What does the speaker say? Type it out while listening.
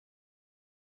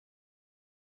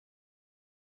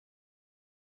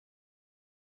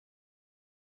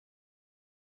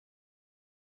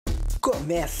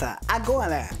Começa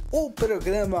agora o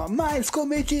programa mais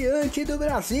comediante do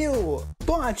Brasil,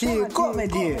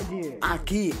 PodComedy.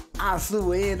 Aqui a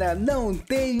zoeira não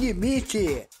tem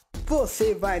limite.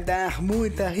 Você vai dar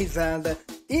muita risada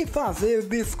e fazer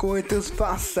biscoitos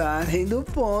passarem do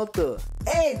ponto.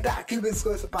 Eita, que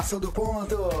biscoito passou do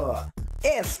ponto!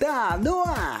 Está no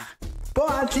ar,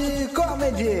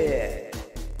 PodComedy.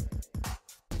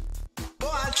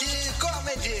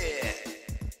 PodComedy.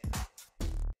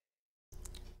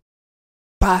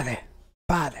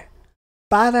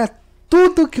 Para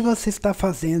tudo que você está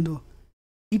fazendo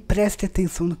e preste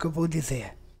atenção no que eu vou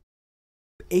dizer.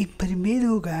 Em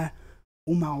primeiro lugar,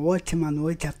 uma ótima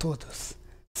noite a todos.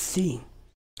 Sim,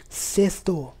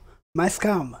 sextou, mas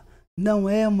calma, não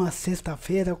é uma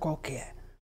sexta-feira qualquer.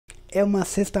 É uma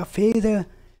sexta-feira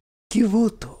de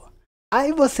luto.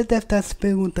 Aí você deve estar se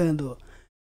perguntando,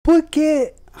 por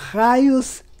que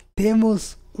raios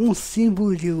temos um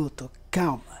símbolo de luto?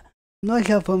 Calma. Nós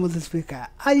já vamos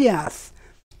explicar. Aliás,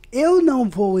 eu não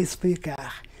vou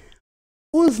explicar.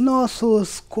 Os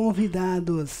nossos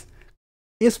convidados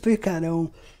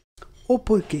explicarão o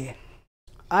porquê.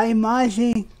 A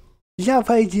imagem já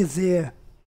vai dizer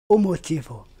o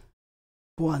motivo.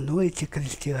 Boa noite,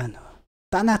 Cristiano.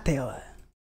 Tá na tela.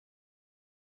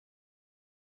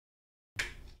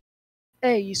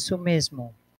 É isso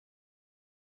mesmo.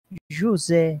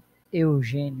 José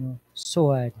Eugênio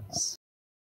Soares.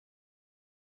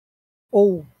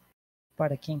 Ou,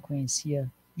 para quem conhecia,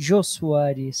 Jô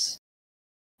Soares,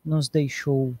 nos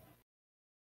deixou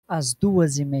às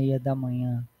 2:30 da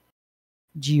manhã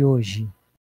de hoje,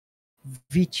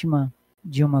 vítima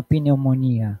de uma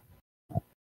pneumonia.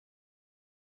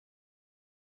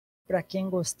 Para quem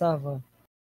gostava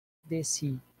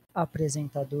desse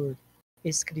apresentador,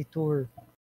 escritor,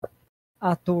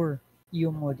 ator e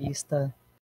humorista,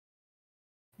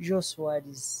 Jô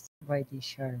Soares vai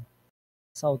deixar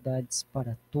saudades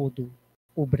para todo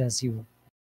o Brasil.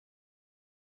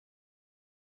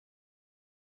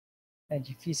 É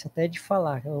difícil até de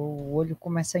falar, o olho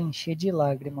começa a encher de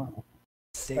lágrima.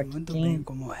 Sei muito quem bem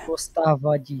como é.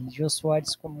 Gostava de Jô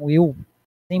Soares como eu,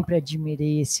 sempre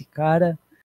admirei esse cara.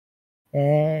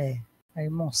 A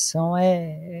emoção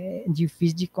é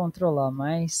difícil de controlar,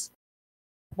 mas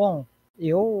bom,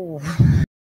 eu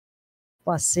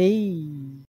passei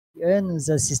anos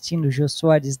assistindo Jô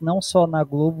Soares, não só na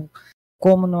Globo,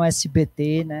 como no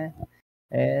SBT, né?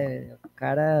 O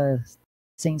cara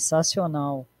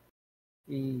sensacional.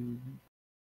 E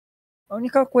a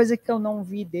única coisa que eu não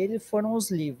vi dele foram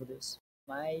os livros,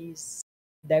 mas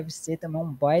deve ser também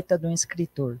um baita de um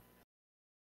escritor.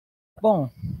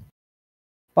 Bom,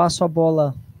 passo a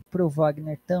bola pro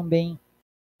Wagner também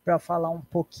para falar um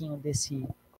pouquinho desse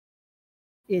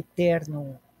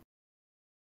eterno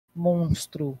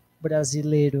monstro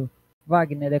brasileiro.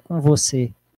 Wagner, é com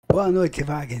você. Boa noite,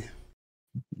 Wagner.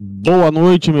 Boa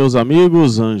noite, meus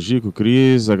amigos, Angico,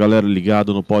 Cris, a galera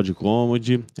ligada no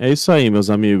PodComedy. É isso aí, meus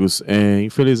amigos.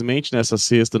 Infelizmente, nessa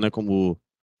sexta, né, como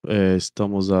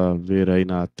estamos a ver aí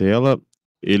na tela,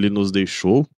 ele nos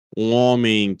deixou. Um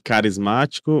homem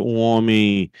carismático, um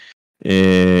homem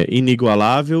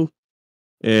inigualável.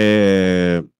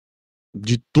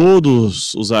 De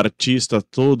todos os artistas,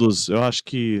 todos, eu acho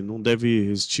que não deve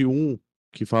existir um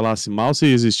que falasse mal. Se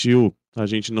existiu, a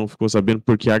gente não ficou sabendo,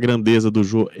 porque a grandeza do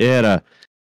Jô era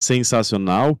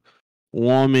sensacional. Um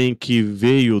homem que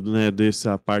veio, né,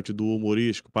 dessa parte do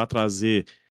humorístico para trazer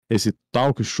esse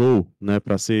talk show, né,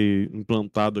 para ser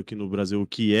implantado aqui no Brasil, o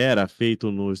que era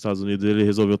feito nos Estados Unidos, ele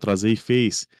resolveu trazer e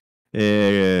fez.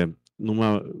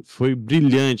 Foi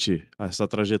brilhante essa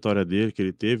trajetória dele que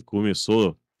ele teve.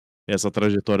 Começou essa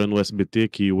trajetória no SBT,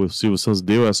 que o Silvio Santos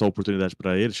deu essa oportunidade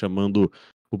para ele, chamando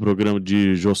o programa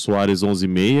de Jô Soares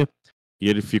 11:30, e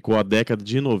ele ficou a década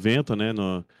de 90, né,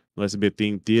 no SBT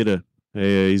inteira,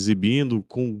 exibindo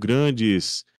com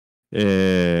grandes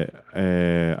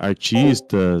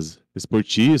artistas,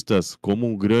 esportistas, como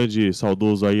um grande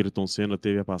saudoso Ayrton Senna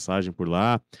teve a passagem por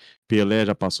lá, Pelé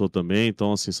já passou também,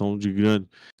 então assim, são de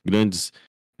grandes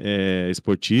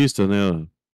esportistas, né?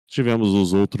 Tivemos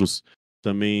os outros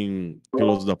também,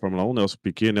 pilotos da Fórmula 1, Nelson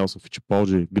Piquet, Nelson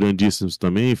Fittipaldi, grandíssimos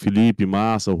também, Felipe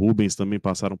Massa, Rubens também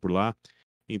passaram por lá.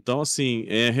 Então, assim,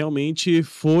 realmente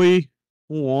foi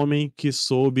um homem que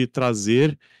soube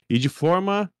trazer, e de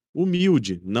forma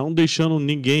humilde, não deixando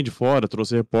ninguém de fora.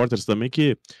 Trouxe repórteres também,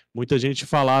 que muita gente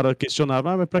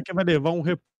questionava, mas para que vai levar um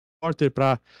repórter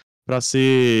para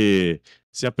se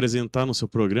apresentar no seu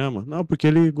programa? Não, porque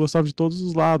ele gostava de todos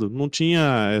os lados, não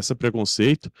tinha esse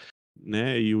preconceito,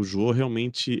 né? E o Jô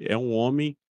realmente é um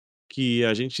homem que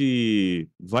a gente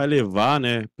vai levar,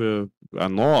 né, a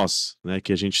nós, né,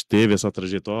 que a gente teve essa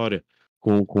trajetória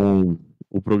com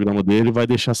o programa dele, vai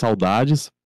deixar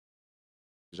saudades,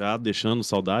 já deixando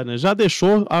saudade, né? Já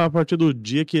deixou a partir do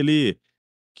dia que ele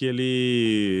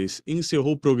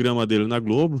encerrou o programa dele na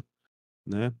Globo,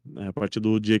 né? A partir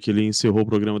do dia que ele encerrou o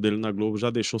programa dele na Globo, já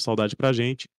deixou saudade pra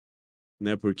gente,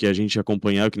 né? Porque a gente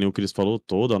acompanhava, que nem o Cris falou,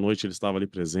 toda noite ele estava ali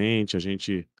presente, a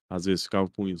gente às vezes ficava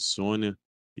com insônia,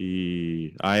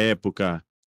 e a época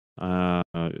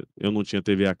eu não tinha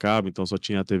TV a cabo, então só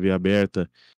tinha a TV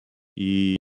aberta,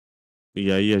 e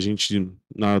aí a gente,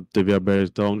 na TV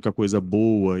aberta, a única coisa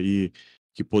boa e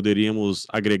que poderíamos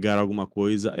agregar alguma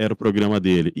coisa era o programa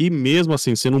dele. E mesmo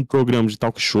assim, sendo um programa de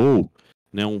talk show,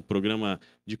 né, um programa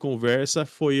de conversa,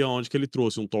 foi aonde que ele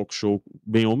trouxe um talk show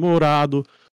bem humorado,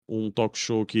 um talk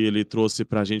show que ele trouxe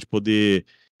para a gente poder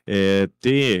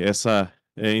ter essa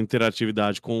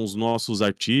interatividade com os nossos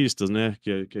artistas, né,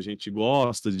 que a gente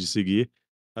gosta de seguir.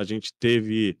 A gente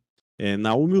teve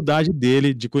na humildade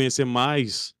dele de conhecer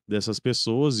mais dessas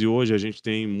pessoas, e hoje a gente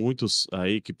tem muitos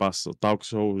aí que passam, talk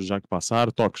shows já que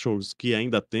passaram, talk shows que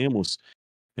ainda temos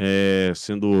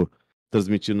sendo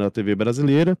transmitido na TV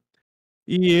brasileira,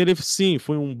 e ele sim,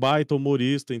 foi um baita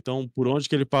humorista, então por onde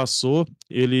que ele passou,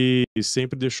 ele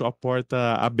sempre deixou a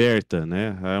porta aberta,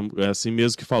 né? É assim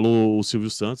mesmo que falou o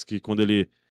Silvio Santos, que quando ele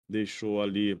deixou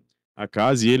ali a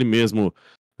casa, e ele mesmo,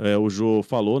 o Jô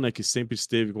falou, né, que sempre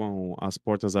esteve com as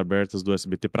portas abertas do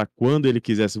SBT para quando ele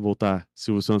quisesse voltar,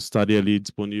 Silvio Santos estaria ali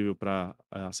disponível para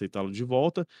aceitá-lo de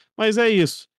volta, mas é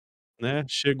isso, né?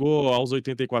 Chegou aos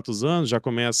 84 anos, já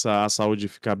começa a saúde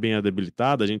ficar bem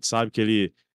debilitada, a gente sabe que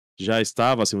ele já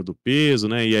estava acima do peso,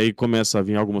 né? E aí começa a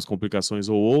vir algumas complicações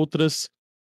ou outras.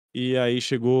 E aí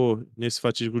chegou nesse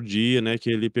fatídico dia, né,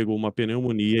 que ele pegou uma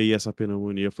pneumonia, e essa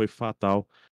pneumonia foi fatal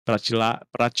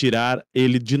para tirar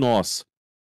ele de nós.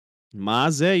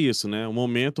 Mas é isso, né? O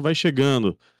momento vai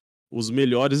chegando. Os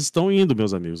melhores estão indo,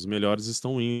 meus amigos. Os melhores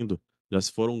estão indo. Já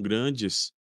se foram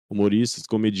grandes humoristas,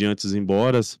 comediantes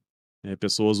embora,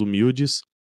 pessoas humildes.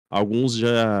 Alguns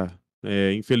já,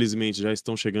 infelizmente, já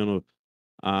estão chegando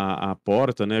à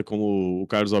porta, né? Como o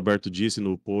Carlos Alberto disse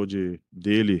no pod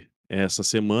dele essa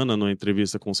semana, numa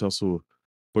entrevista com o Celso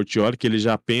Portiolli, que ele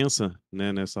já pensa,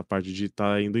 né, nessa parte de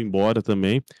estar indo embora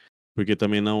também, porque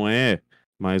também não é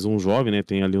mais um jovem, né?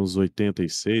 Tem ali uns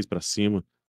 86 para cima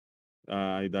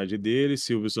a idade dele.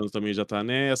 Silvio Santos também já tá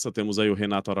nessa. Temos aí o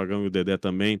Renato Aragão e o Dedé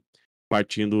também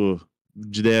partindo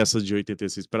dessas de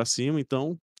 86 para cima.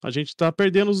 Então a gente tá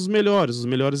perdendo os melhores. Os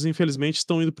melhores, infelizmente,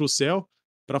 estão indo para o céu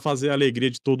para fazer a alegria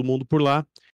de todo mundo por lá,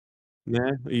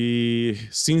 né? E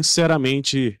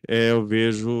sinceramente, eu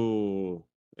vejo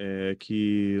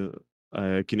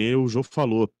que nem o Jô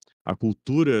falou, a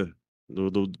cultura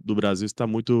do Brasil está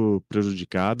muito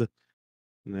prejudicada,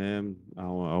 né?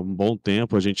 Há um bom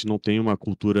tempo a gente não tem uma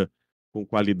cultura com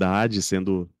qualidade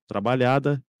sendo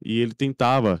trabalhada, e ele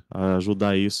tentava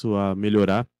ajudar isso a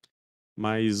melhorar,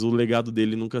 mas o legado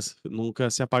dele nunca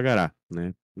se apagará,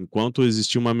 né? Enquanto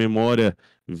existir uma memória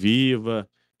viva,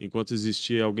 enquanto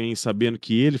existir alguém sabendo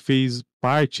que ele fez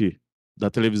parte da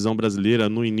televisão brasileira,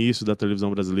 no início da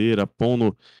televisão brasileira,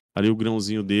 pondo ali o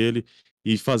grãozinho dele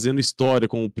e fazendo história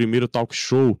com o primeiro talk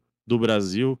show do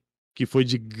Brasil, que foi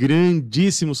de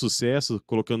grandíssimo sucesso,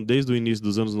 colocando desde o início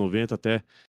dos anos 90 até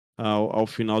ao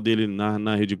final dele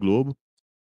na Rede Globo.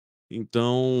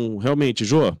 Então, realmente,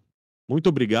 Jô, muito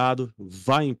obrigado,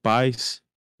 vá em paz,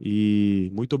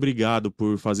 e muito obrigado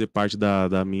por fazer parte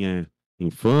da minha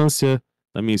infância,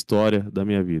 da minha história, da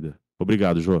minha vida.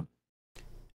 Obrigado, Jô.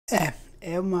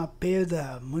 É uma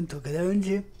perda muito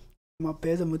grande. Uma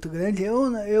perda muito grande. Eu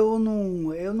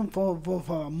não vou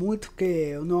falar muito, porque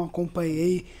eu não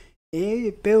acompanhei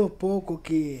ele. Pelo pouco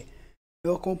que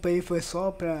eu acompanhei foi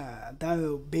só pra dar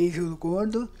o beijo no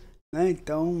gordo, né?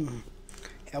 Então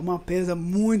é uma perda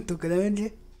muito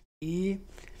grande, e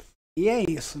é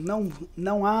isso.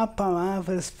 Não há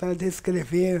palavras para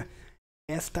descrever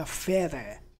esta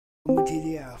fera, como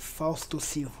diria Fausto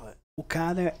Silva. O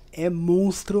cara é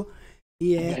monstro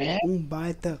e é um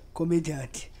baita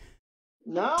comediante.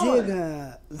 Não,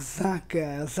 Diga,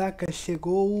 Zaca. Zaca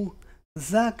chegou.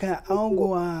 Zaca,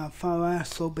 algo a falar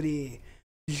sobre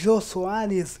Jô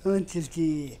Soares antes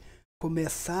de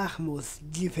começarmos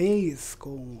de vez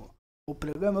com o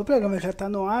programa? O programa já tá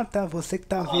no ar, tá? Você que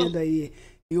tá vendo aí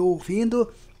e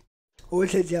ouvindo.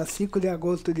 Hoje é dia 5 de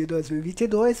agosto de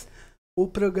 2022. O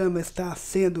programa está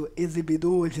sendo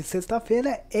exibido hoje,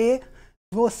 sexta-feira, e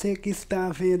você que está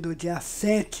vendo dia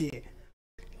 7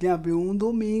 de abril, um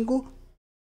domingo,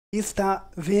 está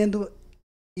vendo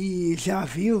e já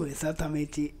viu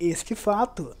exatamente este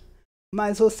fato,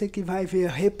 mas você que vai ver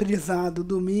reprisado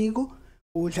domingo,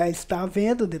 ou já está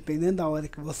vendo, dependendo da hora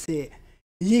que você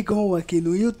ligou aqui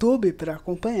no YouTube para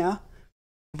acompanhar,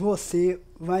 você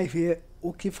vai ver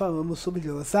o que falamos sobre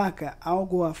Osaka.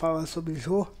 Algo a falar sobre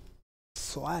Jô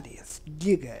Soares?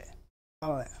 Diga.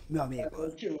 Fala, meu amigo.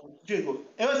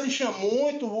 Eu assistia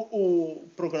muito o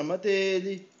programa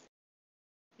dele.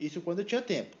 Isso quando eu tinha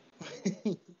tempo.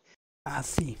 Ah,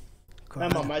 sim.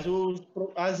 Claro. Não, mas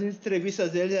as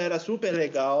entrevistas dele era super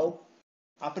legal.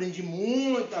 Aprendi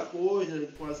muita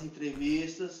coisa com as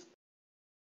entrevistas.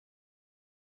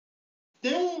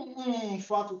 Tem um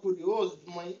fato curioso,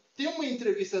 tem uma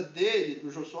entrevista dele, do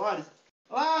Jô Soares,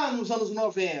 lá nos anos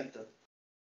 90.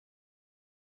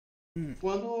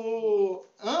 Quando,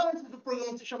 antes do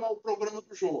programa se chamar o Programa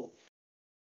do Jô.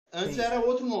 Antes era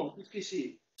outro nome,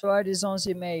 esqueci. Soares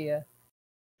 11h30.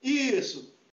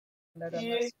 Isso.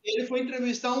 E ele foi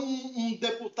entrevistar um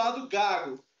deputado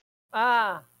gago.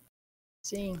 Ah,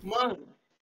 sim. Mano,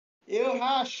 eu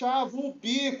rachava o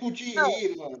bico de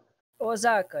rir, mano.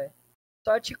 Osaka,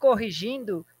 só te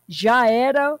corrigindo, já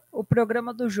era o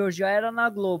programa do Jô, já era na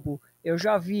Globo. Eu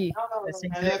já vi essa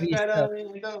entrevista.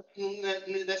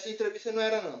 Nessa entrevista não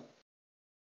era, não.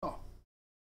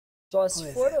 Só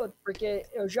se for outro, porque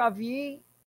eu já vi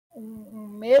um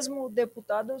mesmo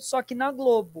deputado, só que na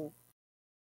Globo.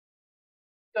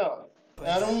 Então,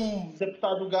 era um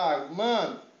deputado gago.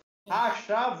 Mano,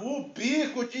 rachava o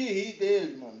bico de rir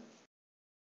dele, mano.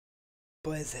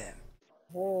 Pois é.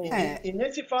 E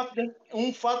nesse fato,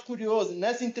 um fato curioso,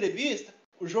 nessa entrevista,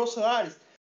 o Jô Soares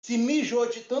se mijou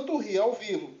de tanto rir ao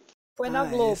vivo. Foi na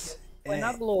Globo. Foi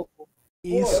na Globo.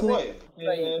 Isso. Foi.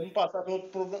 Não passava em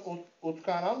outro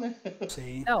canal, né?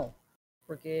 Sim. Não,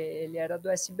 porque ele era do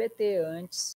SBT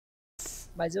antes.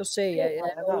 Mas eu sei.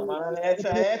 Mas nessa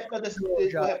época do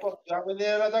reportagem ele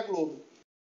era da Globo.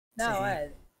 Não,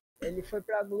 ele foi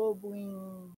pra Globo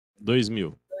em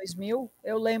 2000. 2000.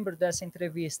 Eu lembro dessa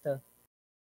entrevista.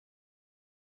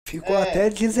 Ficou até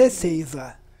 16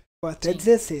 lá. Ficou até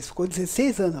 16. Ficou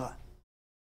 16 anos lá.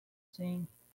 Sim.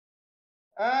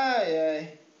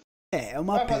 Ai. É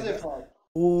uma pena.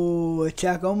 O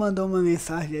Thiagão mandou uma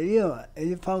mensagem aí, ó.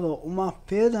 Ele falou, uma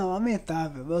perda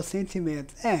lamentável, meus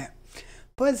sentimentos.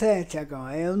 Pois é,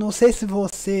 Thiagão. Eu não sei se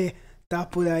você tá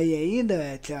por aí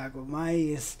ainda, Thiago,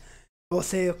 mas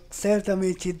você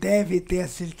certamente deve ter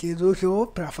assistido o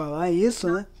jogo pra falar isso,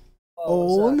 né?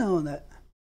 Ou não, né?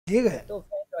 Diga. Tô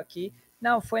vendo aqui.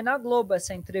 Não, foi na Globo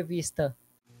essa entrevista.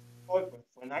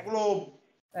 Foi na Globo.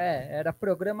 Era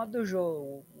programa do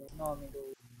jogo, o nome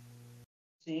do...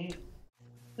 Sim.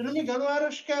 Se não me engano,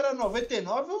 acho que era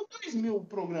 99 ou 2000 o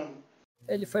programa.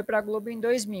 Ele foi pra Globo em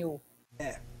 2000.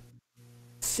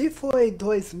 Se foi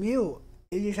 2000,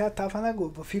 ele já tava na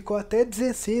Globo. Ficou até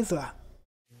 16 lá.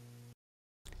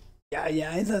 E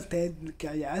aliás,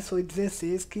 foi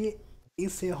 16 que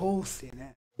encerrou-se,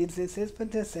 né? De 16 para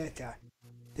 17,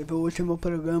 teve o último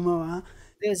programa lá.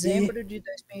 Dezembro de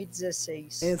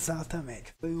 2016.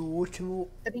 Exatamente. Foi o último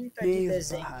 30 de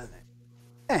dezembro.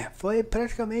 Foi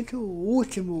praticamente o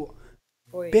último,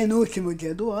 penúltimo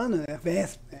dia do ano, né?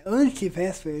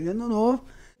 Antevéspera de ano novo.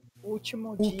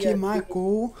 Último o dia que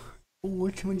marcou o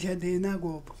último dia dele na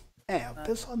Globo. O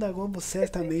pessoal da Globo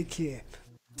certamente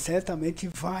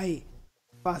vai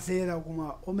fazer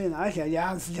alguma homenagem.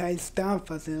 Aliás, já está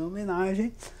fazendo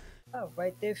homenagem.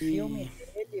 Vai ter filme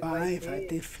dele. Vai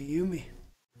ter filme.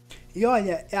 E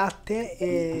olha,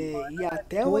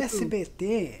 até o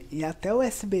SBT,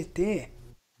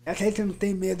 a gente não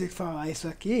tem medo de falar isso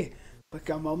aqui,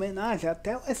 porque é uma homenagem.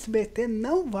 Até o SBT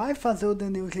não vai fazer o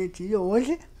Danilo Gentili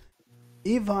hoje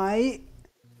e vai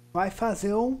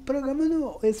fazer um programa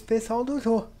especial do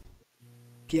Jô.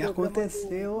 Que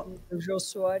aconteceu... Do Jô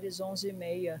Soares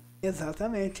 11h30.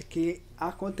 Exatamente, que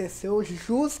aconteceu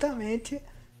justamente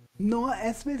no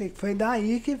SBT. Foi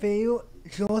daí que veio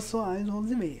Jô Soares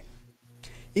 11h30.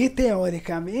 E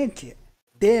teoricamente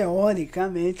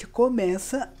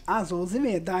começa às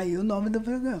 11h30. Daí o nome do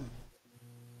programa.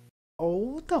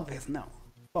 Ou talvez não.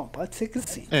 Bom, pode ser que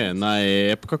sim. Na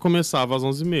época começava às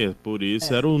 11h30. Por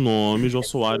isso era o nome Jô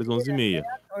Soares 11h30.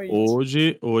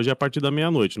 Hoje é a partir da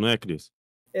meia-noite, não é, Cris?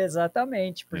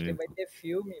 Exatamente, porque vai ter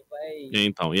filme,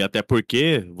 Então, e até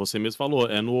porque, você mesmo falou,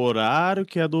 é no horário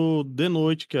que é de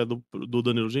noite, que é do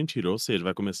Danilo Gentili, ou seja,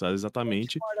 vai começar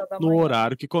exatamente no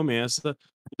horário que começa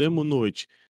de noite,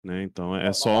 né? Então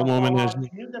é só uma homenagem.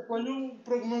 Depois do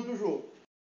programa do jogo.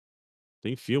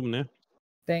 Tem filme, né?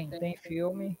 Tem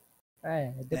filme.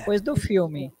 Depois do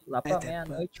filme, lá pra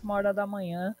meia-noite, 1h da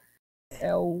manhã,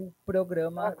 é o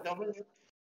programa dele.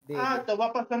 Então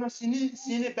vai passar no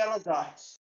Cine Belas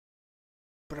Artes.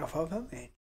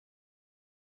 Provavelmente.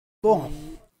 Bom.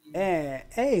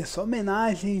 É isso,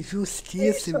 homenagem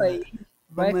justíssima. É isso aí.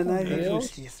 Vai com Homenagem Deus.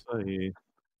 justíssima. Aí.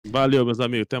 Valeu, meus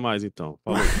amigos. Até mais, então.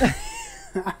 Falou.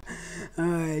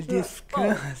 Ai,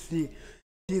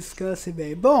 descanse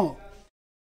bem. Bom,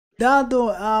 dado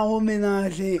a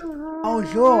homenagem ao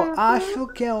Jô, acho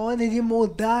que é hora de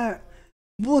mudar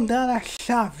a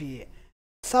chave.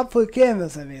 Sabe por quê,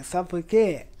 meus amigos? Sabe por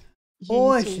quê?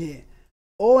 Hoje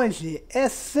é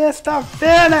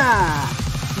sexta-feira!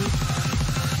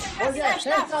 Hoje é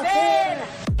sexta-feira!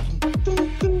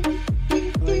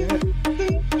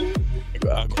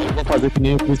 Agora eu vou fazer que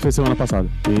nem eu fiz semana passada.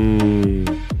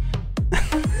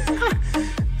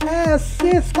 É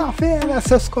sexta-feira,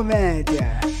 seus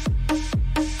comédias!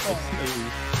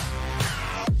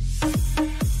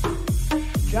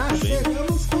 Já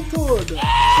chegamos com tudo!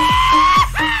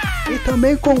 E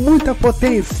também com muita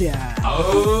potência!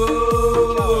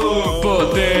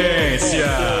 Potência!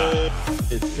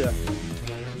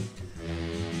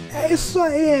 É isso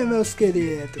aí, meus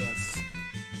queridos!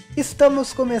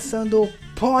 Estamos começando o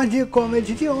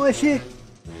PodComedy de hoje,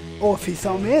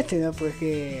 oficialmente, né?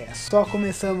 Porque só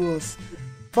começamos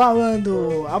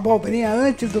falando abobrinha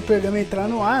antes do programa entrar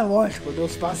no ar, lógico,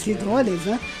 dos bastidores,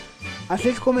 né? A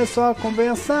gente começou a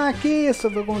conversar aqui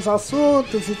sobre alguns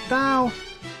assuntos e tal,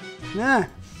 né?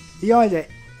 E olha,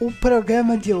 o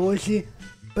programa de hoje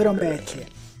promete.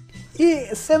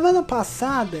 E semana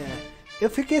passada eu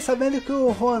fiquei sabendo que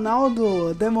o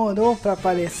Ronaldo demorou para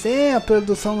aparecer, a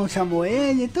produção não chamou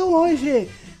ele, então hoje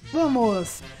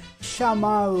vamos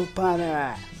chamá-lo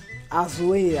para a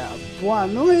zoeira. Boa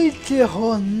noite,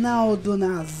 Ronaldo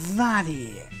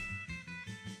Nazari.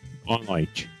 Boa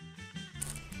noite.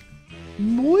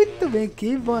 Muito bem,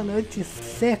 que boa noite,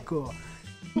 seco.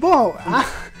 Bom,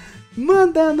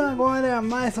 mandando agora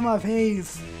mais uma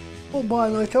vez o boa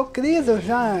noite ao Cris, eu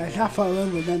já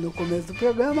falando, né, no começo do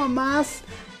programa, mas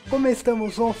como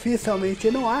estamos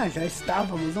oficialmente no ar, já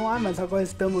estávamos no ar, mas agora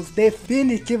estamos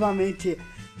definitivamente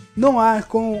no ar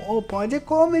com o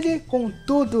PodComedy, com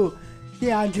tudo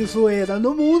que há de zoeira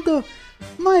no mundo.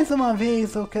 Mais uma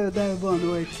vez eu quero dar boa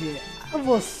noite a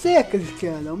você,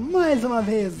 Cristiano, mais uma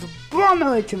vez, boa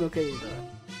noite, meu querido.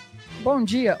 Bom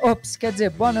dia, quer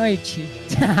dizer, boa noite.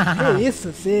 Que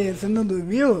isso, você não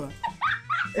dormiu?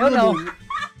 Eu não.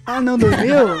 Não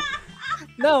dormiu?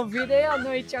 Não, virei a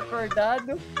noite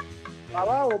acordado.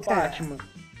 Fala, ô Batman.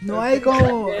 Não é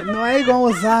igual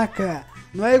o Zaka.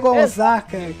 Não é igual o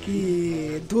Zaka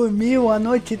que dormiu a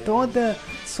noite toda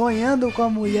sonhando com a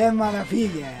Mulher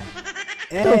Maravilha.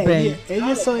 Tudo bem.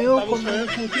 Ele sonhou com...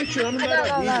 com Cristiano Lá,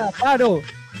 Maravilha. parou.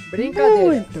 Brincadeira.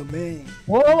 Muito bem.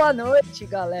 Boa noite,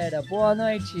 galera. Boa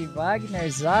noite, Wagner,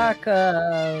 Zaka,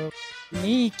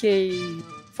 Mickey.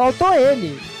 Faltou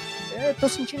ele. Eu tô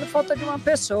sentindo falta de uma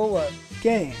pessoa.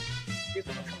 Quem?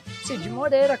 Cid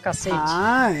Moreira, cacete.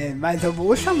 Mas eu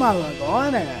vou chamá-lo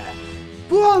agora.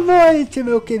 Boa noite,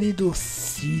 meu querido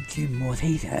Cid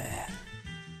Moreira.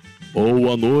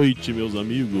 Boa noite, meus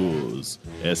amigos.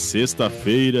 É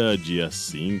sexta-feira, dia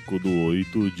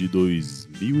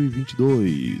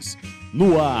 5/8/2022.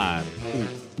 No ar, o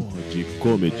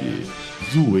PodComedy,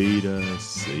 Zuera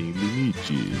Sem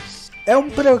Limites. É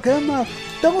um programa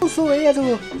tão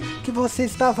zoeiro que você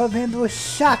estava vendo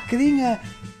Chacrinha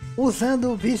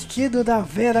usando o vestido da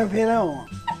Vera Verão.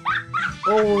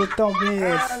 Ou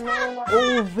talvez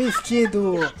o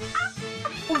vestido,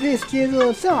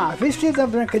 sei lá, vestido da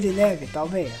Branca de Neve,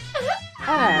 talvez.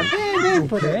 Bem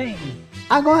por aí.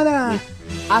 Agora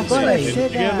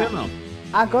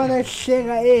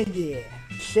chega ele,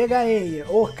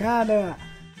 o cara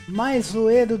mais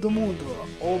zoeiro do mundo,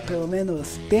 ou pelo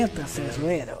menos tenta ser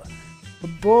zoeiro.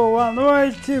 Boa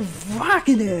noite,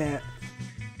 Wagner!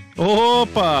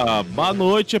 Opa, boa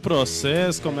noite,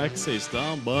 processo, como é que vocês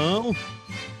estão? Bom?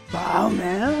 Bom,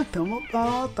 né? Tamo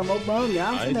bom,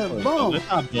 graças a Deus. Bom.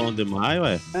 Tá bom demais,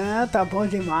 ué. Tá bom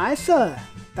demais, senhor.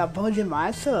 Tá bom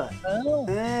demais, senhor.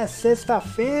 É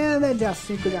sexta-feira, dia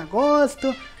 5 de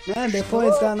agosto, né?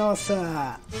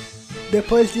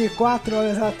 Depois de 4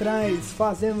 horas atrás,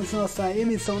 fazemos nossa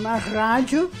emissão na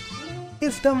rádio.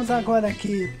 Estamos agora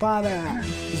aqui para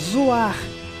zoar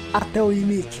até o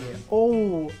limite.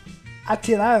 Ou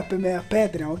atirar a primeira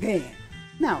pedra em alguém?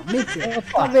 Não, mentira.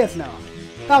 Talvez não.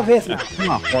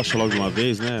 Uma rocha logo de uma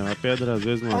vez, né? A pedra às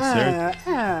vezes não acerta.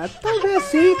 Talvez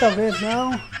sim, talvez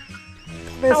não.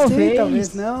 Talvez sim,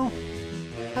 talvez não.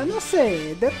 Eu não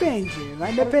sei, depende.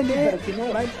 Vai depender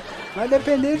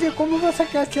de como você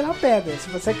quer atirar a pedra. Se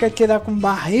você quer atirar com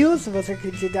barril, se você quer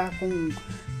atirar com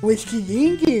o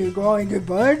estilingue, igual Angry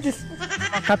Birds.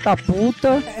 Uma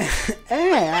catapulta.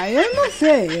 Aí eu não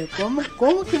sei.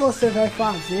 Como que você vai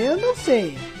fazer, eu não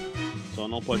sei. Só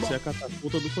não pode ser a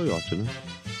catapulta do coiote, né?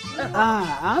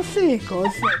 Sim, com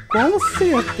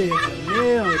certeza.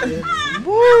 Meu Deus.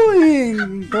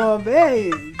 Muito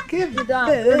bem. Que Me dá uma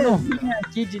beleza. panorrinha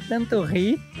aqui de tanto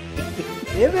rir.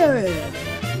 Que beleza.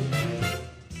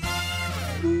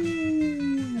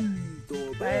 Muito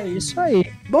bem. É isso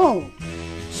aí. Bom,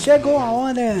 chegou a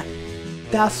hora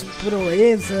das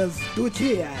proezas do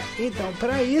dia. Então,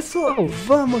 pra isso,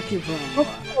 vamos que Não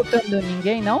vamos. tá faltando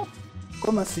ninguém, não?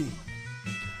 Como assim?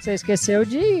 Você esqueceu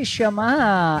de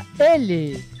chamar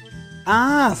ele.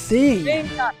 Sim. Vem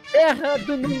da terra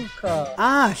do nunca.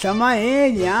 Chamar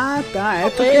ele. Tá.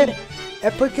 É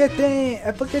porque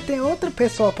tem outra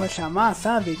pessoa pra chamar,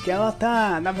 sabe? Que ela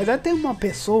tá... Na verdade, tem uma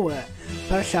pessoa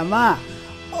pra chamar.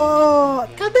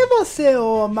 Cadê você,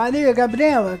 Maria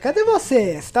Gabriela? Cadê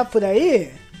você? Você tá por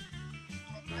aí?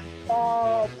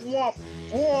 Uma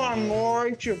boa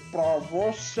noite pra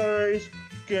vocês.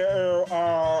 Que eu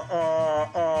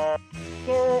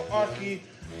tô aqui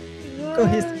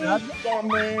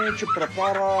totalmente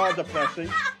preparada pra ser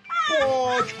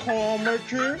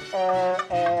PodComedy.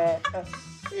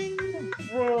 E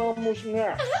vamos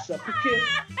nessa, porque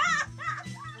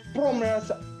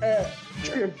promessa é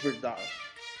de verdade.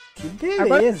 Que beleza,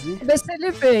 Agora, hein? vê se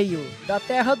ele veio da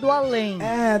terra do além.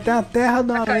 Da terra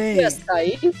do além. Zacarias tá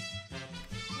aí?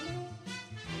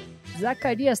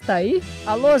 Zacarias tá aí?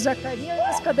 Alô,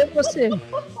 Zacarias, cadê você?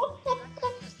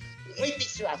 Oi,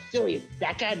 pessoal, sou eu,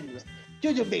 Zacarias.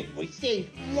 Tudo bem com vocês?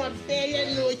 Uma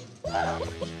bela noite.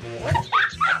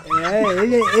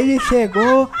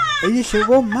 Ele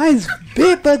chegou mais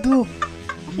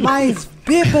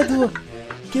bêbado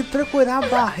que procurar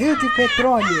barril de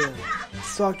petróleo.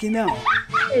 Só que não.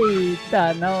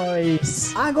 Eita,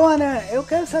 nós. Agora, eu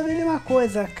quero saber de uma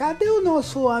coisa. Cadê o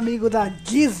nosso amigo da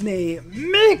Disney?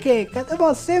 Mickey, cadê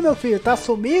você, meu filho? Tá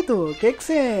sumido? Por que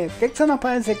você não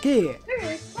aparece aqui?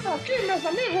 Aqui, meus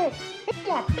amigos,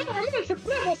 uma bela noite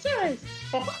pra vocês.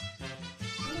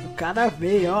 O cara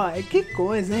veio, que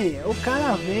coisa, hein? O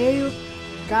cara veio.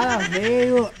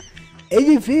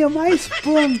 Ele veio mais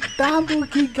plantado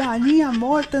que galinha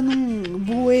morta num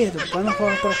bueiro, pra não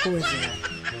falar outra coisa.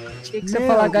 Tinha que você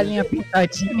falar galinha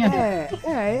pintadinha.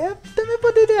 Também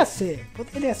poderia ser.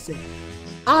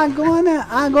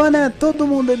 Agora todo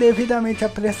mundo devidamente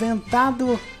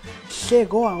apresentado,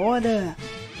 chegou a hora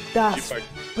das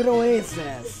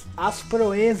proezas. As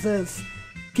proezas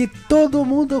que todo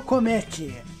mundo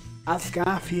comete. As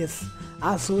gafes,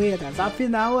 as zoeiras.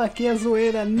 Afinal, aqui a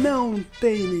zoeira não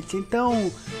tem limite.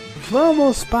 Então,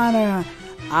 vamos para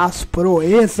as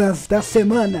proezas da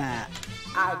semana.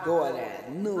 Agora,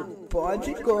 no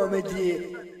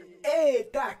PodComedy.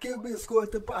 Eita, que o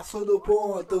biscoito passou do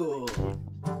ponto.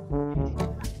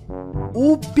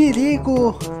 O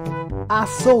perigo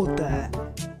assolta.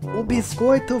 O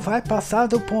biscoito vai passar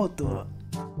do ponto.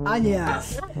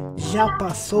 Aliás, já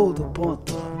passou do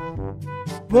ponto.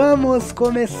 Vamos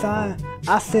começar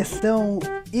a sessão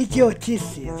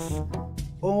idiotices.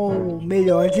 Ou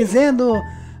melhor dizendo,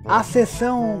 a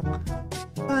sessão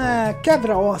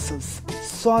quebra-ossos.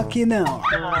 Só que não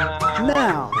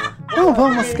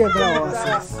vamos quebrar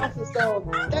ossos. A sessão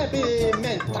débil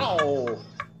mental.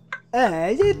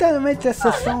 Literalmente a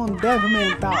sessão débil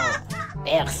mental.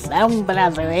 Versão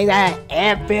brasileira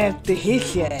Herbert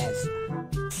Richards.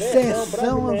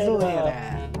 Sessão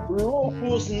zoeira.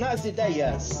 Loucos nas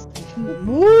ideias.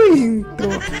 Muito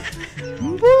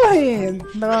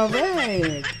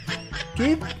bem.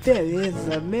 Que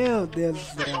beleza, meu Deus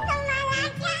do céu.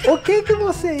 O que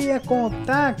você ia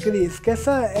contar, Cris? Que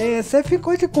você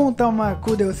ficou de contar uma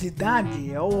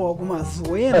curiosidade ou alguma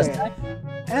zoeira?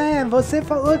 Você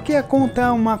falou que ia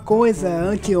contar uma coisa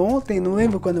anteontem, não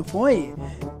lembro quando foi.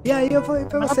 E aí eu falei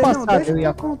pra você, não, deixa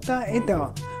pra contar.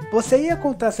 Então, você ia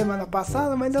contar semana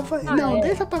passada, mas eu falei,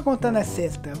 deixa pra contar na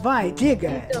sexta. Vai,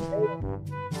 diga.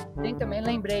 Nem também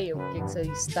lembrei o que você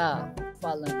está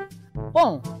falando.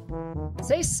 Bom,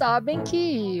 vocês sabem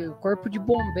que o Corpo de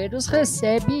Bombeiros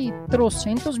recebe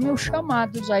trocentos mil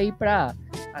chamados aí pra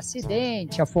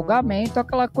acidente, afogamento,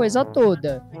 aquela coisa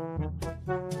toda.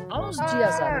 Há uns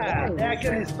dias atrás... É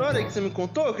aquela história que você me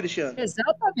contou, Cristiano?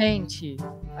 Exatamente.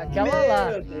 Aquela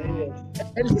lá. Deus.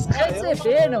 Eles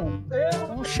receberam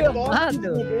um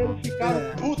chamado. Ficaram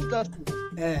putas.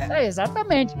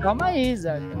 Exatamente, calma aí,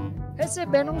 Zaca.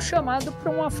 Receberam um chamado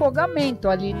para um afogamento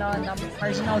ali na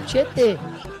Marginal Tietê.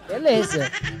 Beleza.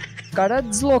 Os caras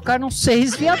deslocaram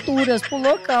 6 viaturas pro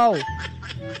local.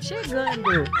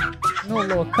 Chegando no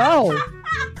local,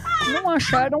 não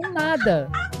acharam nada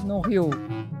no rio.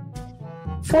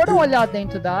 Foram olhar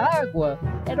dentro da água,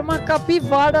 era uma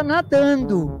capivara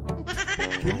nadando.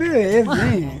 Que beleza,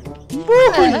 hein?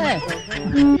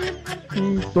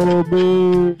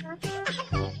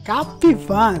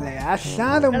 Capivara,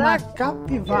 acharam uma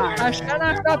capivara. Acharam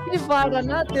a capivara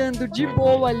nadando de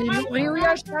boa ali no rio e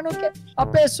acharam que a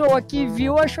pessoa que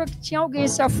viu achou que tinha alguém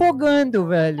se afogando,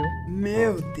 velho.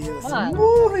 Meu Deus, Mano.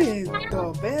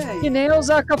 muito bem. Que nem o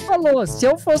Zaka falou, se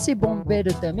eu fosse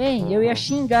bombeiro também, eu ia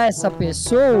xingar essa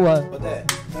pessoa.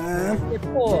 Ah, Porque,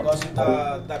 pô,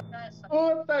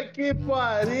 Puta que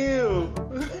pariu!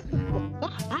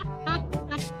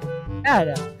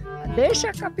 cara, deixa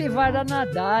a capivara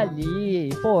nadar ali.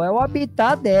 Pô, é o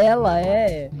habitat dela,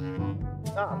 é.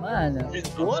 Ah, Mano,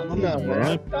 Não,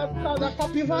 não é da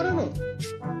capivara, não.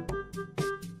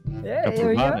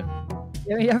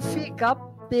 eu ia ficar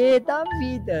pé da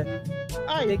vida.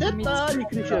 Ah, e Tem que me detalhe, desculpar.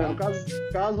 Cristiano,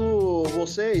 caso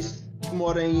vocês que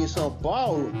moram em São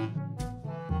Paulo,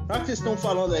 já que vocês estão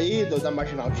falando aí da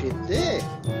Marginal Tietê,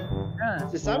 Ah,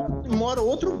 você sabe que mora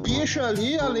outro bicho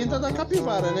ali, além da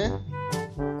capivara, né?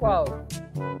 qual?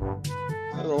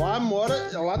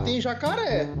 Lá tem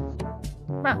jacaré.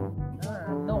 Ah,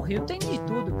 no Rio tem de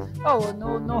tudo. Oh,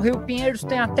 no Rio Pinheiros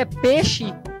tem até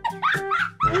peixe.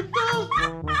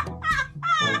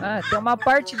 Tem uma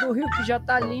parte do rio que já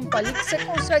tá limpa ali que você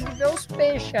consegue ver os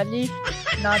peixes ali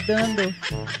nadando.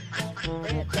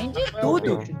 Tem de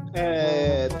tudo.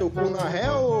 Tocou na ré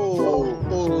ou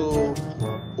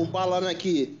o balão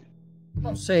aqui?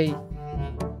 Não sei.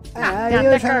 aí tem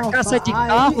eu até já não carcaça de aí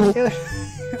carro.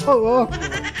 Ô, louco.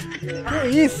 Que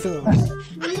isso?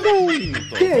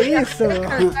 Que isso?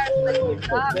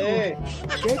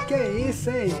 Que é isso,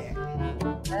 hein?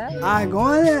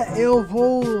 Agora eu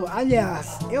vou...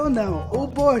 Aliás, eu não. O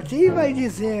Bordinho vai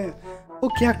dizer o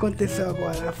que aconteceu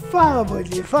agora. Fala,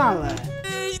 Bordinho, fala.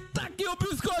 Eita, que o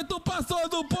biscoito passou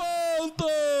do ponto!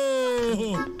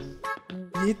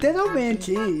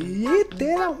 Literalmente, hein?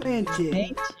 Literalmente.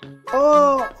 Gente,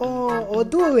 Ô,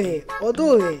 Dule,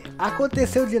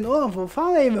 aconteceu de novo?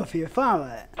 Fala aí, meu filho,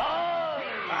 fala.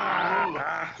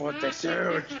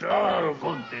 Aconteceu de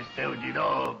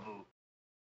novo.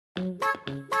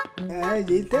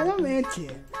 Literalmente.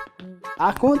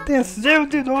 Aconteceu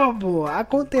de novo.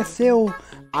 Aconteceu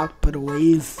a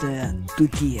proeza do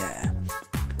dia.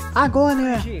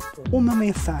 Agora, Chico, uma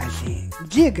mensagem.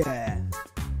 Diga.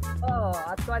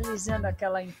 atualizando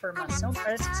aquela informação,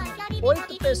 parece que são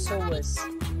 8 pessoas.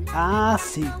 Ah,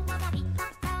 sim.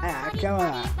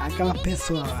 Aquela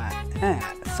pessoa lá.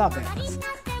 Sabemos.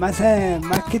 Mas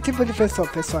que tipo de pessoa?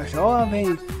 Pessoa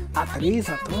jovem? Atriz,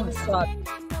 ator? Não sabe.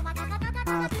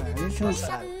 Ah, tá. A gente não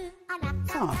sabe.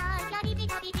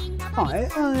 Bom,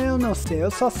 eu não sei.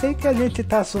 Eu só sei que a gente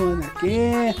tá zoando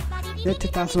aqui. A gente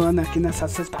tá zoando aqui nessa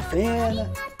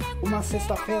sexta-feira. Uma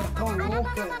sexta-feira tão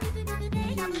louca.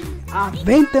 A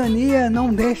ventania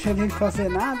não deixa a gente fazer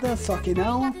nada, só que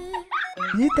não.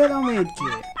 Literalmente.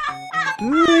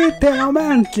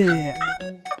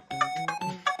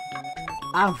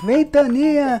 A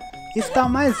ventania está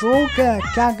mais louca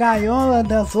que a gaiola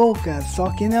das loucas, só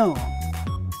que não.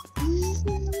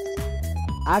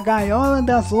 A gaiola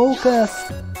das loucas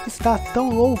está tão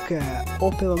louca,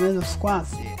 ou pelo menos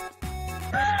quase.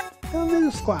 Pelo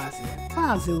menos quase.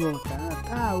 Quase louca.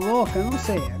 Tá louca, não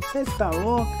sei. Não sei se tá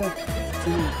louca, se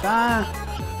não tá.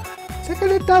 Sei que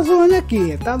ele tá zoando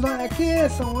aqui. Tá zoando aqui,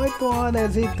 são 8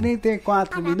 horas e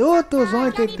 34 minutos,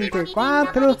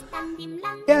 8h34.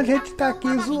 E a gente tá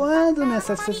aqui zoando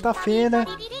nessa sexta-feira,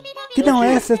 que não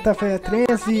é sexta-feira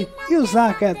 13. E o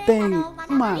Zaka tem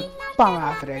uma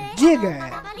palavra.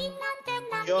 Diga!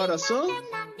 Que horas são?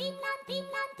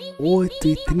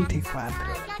 8h34.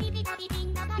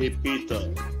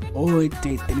 Repita.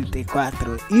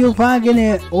 8h34. E o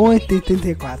Wagner,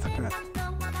 8h34.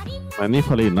 Mas nem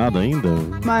falei nada ainda.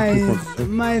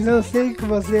 Mas eu sei que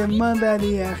você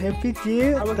mandaria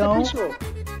repetir, então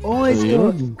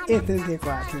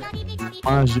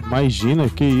 8h34. Imagina,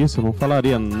 que isso, eu não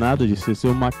falaria nada disso, isso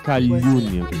é uma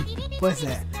calúnia. Pois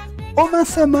é. Uma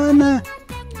semana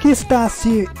que está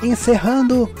se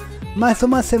encerrando, mas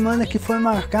uma semana que foi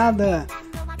marcada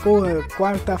por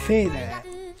quarta-feira.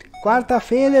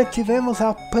 Quarta-feira tivemos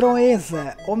a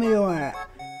proeza, ou melhor,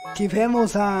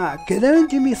 tivemos a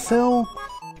grande missão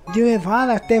de levar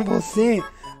até você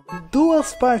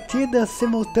 2 partidas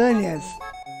simultâneas.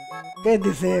 Quer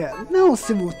dizer, não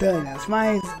simultâneas,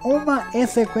 mas uma em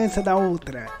sequência da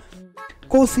outra.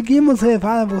 Conseguimos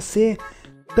levar a você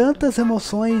tantas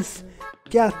emoções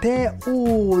que até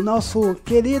o nosso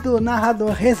querido narrador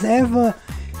reserva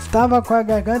estava com a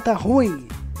garganta ruim.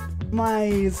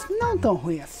 Mas não tão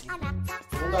ruim assim.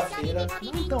 Segunda-feira.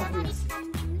 Não tão ruim assim.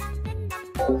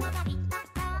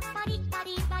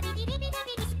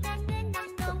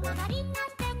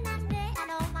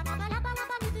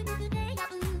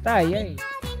 Tá, e aí?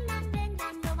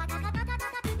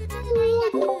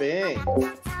 Tudo bem.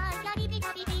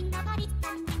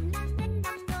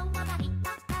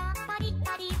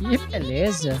 Que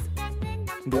beleza.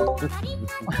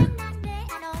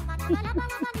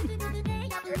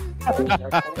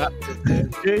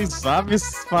 Quem sabe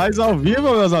faz ao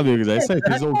vivo, meus amigos. É isso aí.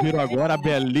 Vocês ouviram agora a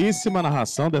belíssima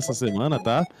narração dessa semana,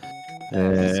 tá?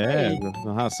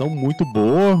 Narração muito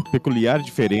boa, peculiar,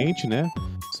 diferente, né?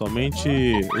 Somente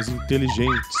os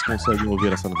inteligentes conseguem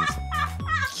ouvir essa narração.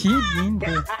 Que lindo.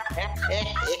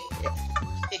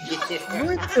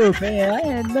 Muito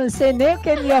bem. Não sei nem o que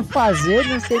ele ia fazer,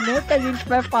 não sei nem o que a gente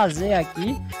vai fazer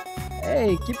aqui.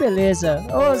 Ei, que beleza.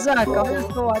 Ô, Zaca, olha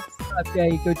o seu WhatsApp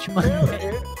aí que eu te mandei.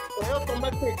 Eu tô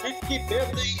mais perdido que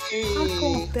Pedro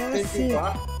Acontece.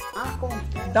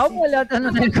 Dá uma olhada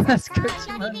no negócio que eu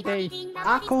te mandei.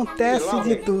 Acontece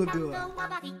de tudo.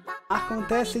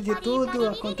 Acontece de tudo,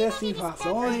 acontece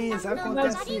invasões,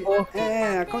 acontece.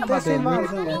 Acontece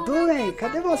invasão. Dure,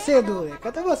 cadê você, Dure?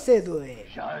 Cadê você, Dure?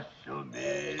 Já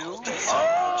sumiu.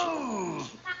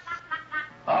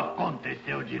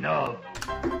 Aconteceu de novo.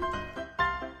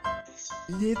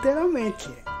 Literalmente.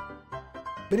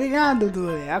 Obrigado,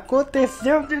 Dure.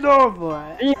 Aconteceu de novo.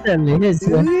 Que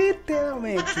beleza.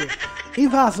 Literalmente.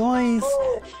 Invasões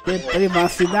de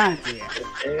privacidade.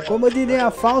 Como diria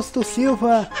Fausto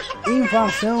Silva,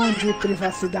 invasão de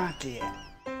privacidade.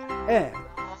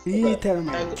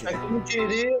 Literalmente. É como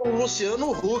diria o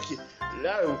Luciano Huck.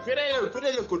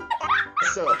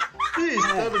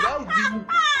 Estamos ao vivo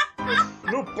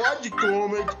no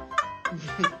PodComedy.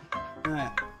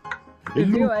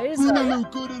 Viu aí, Zaca?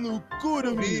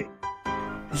 Loucura, Vi.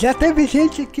 Já teve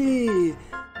gente que...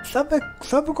 Sabe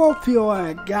qual o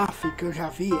pior gafe que eu já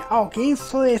vi? Alguém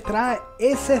soletrar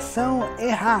exceção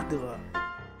errado.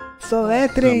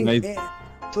 Soletrem...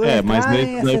 Mas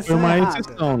daí foi uma errado.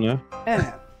 exceção, né?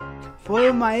 Foi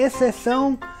uma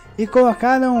exceção e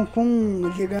colocaram com,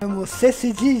 digamos, C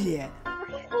cedilha.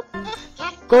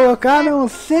 Colocaram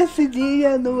C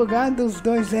cedilha no lugar dos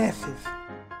dois S.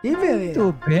 E beleza.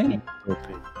 Muito bem.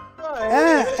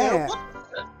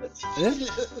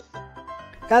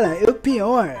 Cara, o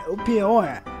pior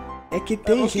é que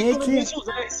tem gente...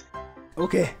 O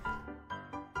quê?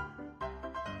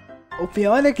 O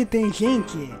pior é que tem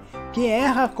gente que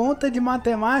erra a conta de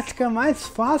matemática mais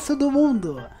fácil do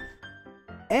mundo.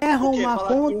 Erra uma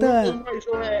conta...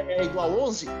 É igual a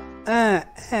 11?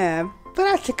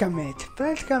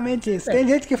 Praticamente isso. Tem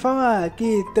gente que fala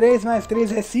que 3 mais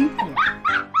 3 é 5.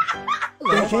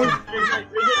 Tem gente... 3 mais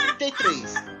 3 é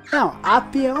 33. Não, a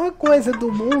pior coisa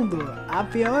do mundo, a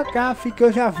pior gafe que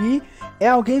eu já vi é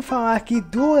alguém falar que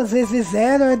 2 vezes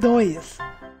 0 é 2.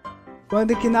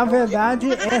 Quando que na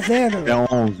verdade é 0. É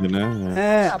 11,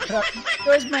 né? Pra mim,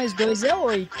 2 mais 2 é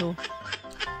 8.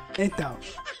 Então,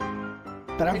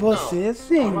 pra você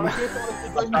sim, mas...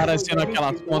 Parecendo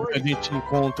aquelas contas que a gente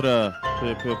encontra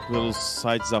pelos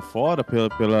sites afora, por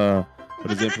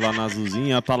exemplo, lá na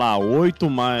Azulzinha, tá lá 8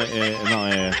 mais...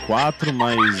 4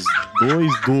 mais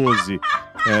 2, 12.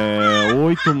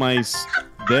 8 mais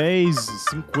 10,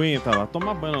 50. Lá,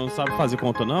 toma banho, não sabe fazer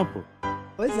conta não, pô?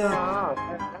 Pois é.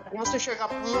 É como você chegar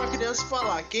pra uma criança e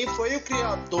falar quem foi o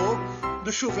criador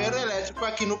do chuveiro elétrico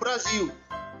aqui no Brasil.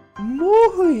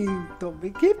 Muito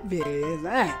bem, que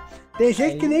beleza. Tem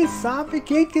gente que nem sabe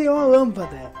quem criou a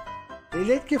lâmpada. Tem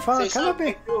gente que fala,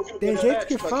 tem gente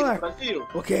que fala...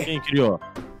 O quê? Quem criou?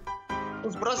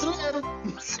 Os brasileiros.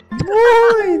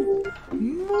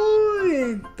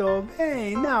 Muito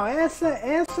bem. Não,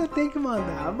 essa tem que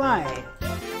mandar, vai.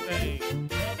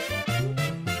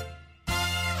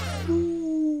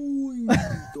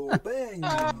 Muito bem.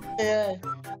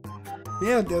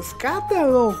 Meu Deus, cada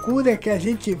loucura que a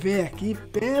gente vê aqui,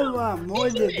 pelo amor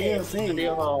de Deus, hein?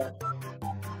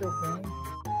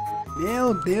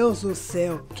 Meu Deus do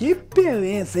céu, que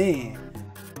beleza, hein?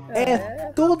 É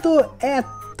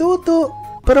tudo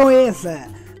proeza.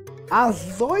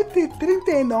 Às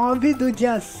 8h39 do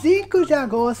dia 5 de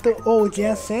agosto ou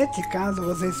dia 7, caso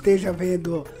você esteja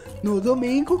vendo no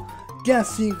domingo, dia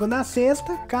 5 na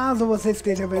sexta, caso você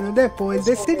esteja vendo depois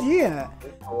desse dia,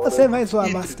 você vai zoar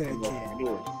bastante.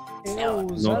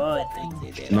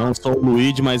 Não sou o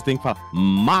Luigi, mas tem que falar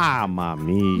Mamma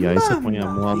Mia. Aí você põe a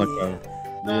mão na cara.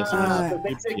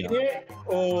 Tem que ser que nem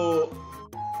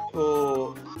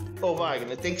o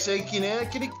Wagner, tem que ser que nem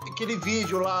aquele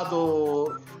vídeo lá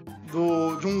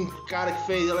de um cara que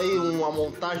fez aí uma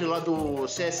montagem lá do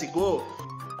CSGO,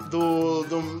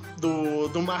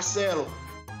 do Marcelo.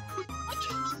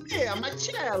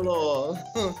 Marcelo!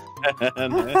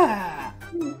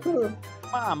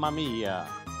 Mamma Mia.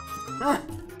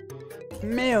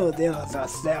 Meu Deus do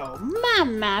céu.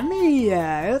 Mamma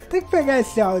mia. Eu tenho que pegar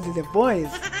esse áudio depois.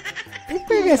 Tem que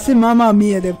pegar esse mamma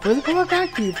mia depois e colocar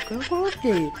aqui, porque eu não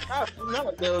coloquei.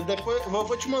 Não, depois eu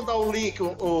vou te mandar o link.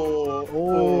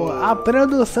 A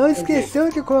produção esqueceu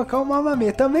de colocar o mamma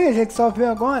mia. Também a gente só viu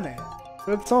agora. A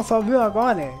produção só viu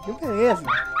agora. Que beleza.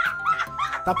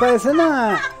 Tá parecendo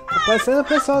o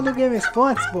pessoal do Game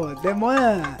Sports, pô.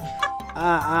 Demora.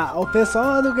 O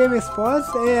pessoal do Game Sports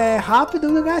é rápido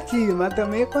no gatilho, mas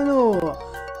também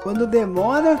quando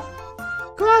demora.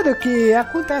 Claro que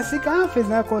acontece gafes,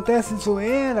 né? Acontece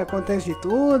zoeira, acontece de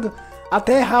tudo.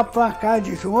 Até errar placar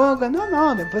de jogo, é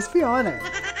normal, depois piora.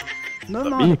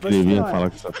 Normal, depois ele ia piora. falar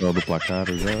que você tá do placar,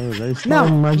 eu já estava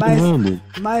imaginando.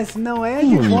 Mas não é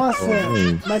de vossa.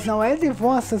 Mas não é de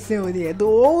vossa senhoria, é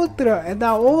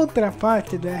da outra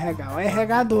parte do RH, o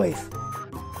RH2.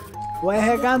 O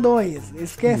RH2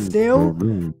 esqueceu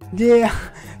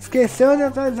de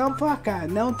atualizar o placar.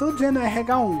 Não tô dizendo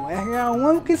RH1. RH1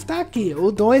 é o que está aqui.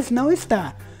 O 2 não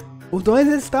está. O 2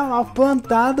 está lá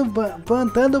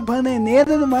plantando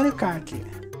bananeira no Mario Kart.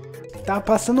 Tá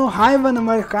passando raiva no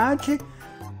Mario Kart.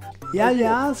 E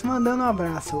aliás, mandando um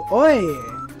abraço. Oi!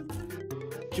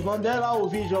 Te mandei lá o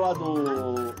vídeo lá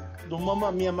do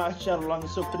Mamma Mia Marcelo lá no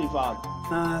seu privado.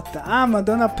 Ah, tá. Ah,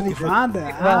 mandando a privada?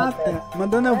 Ah, tá.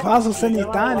 Mandando o vaso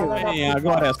sanitário?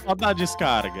 Agora é só dar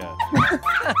descarga.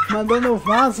 Mandando o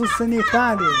vaso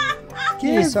sanitário?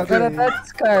 Que Isso, agora dá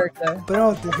descarga.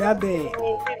 Pronto, já dei.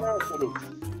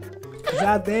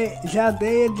 Já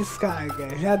dei a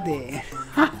descarga. Já dei.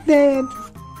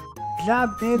 Já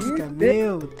dei descarga.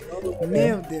 Meu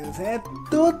Deus. É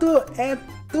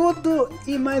tudo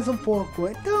e mais um pouco.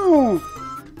 Então,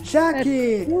 já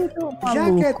que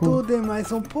é tudo e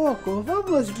mais um pouco,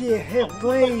 vamos de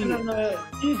replay.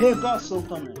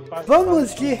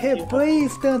 Vamos de replay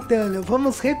instantâneo.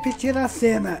 Vamos repetir a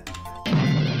cena.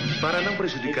 Para não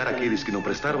prejudicar aqueles que não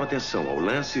prestaram atenção ao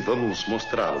lance, vamos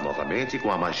mostrá-lo novamente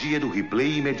com a magia do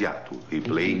replay imediato,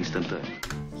 replay instantâneo.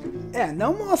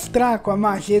 Não mostrar com a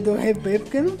magia do replay,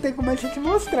 porque não tem como a gente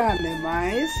mostrar, né?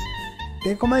 Mas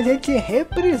tem como a gente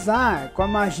reprisar com a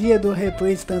magia do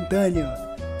replay instantâneo.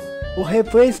 O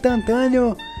replay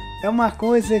instantâneo é uma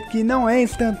coisa que não é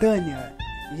instantânea.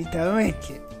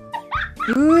 Literalmente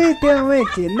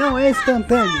não é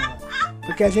instantâneo.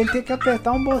 Porque a gente tem que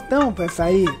apertar um botão para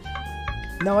sair.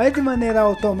 Não é de maneira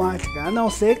automática, a não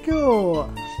ser que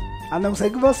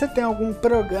você tenha algum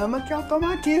programa que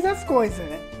automatize as coisas,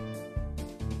 né?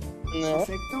 Não.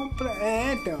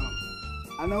 Então.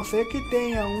 A não ser que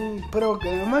tenha um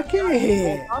programa que...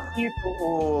 Voltar a fita,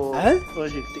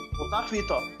 Hoje tem que voltar a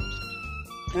fita, ó.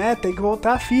 Tem que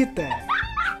voltar a fita.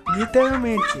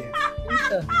 Literalmente.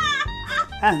 Eita.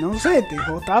 Não sei, tem que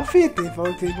voltar a fita. Ele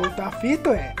falou que tem que voltar a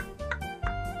fita,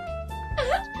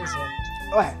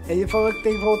 ele falou que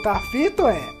tem que voltar a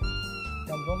fita,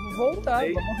 Então vamos voltar,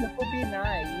 vamos rebobinar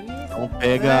aí. Então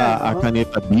pega a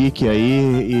caneta Bic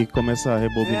aí e começa a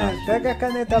rebobinar. Pega a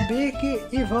caneta Bic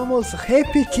e vamos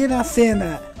repetir a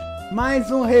cena.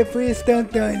 Mais um replay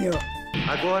instantâneo.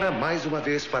 Agora, mais uma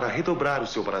vez, para redobrar o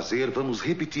seu prazer, vamos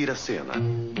repetir a cena.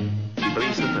 Replay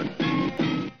instantâneo.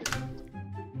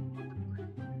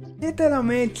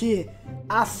 Literalmente,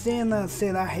 a cena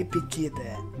será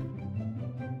repetida.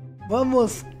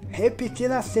 Vamos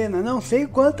repetir a cena. Não sei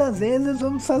quantas vezes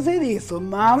vamos fazer isso,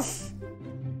 mas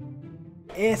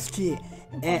este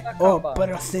é o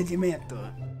procedimento.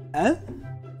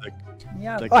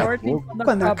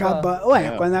 Quando acabar,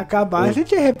 quando acabar a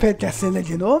gente repete a cena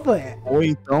de novo, Ou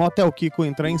então até o Kiko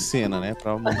entrar em cena, né?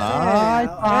 Pra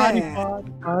mudar.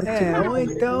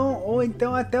 Ou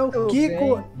então até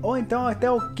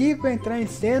o Kiko entrar em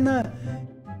cena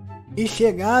e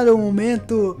chegar o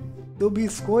momento do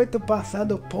biscoito passar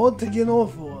do ponto de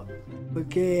novo.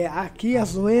 Porque aqui a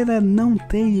zoeira não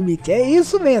tem limite. É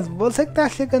isso mesmo. Você que tá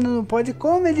chegando no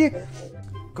PodComedy,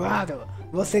 claro,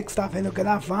 você que está vendo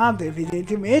gravado,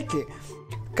 evidentemente,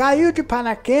 caiu de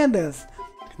paraquedas,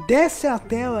 desce a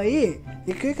tela aí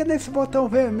e clica nesse botão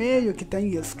vermelho que tá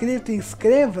escrito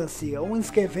inscreva-se ou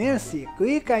inscrever-se.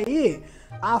 Clica aí,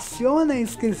 aciona a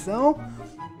inscrição.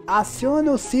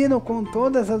 Aciona o sino com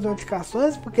todas as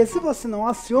notificações, porque se você não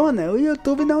aciona, o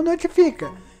YouTube não notifica.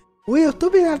 O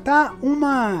YouTube já tá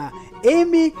uma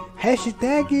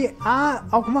hashtag a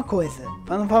alguma coisa.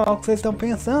 Para não falar o que vocês estão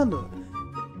pensando.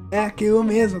 É aquilo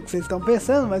mesmo que vocês estão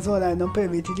pensando, mas o horário não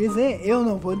permite dizer. Eu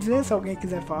não vou dizer, se alguém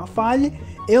quiser falar, fale.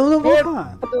 Eu não vou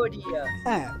falar.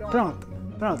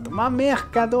 Pronto. Uma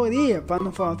mercadoria, para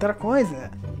não falar outra coisa.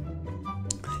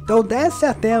 Então desce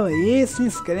a tela aí, se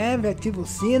inscreve, ativa o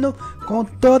sino, com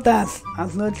todas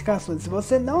as notificações. Se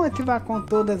você não ativar com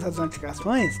todas as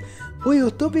notificações, o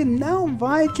YouTube não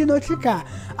vai te notificar.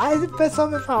 Aí o pessoal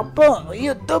vai falar, pô, o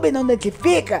YouTube não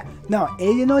notifica? Não,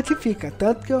 ele notifica,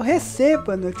 tanto que eu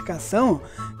recebo a notificação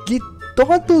de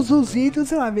todos os vídeos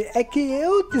lá. É que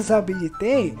eu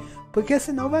desabilitei, porque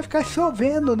senão vai ficar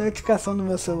chovendo notificação no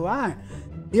meu celular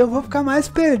e eu vou ficar mais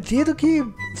perdido que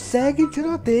segue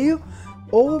tiroteio,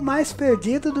 ou mais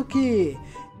perdido do que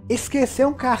esquecer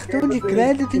um cartão de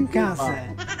crédito em casa.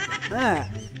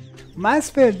 Mais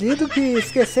perdido que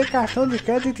esquecer cartão de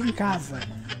crédito em casa.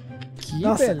 Que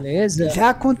beleza. Já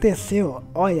aconteceu.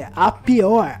 Olha, a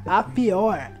pior,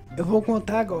 eu vou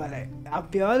contar agora. A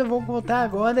pior eu vou contar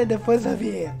agora e depois a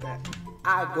vinheta.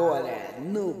 Agora,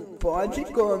 no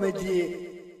PodComedy.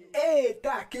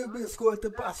 Eita, que o biscoito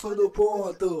passou do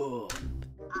ponto.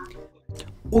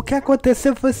 O que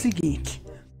aconteceu foi o seguinte.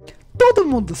 Todo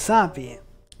mundo sabe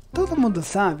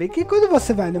que quando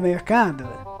você vai no mercado,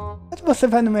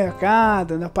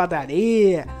 na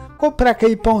padaria, comprar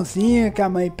aquele pãozinho que a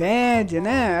mãe pede,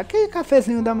 né? Aquele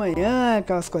cafezinho da manhã,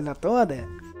 aquelas coisas todas.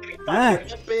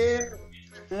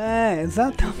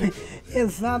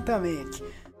 Exatamente.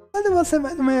 Quando você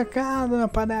vai no mercado, na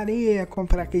padaria,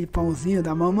 comprar aquele pãozinho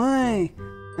da mamãe,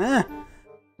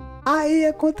 aí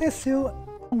aconteceu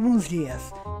alguns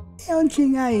dias. Eu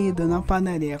tinha ido na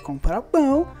padaria comprar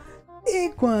pão e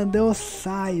quando eu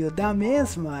saio da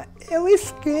mesma, eu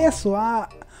esqueço a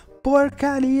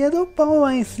porcaria do pão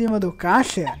lá em cima do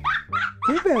caixa.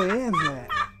 Que beleza.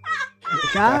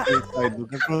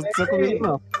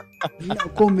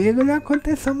 Comigo já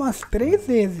aconteceu umas 3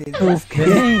 vezes.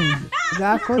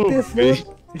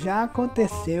 Já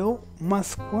aconteceu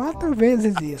umas 4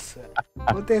 vezes isso.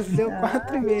 Aconteceu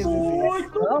 4 vezes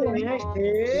isso.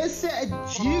 Esse é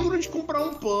digno de comprar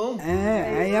um pão.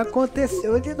 Aí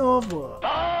aconteceu de novo.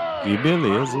 Que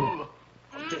beleza.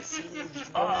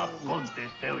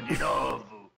 Aconteceu de novo.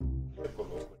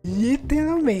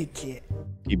 Literalmente.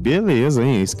 Que beleza,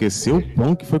 hein? Esqueceu o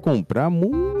pão que foi comprar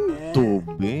muito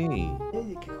bem.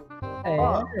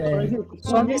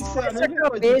 Só me esquece a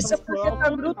cabeça porque tá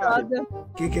grudada.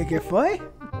 Que foi?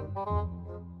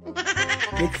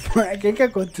 Que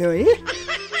aconteceu aí?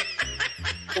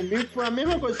 Comigo foi a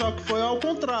mesma coisa, só que foi ao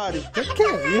contrário. Que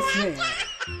é isso, velho?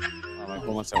 Mas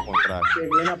como assim ao contrário?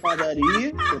 Cheguei na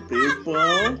padaria, comprei o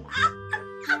pão.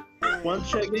 Quando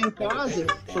cheguei em casa,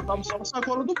 eu tava só com a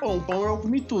sacola do pão. O pão eu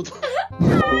comi tudo.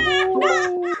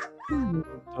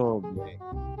 Muito bem.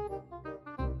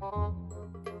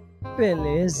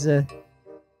 Beleza.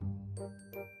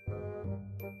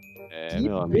 Que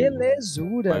meu amigo.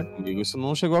 belezura. Mas comigo isso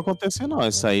não chegou a acontecer, não.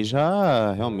 Isso aí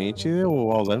já realmente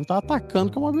o Alzheimer tá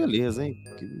atacando, que é uma beleza, hein?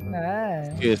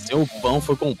 Esqueceu o pão,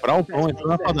 foi comprar o pão, entrou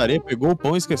na padaria, pegou o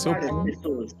pão e esqueceu o pão.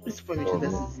 Pessoas, principalmente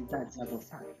dessas idades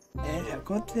avançadas. Já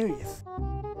aconteceu isso.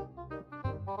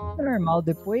 É normal,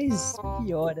 depois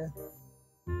piora.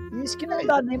 Isso que não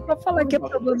dá nem pra falar que é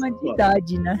problema de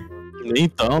idade, né?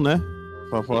 Então, né?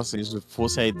 Pra falar assim, se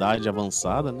fosse a idade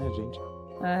avançada, né, gente?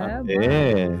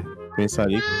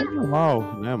 Pensaria que é normal,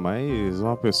 né? Mas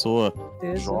uma pessoa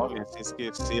jovem assim,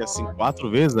 esquecer assim 4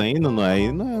 vezes ainda, não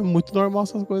é muito normal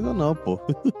essas coisas não, pô.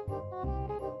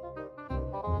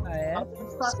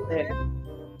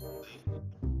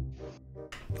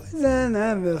 Pois é,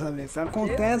 né, meus amigos?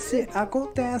 Acontece, né?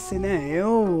 Acontece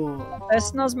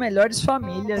nas melhores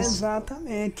famílias.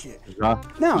 Exatamente.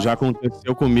 Já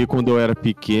aconteceu comigo quando eu era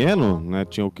pequeno, né?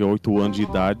 Tinha o que, 8 anos de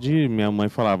idade. Minha mãe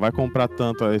falava, vai comprar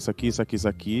tanto isso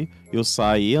aqui. Eu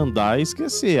saí, andar e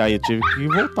esquecer. Aí eu tive que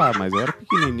voltar, mas eu era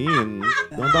pequenininho,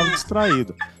 não andava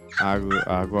distraído.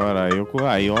 Agora,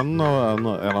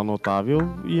 ela anotava e eu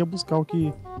ia buscar o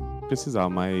que precisar,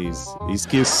 mas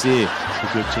esquecer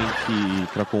porque eu tinha que ir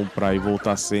pra comprar e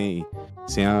voltar sem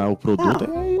o produto,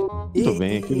 tudo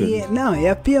bem. E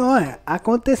é pior,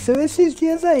 aconteceu esses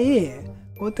dias aí.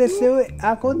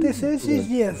 Aconteceu esses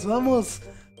dias. Vamos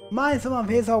mais uma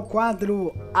vez ao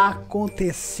quadro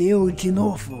Aconteceu de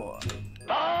Novo.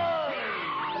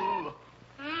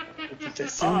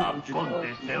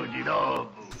 Aconteceu de novo.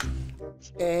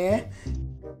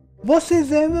 Vocês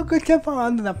lembram que eu tinha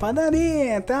falado da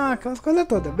padaria, tá? Aquelas coisas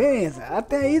todas, beleza?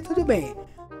 Até aí tudo bem.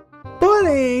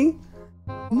 Porém,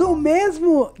 no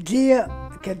mesmo dia,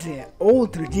 quer dizer,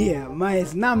 outro dia,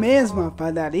 mas na mesma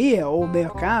padaria ou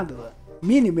mercado,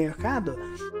 mini mercado,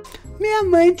 minha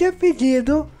mãe tinha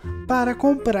pedido para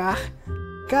comprar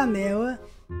canela.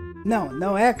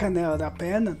 Não é canela da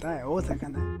perna, tá? É outra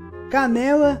canela.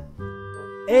 Canela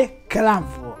e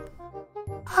cravo.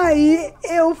 Aí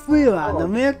eu fui lá no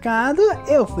mercado,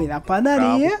 eu fui na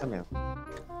padaria,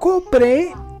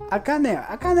 comprei a canela.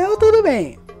 A canela tudo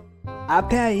bem.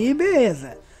 Até aí,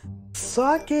 beleza.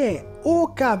 Só que o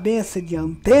cabeça de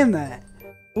antena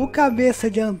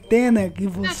que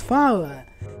vos fala,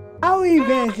 ao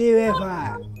invés de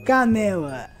levar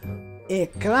canela e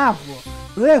cravo,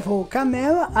 levou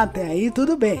canela, até aí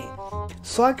tudo bem.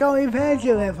 Só que ao invés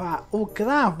de levar o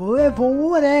cravo, levou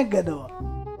o orégano.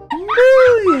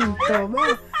 Muito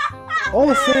bem.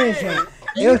 Ou seja,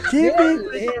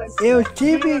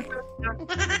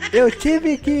 eu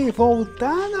tive que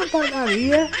voltar na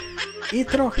padaria e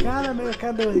trocar a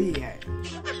mercadoria.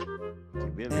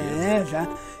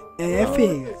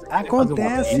 Filho,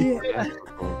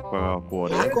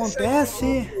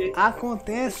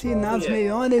 acontece nas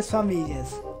melhores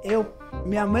famílias.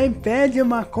 Minha mãe pede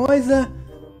uma coisa,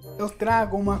 eu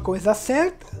trago uma coisa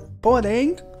certa,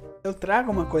 porém eu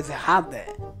trago uma coisa errada.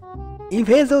 Em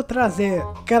vez de eu trazer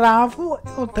cravo,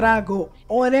 eu trago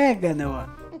orégano.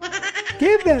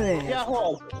 Que beleza!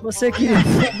 Você queria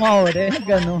fumar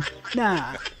orégano?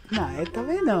 Não, eu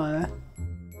também não, né?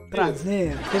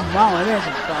 Trazer, fumar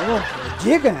orégano, falou?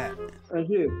 Diga!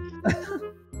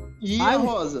 E a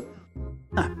Rosa?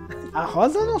 A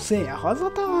Rosa eu não sei, a Rosa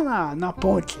tava na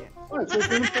ponte. Ué,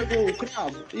 você não pegou o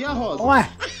cravo? E a Rosa? Ué,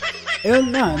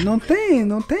 não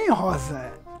tem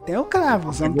Rosa. Tem o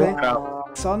cravo, só não tem.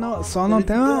 Só não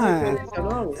tem uma.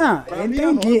 Não, eu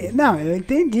entendi. Não, eu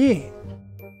entendi.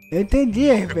 Eu entendi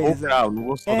a referência.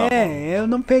 Eu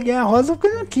não peguei a Rosa porque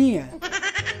não tinha.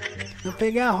 Não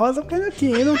peguei a Rosa porque não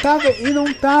tinha.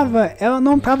 Ela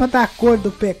não tava da cor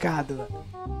do pecado.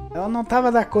 Ela não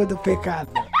tava da cor do pecado.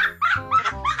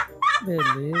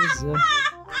 Beleza.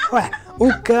 Ué,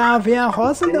 o cravo e a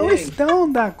rosa não estão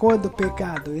da cor do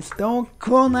pecado. Estão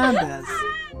clonadas.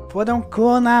 Foram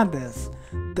clonadas.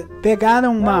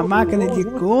 Pegaram uma máquina de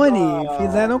clone e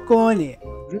fizeram clone.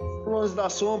 Clones da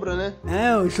sombra,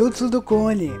 né? O jutsu do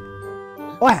clone.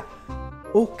 Ué,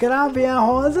 o cravo e a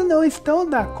rosa não estão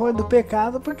da cor do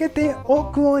pecado porque tem o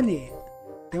clone.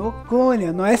 Tem o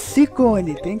clone, não é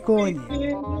ciclone, tem clone.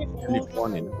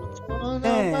 Silicone,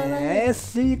 né? É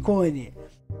silicone.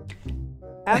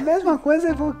 É a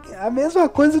mesma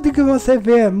coisa do que você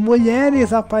vê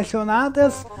mulheres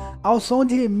apaixonadas ao som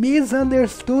de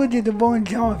Misunderstood do Bon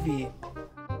Jovi.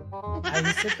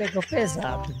 Aí você pegou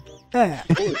pesado.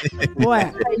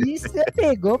 Ué. Aí você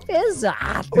pegou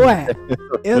pesado. Ué,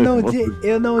 eu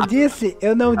não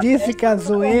disse que a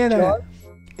zoeira.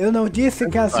 Eu não disse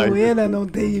que a zoeira não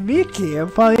tem limite? Eu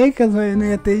falei que a zoeira não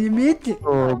ia ter limite?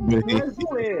 Não é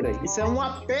zoeira, isso é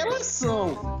uma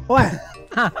apelação. Ué,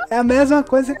 é a mesma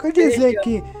coisa que eu dizer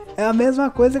que. É a mesma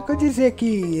coisa que eu dizer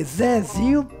que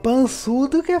Zezinho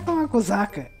pançudo quer falar com o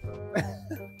Zaca.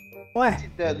 Ué. Que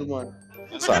dedo, mano.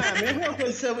 É a mesma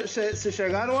coisa você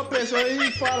chegar numa pessoa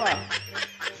e falar.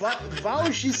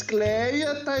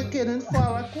 Valgiscleia tá querendo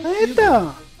falar comigo.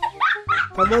 Então.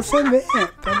 Pra você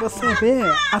ver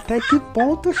até que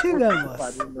ponto chegamos.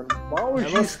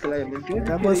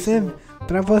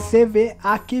 Pra você ver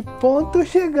a que ponto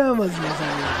chegamos, meus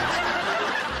amigos.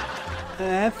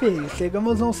 Filho,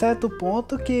 chegamos a um certo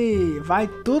ponto que vai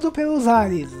tudo pelos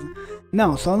ares.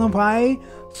 Não, só não vai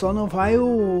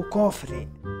o cofre.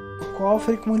 O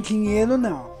cofre com dinheiro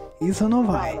não. Isso não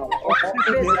vai.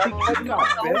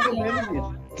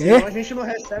 Senão a gente não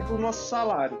recebe o nosso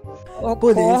salário. O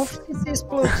cofre, se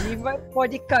explodir,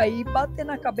 pode cair e bater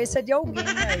na cabeça de alguém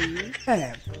aí.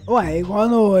 Ué,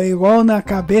 igual na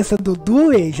cabeça do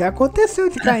Dewey, já aconteceu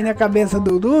de cair na cabeça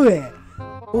do Dewey.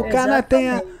 O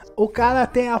cara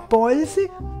tem a pólice,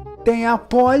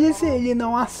 ele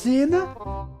não assina,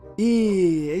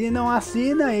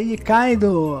 ele cai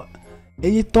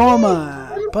ele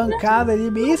toma pancada de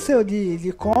míssil,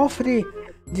 de cofre,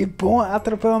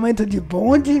 atropelamento de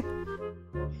bonde,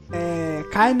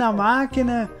 cai na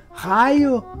máquina,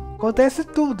 raio, acontece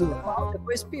tudo.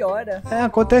 Depois piora.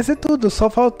 Acontece tudo, só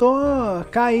faltou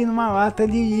cair numa lata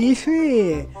de lixo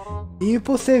e ir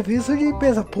pro serviço de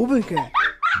limpeza pública.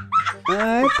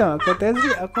 Então,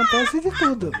 acontece de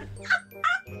tudo.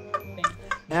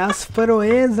 As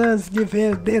proezas de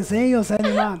ver desenhos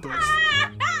animados.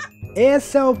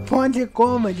 Esse é o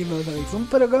PodComedy, meus amigos. Um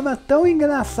programa tão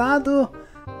engraçado,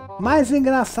 mais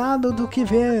engraçado do que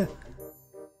ver,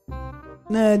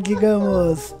 né,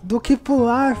 digamos, do que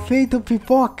pular feito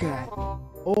pipoca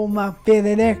ou uma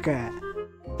perereca.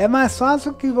 É mais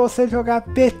fácil que você jogar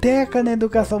peteca na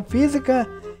educação física,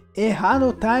 errar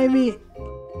no time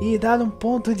e dar um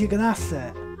ponto de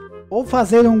graça. Ou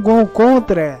fazer um gol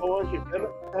contra.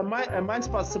 É mais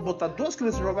fácil você botar duas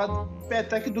crianças jogar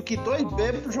peteca do que dois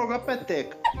bêbados jogar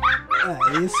peteca.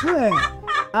 Isso é.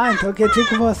 Então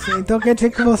quer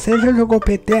dizer que você já jogou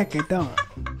peteca, então?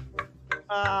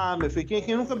 Ah, meu filho,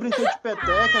 quem nunca brincou de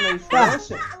peteca na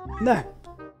infância? Não,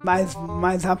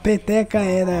 mas a peteca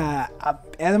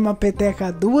era uma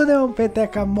peteca dura ou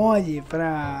peteca mole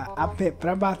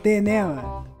pra bater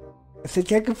nela? Você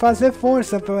tinha que fazer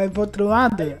força pra ir pro outro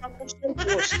lado?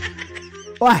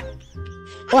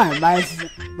 Ué, mas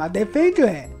depende,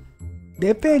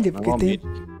 Depende, porque tem...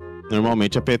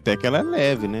 Normalmente a peteca ela é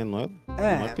leve, né? Não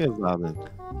é pesada.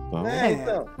 Então,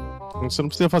 Então. você não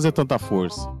precisa fazer tanta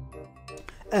força.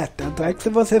 Tanto é que se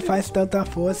você faz tanta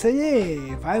força,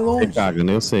 ele vai longe. Você caga,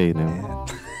 né? Eu sei, né?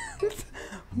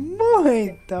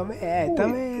 Morrer também.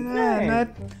 Também não é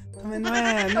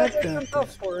tanto. Tanta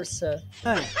força.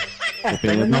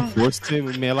 Dependendo da força, você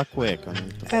mela a cueca, né?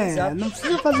 Então, Não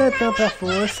precisa fazer tanta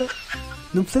força.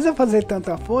 Não precisa fazer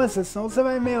tanta força, senão você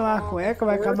vai melar a cueca,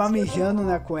 vai acabar mijando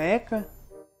na cueca,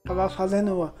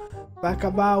 vai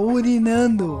acabar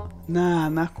urinando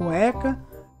na cueca.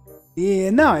 E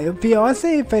o pior é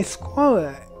você ir pra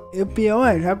escola. E o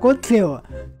pior já aconteceu.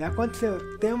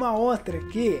 Tem uma outra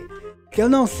aqui que eu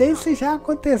não sei se já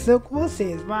aconteceu com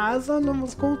vocês, mas nós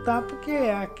vamos contar porque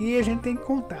aqui a gente tem que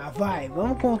contar.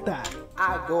 Vamos contar.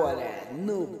 Agora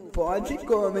no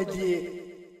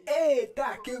PodComedy.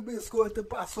 Eita, que o biscoito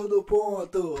passou do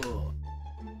ponto!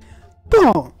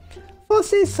 Bom,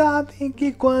 vocês sabem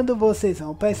que quando vocês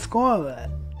vão pra escola,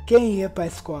 quem ia pra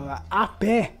escola a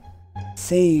pé,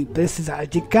 sem precisar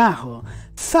de carro,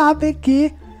 sabe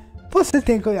que você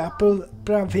tem que olhar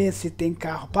pra ver se tem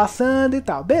carro passando e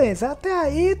tal. Beleza, até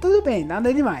aí tudo bem,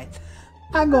 nada demais.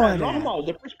 Agora, normal,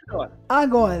 depois pior.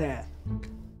 Agora,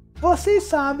 vocês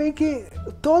sabem que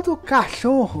todo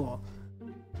cachorro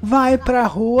vai pra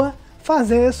rua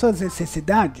fazer suas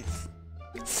necessidades.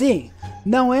 Sim,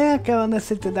 não é aquela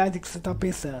necessidade que você tá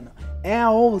pensando. É a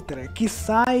outra que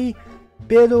sai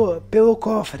pelo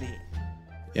cofre.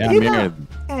 É a merda.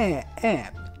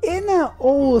 E não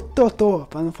o totô,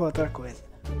 pra não falar outra coisa.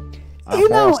 Mais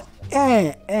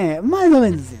ou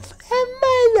menos isso.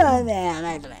 Mais ou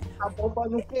menos. A bomba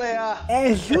nuclear.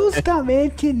 É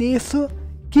justamente nisso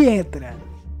que entra.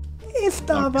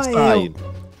 Estava eu.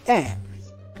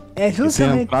 É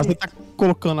justamente. Você tá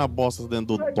colocando a bosta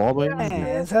dentro do toba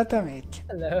aí. Exatamente.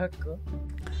 Louco.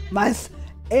 Mas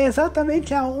é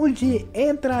exatamente aonde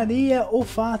entraria o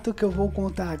fato que eu vou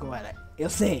contar agora. Eu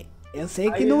sei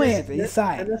que não entra e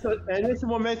sai. É nesse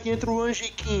momento que entra o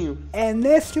Angiquinho. É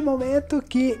neste momento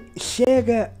que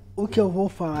chega o que eu vou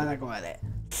falar agora.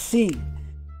 Sim,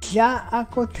 já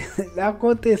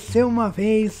aconteceu uma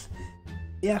vez.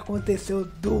 E aconteceu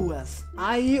duas.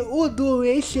 Aí o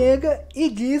Duane chega e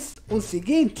diz o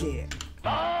seguinte: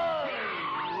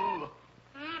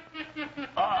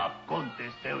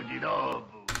 Aconteceu de novo.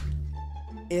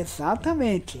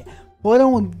 Exatamente.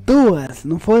 Foram duas,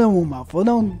 não foram uma.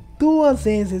 Foram duas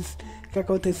vezes que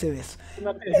aconteceu isso.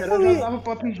 Na terceira já dava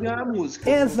pra pedir a música.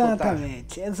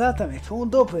 Exatamente. Foi um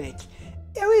doblete.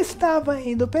 Eu estava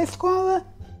indo pra escola.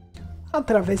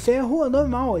 Atravessei a rua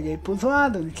normal, olhei pros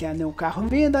lados, não tinha nenhum carro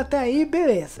vindo, até aí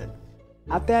beleza.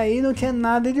 Até aí não tinha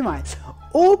nada demais.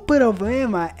 O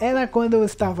problema era quando eu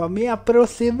estava me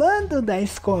aproximando da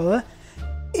escola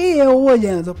e eu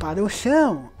olhando para o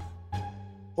chão,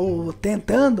 ou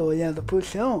tentando olhar para o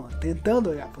chão,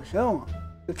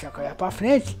 eu tinha que olhar para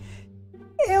frente,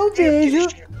 eu vejo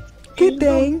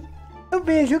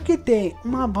que tem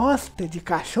uma bosta de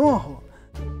cachorro.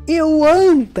 E o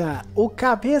anta, o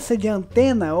cabeça de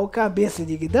antena ou cabeça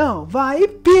de guidão, vai e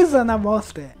pisa na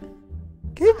bosta.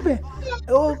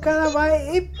 O cara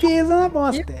vai e pisa na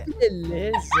bosta. Que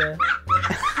beleza.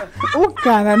 O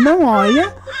cara não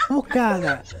olha, o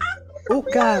cara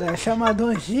chamado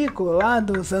Angico lá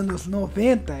dos anos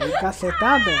 90 e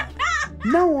cacetada,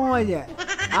 não olha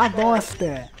a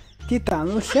bosta que tá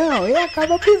no chão e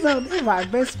acaba pisando e vai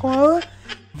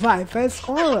pra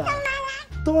escola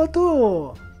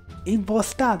todo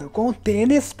embostado, com o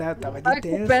tênis, tá? Tava de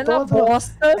tênis, vai com o pé na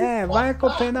bosta. Vai com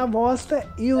o pé na bosta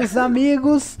e os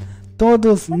amigos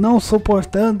todos não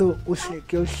suportando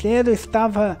que o cheiro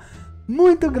estava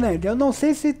muito grande. Eu não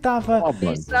sei se tava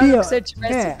Pensaram que você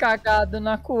tivesse cagado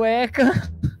na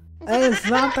cueca.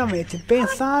 Exatamente.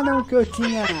 Pensaram que eu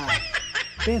tinha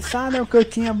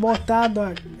botado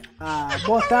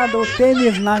o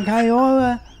tênis na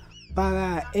gaiola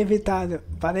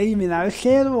para eliminar o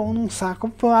cheiro ou num saco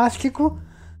plástico,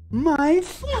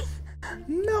 mas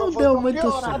não deu muito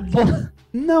certo.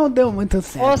 Não deu muito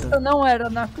certo. Bosta não era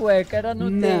na cueca, era no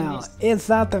tênis.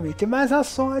 Exatamente. Mas a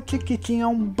sorte que tinha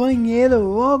um banheiro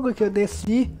logo que eu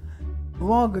desci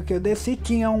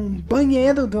tinha um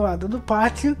banheiro do lado do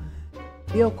pátio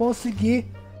e eu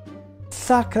consegui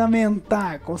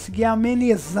consegui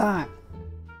amenizar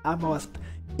a bosta.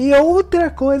 E outra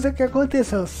coisa que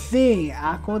aconteceu, sim,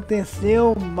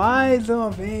 aconteceu mais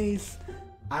uma vez.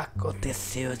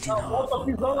 Aconteceu de novo.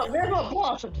 Pisando na mesma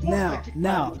bosta.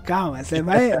 Não, calma, você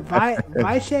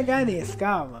vai chegar nisso,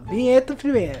 calma. Vinheta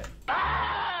primeiro.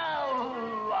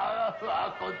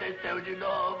 Aconteceu de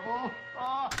novo.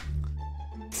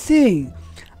 Sim,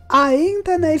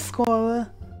 ainda na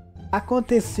escola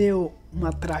aconteceu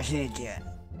uma tragédia.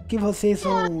 Que vocês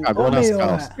vão. Cagou nas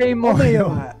calças. Ou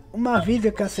melhor, uma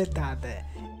videocacetada.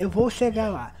 Eu vou chegar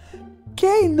lá.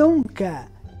 Quem nunca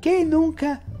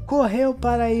correu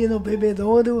para ir no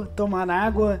bebedouro tomar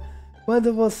água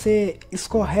quando você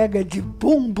escorrega de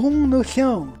bumbum no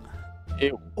chão?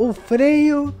 Eu. O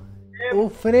freio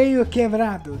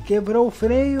quebrado. Quebrou o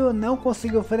freio, não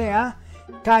conseguiu frear,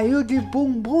 caiu de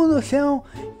bumbum no chão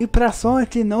e pra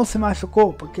sorte não se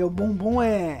machucou, porque o bumbum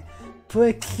é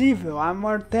flexível,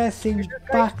 amortece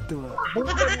impacto.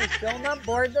 Bunda no chão na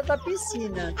borda da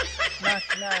piscina.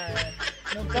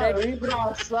 No Cara, o prédio.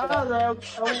 engraçado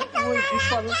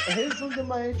é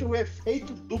resumidamente o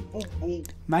efeito do bumbum.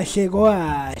 Mas chegou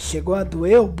a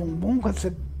doer o bumbum quando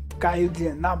você caiu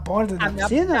na borda da Minha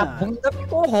piscina? bunda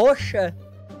ficou roxa.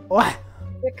 Ué,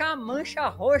 Fica a mancha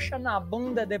roxa na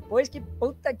bunda depois, que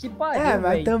puta que pariu,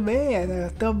 mas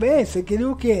velho. também, você queria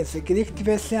o quê? Você queria que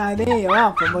tivesse areia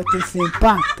lá pra manter esse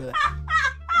impacto?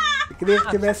 Você queria que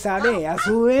tivesse areia?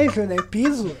 Azulejo, né?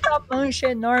 Piso? Puta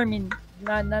mancha enorme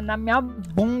na minha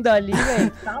bunda ali,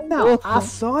 velho. Tá Não, louco. a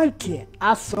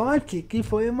sorte que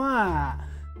foi uma...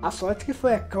 A sorte que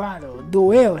foi, é claro,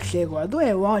 doeu, chegou a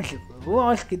doer, lógico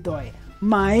que dói.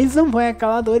 Mas não foi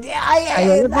aquela dor de...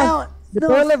 Aí eu Depois eu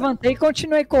Nossa. levantei e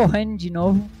continuei correndo de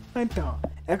novo. Então,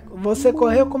 você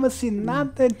correu como se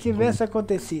nada tivesse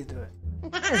acontecido.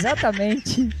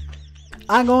 Exatamente.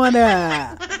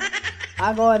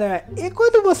 Agora, e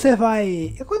quando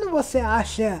você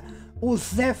acha o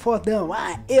Zé Fodão?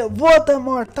 Eu vou dar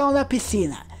mortal na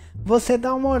piscina. Você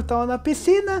dá um mortal na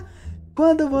piscina,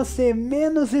 quando você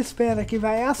menos espera que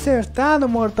vai acertar no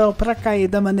mortal para cair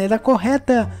da maneira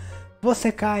correta,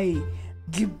 você cai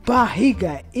de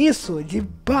barriga,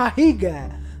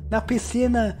 na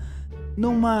piscina,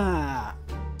 numa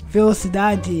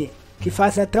velocidade que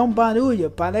faz até um barulho,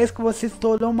 parece que você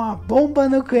estourou uma bomba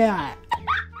nuclear.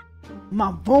 Uma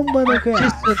bomba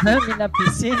nuclear. Tsunami na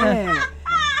piscina? É,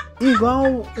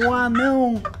 igual o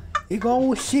anão, igual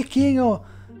o Chiquinho,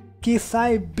 que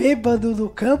sai bêbado do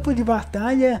campo de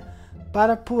batalha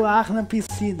para pular na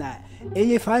piscina.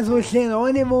 Ele faz o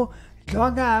Jerônimo,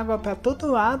 joga água para todo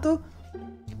lado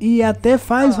e até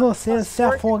faz você se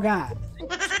afogar.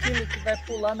 Que vai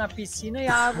pular na piscina e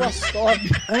a água sobe.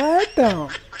 Então.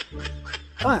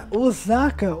 O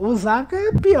Zaka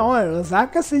é pior. O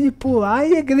Zaka, se ele pular,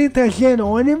 ele grita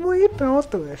Jerônimo e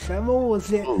pronto. Chama o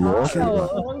Zé. O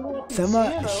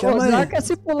Zaka,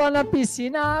 se pular na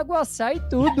piscina, a água sai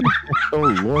tudo. Tô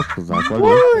louco, Zaca.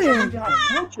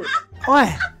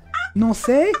 Ué, não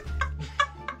sei.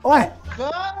 Ué,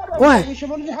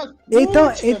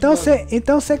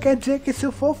 então você quer dizer que se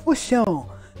o Fofuchão,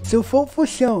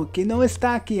 que não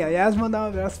está aqui, aliás, mandar um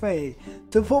abraço pra ele.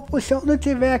 Se o Fofuchão não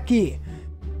estiver aqui,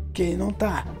 que não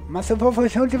tá, mas se o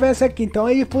Fofuchão estivesse aqui, então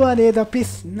ele pularia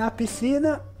na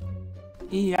piscina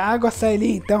e a água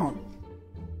sairia, então.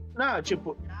 Não,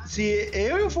 tipo, se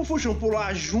eu e o Fofuchão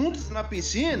pular juntos na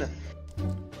piscina,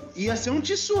 ia ser um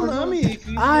tsunami.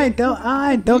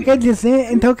 Então quer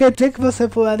dizer que você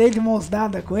pularia de mãos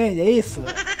dadas com ele, é isso?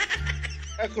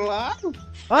 É claro.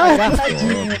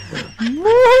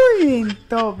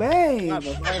 Muito bem!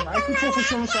 Vai que o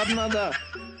Fofuchão não sabe nadar.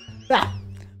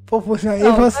 Fofuchão,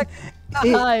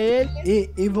 Não,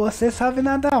 e você sabe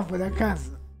nadar, por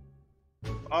acaso?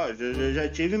 Ó, já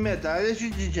tive medalhas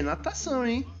de natação,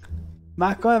 hein?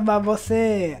 Mas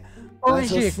você...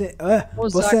 O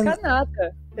Zaka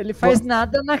nada. Ele faz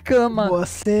nada na cama.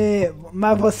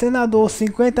 Mas você nadou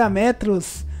 50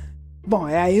 metros... Bom,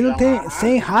 aí não tem...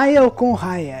 Sem raia ou com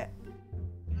raia?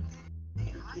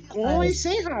 Com e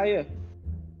sem raia.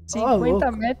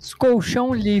 50 metros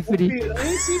colchão livre.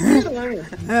 Piranha e sem piranha.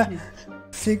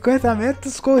 50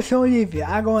 metros colchão livre.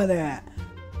 Agora,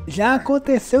 já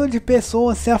aconteceu de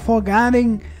pessoas se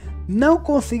afogarem, não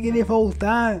conseguirem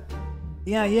voltar,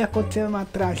 e aí aconteceu uma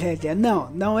tragédia.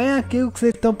 Não é aquilo que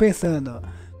vocês estão pensando.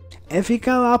 É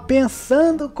ficar lá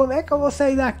pensando como é que eu vou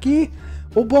sair daqui.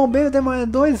 O bombeiro demora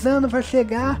 2 anos para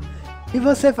chegar e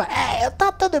você fala,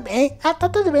 tá tudo bem, tá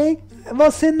tudo bem.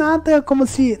 Você nada como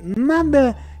se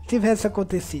nada tivesse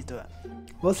acontecido.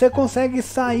 Você consegue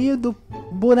sair do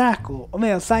buraco, ou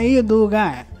melhor, sair do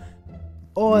lugar.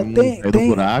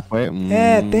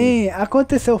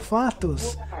 Aconteceu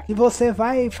fatos E você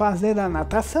vai fazer a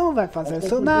natação, vai fazer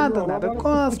seu nada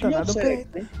costa, nada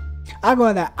peito.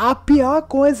 Agora, a pior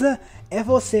coisa é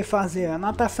você fazer a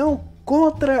natação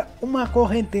contra uma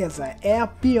correnteza. É a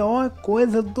pior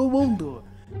coisa do mundo.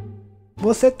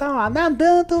 Você tá lá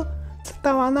nadando,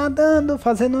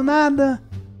 fazendo nada.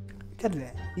 Quer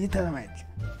dizer, literalmente.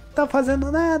 Tá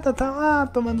fazendo nada, tá lá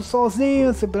tomando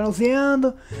solzinho, se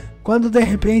bronzeando. Quando de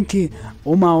repente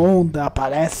uma onda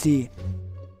aparece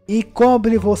e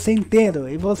cobre você inteiro.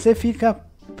 E você fica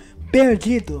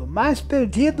perdido. Mais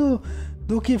perdido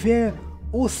do que ver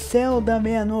o céu da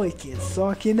meia-noite.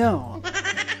 Só que não.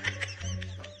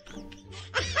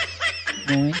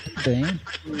 Muito bem.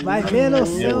 Vai ver o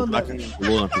céu da...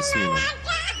 Pulou na piscina.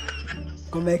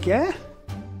 Como é que é?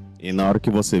 E na hora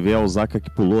que você vê, é o Zaka que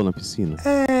pulou na piscina.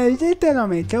 É,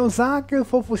 literalmente, é o Zaka, o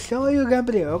Fofuchão e o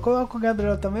Gabriel. Eu coloco o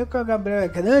Gabriel também, porque o Gabriel é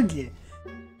grande.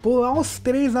 Pular os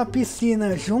três na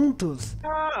piscina juntos.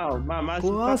 Mas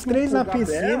pular os três na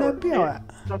piscina é pior.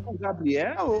 Só com o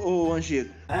Gabriel, o Angico,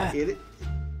 ele,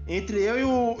 entre eu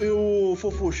e o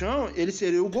Fofuchão, ele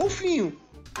seria o golfinho.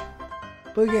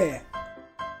 Por quê?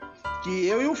 Que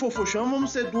eu e o Fofuchão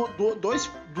vamos ser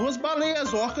duas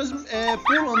baleias orcas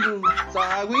pulando da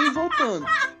água e voltando.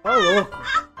 Ô, louco.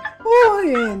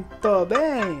 Muito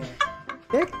bem.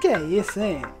 Que é isso,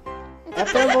 hein? É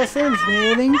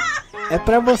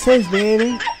pra vocês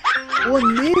verem o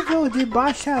nível de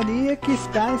baixaria que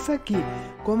está isso aqui.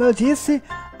 Como eu disse,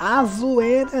 a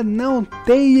zoeira não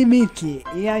tem limite.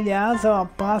 E aliás, ela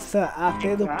passa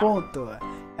até do ponto.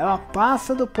 Ela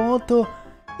passa do ponto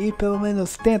e pelo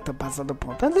menos tenta passar do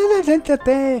ponto. Às vezes a gente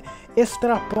até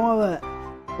extrapola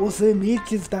os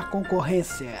limites da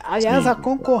concorrência. Aliás, a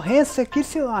concorrência que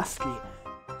se lasque.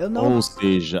 Ou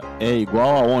seja, é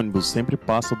igual a ônibus, sempre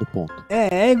passa do ponto.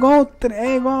 É igual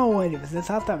a ônibus,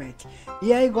 exatamente.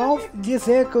 E é igual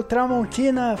dizer que o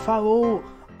Tramontina falou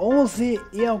 11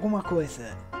 e alguma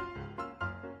coisa.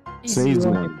 6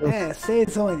 ônibus.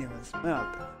 6 ônibus.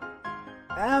 Pronto.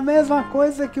 É a mesma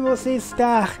coisa que você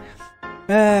estar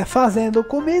fazendo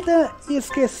comida e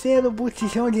esquecer o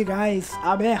botijão de gás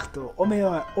aberto, ou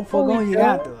melhor, o fogão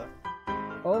ligado.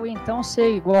 Ou então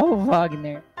ser igual o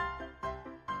Wagner.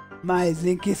 Mas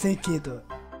em que sentido?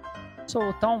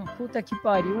 Soltar um puta que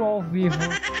pariu ao vivo.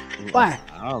 Ué?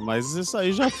 Mas isso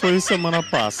aí já foi semana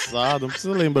passada, não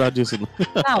precisa lembrar disso não.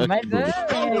 Não, mas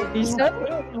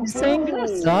isso é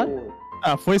engraçado.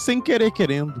 Foi sem querer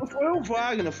querendo. Não foi o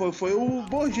Wagner, foi o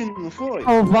Bordino, não foi?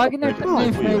 O Wagner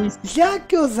também fez. Já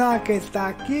que o Zaka está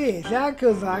aqui,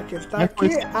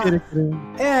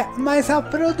 mas a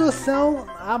produção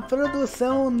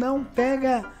não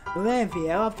pega leve,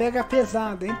 ela pega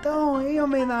pesada. Então, em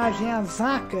homenagem a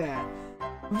Zaka,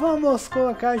 vamos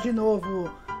colocar de novo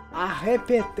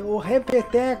o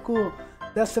repeteco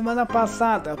da semana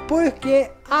passada,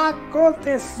 porque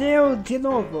aconteceu de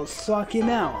novo, só que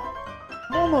não.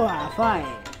 Vamos lá, vai.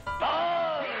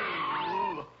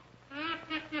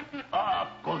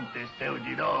 Aconteceu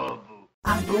de novo.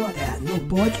 Agora no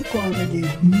PodComedy,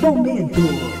 momento.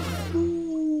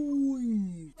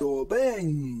 Muito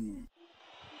bem.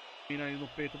 Aí no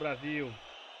peito, Brasil.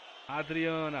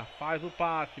 Adriana faz o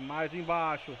passe, mais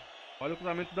embaixo. Olha o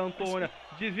cruzamento da Antônia.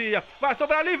 Desvia. Vai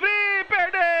sobrar livre.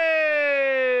 Perdeu!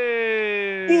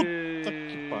 Puta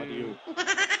que pariu.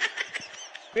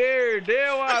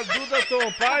 Perdeu a Duda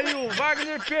Sampaio e o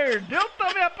Wagner perdeu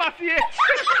também a paciência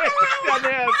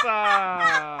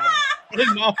nessa. Foi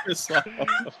mal, pessoal.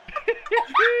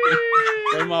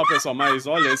 Foi mal, pessoal. Mas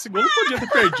olha, esse gol não podia ter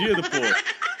perdido, pô.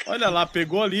 Olha lá,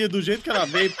 pegou ali do jeito que ela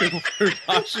veio, pegou por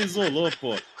baixo e isolou,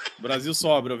 pô. O Brasil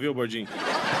sobra, viu, Bordinho?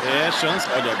 Chance.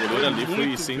 Olha, a goleira ali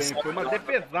foi sensacional. Foi uma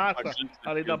defesaça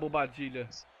ali da Bobadilha.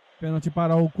 Pênalti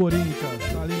para o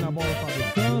Corinthians. Ali na bola para o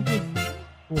Santos.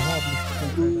 O Robson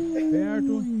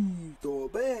perto. Muito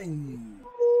bem.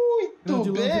 Grande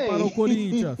lance para o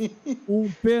Corinthians.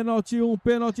 Um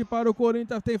pênalti para o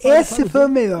Corinthians. Esse foi o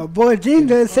melhor.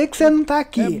 Bordinho, eu sei que você não tá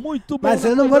aqui. Muito bom, mas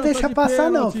eu não vou deixar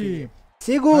passar não, filho.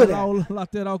 Segura. O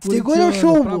lateral segura o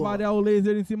chumbo. Para variar o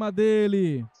laser em cima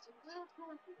dele.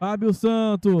 Fábio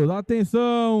Santos,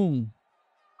 atenção.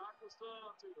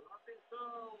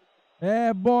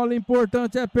 É bola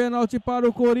importante, é pênalti para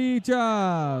o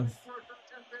Corinthians.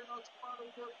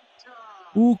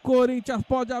 O Corinthians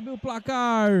pode abrir o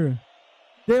placar.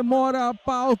 Demora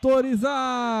para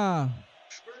autorizar.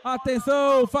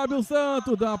 Atenção, Fábio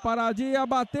Santos. Dá uma paradinha,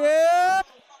 bateu.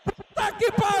 Tá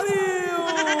que pariu!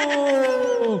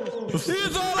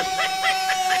 Isolou!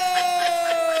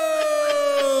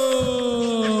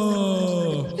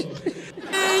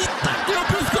 Eita, que o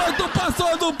biscoito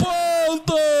passou do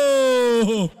ponto!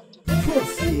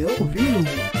 Você ouviu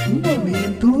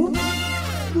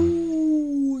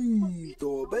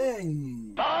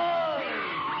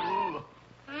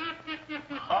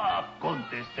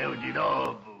de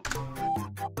novo.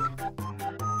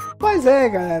 Pois é,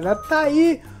 galera, tá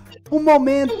aí um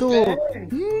momento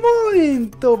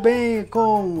muito bem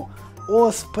com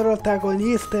os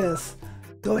protagonistas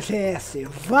do GS,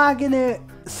 Wagner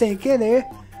sem querer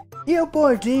e o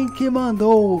Bordim que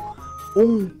mandou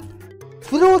um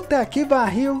fruta que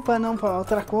barril, para não falar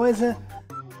outra coisa,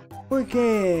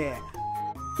 porque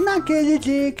naquele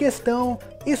dia em questão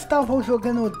estavam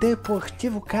jogando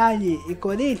Deportivo Cali e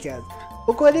Corinthians.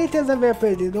 O Corinthians havia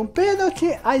perdido um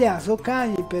pênalti, aliás, o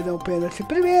Cali perdeu um pênalti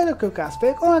primeiro, que o Cássio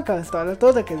pegou, aquela história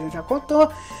toda que a gente já contou.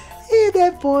 E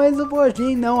depois o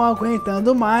Bordim não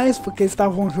aguentando mais, porque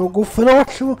estava um jogo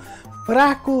frouxo,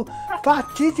 fraco,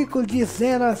 fatídico de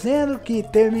 0-0, que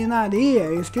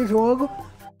terminaria este jogo,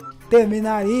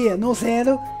 terminaria no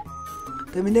 0,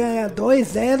 terminaria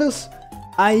 2-0,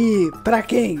 aí pra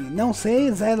quem? Não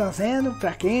sei, 0-0,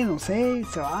 pra quem? Não sei,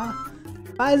 sei lá.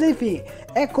 Mas enfim,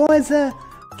 é coisa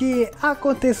que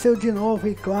aconteceu de novo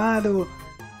e claro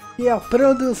que a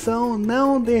produção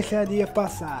não deixaria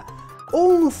passar.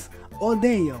 Uns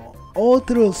odeiam,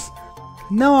 outros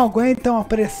não aguentam a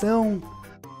pressão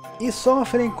e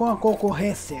sofrem com a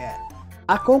concorrência.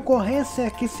 A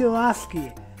concorrência que se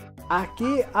lasque.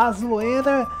 Aqui a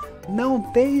zoeira não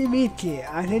tem limite.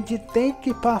 A gente tem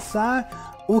que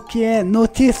passar o que é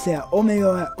notícia, ou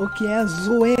melhor, o que é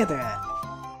zoeira.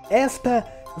 Esta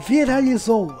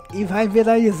viralizou e vai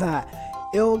viralizar.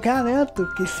 Eu garanto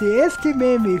que se este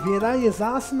meme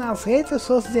viralizasse nas redes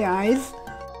sociais,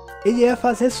 ele ia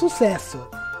fazer sucesso.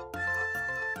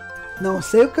 Não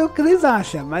sei o que o Cris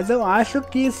acha, mas eu acho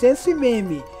que se esse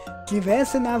meme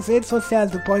tivesse nas redes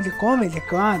sociais do PodComedy,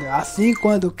 claro, assim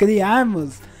quando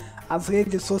criarmos as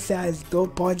redes sociais do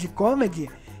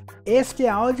PodComedy, este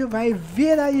áudio vai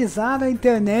viralizar na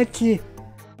internet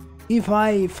e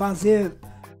vai fazer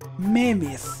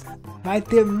memes. Vai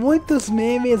ter muitos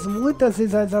memes, muitas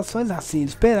visualizações, assim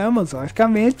esperamos,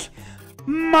 logicamente,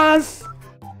 mas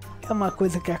é uma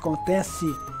coisa que acontece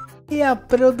e a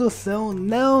produção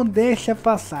não deixa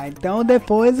passar. Então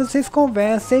depois vocês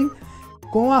conversem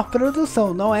com a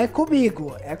produção, não é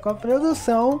comigo, é com a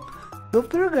produção do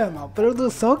programa. A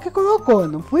produção que colocou,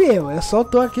 não fui eu só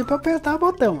tô aqui para apertar o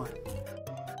botão.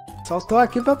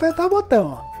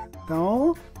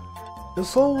 Então eu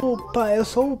sou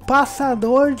o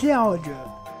passador de áudio.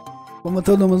 Como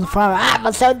todo mundo fala,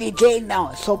 você é o DJ, não,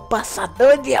 eu sou o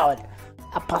passador de áudio.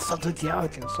 Passador de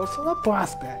áudio, eu sou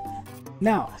sonoplasta.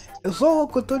 Não, eu sou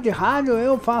locutor de rádio,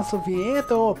 eu faço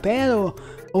vinheta, eu opero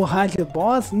o rádio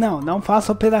boss. Não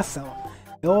faço operação.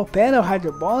 Eu opero o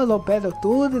rádio boss, opero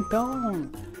tudo, então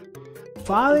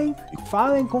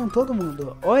falem com todo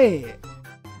mundo. Oi.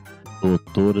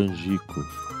 Doutor Angico.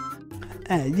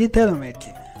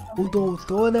 Literalmente. O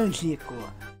Doutor Angico.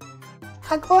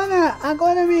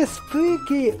 Agora me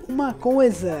explique uma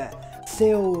coisa,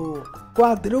 seu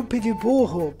quadrúpede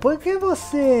burro. Por que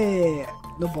você,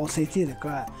 no bom sentido,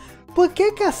 claro, por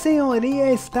que a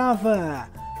senhoria estava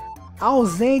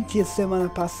ausente semana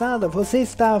passada? Você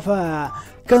estava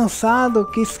cansado,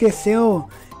 que esqueceu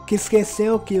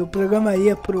que o programa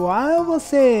ia pro ar, ou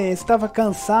você estava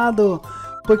cansado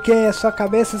porque sua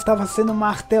cabeça estava sendo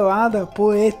martelada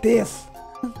por ETs?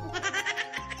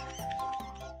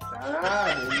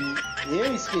 Caralho,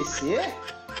 eu esqueci?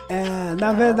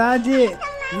 Na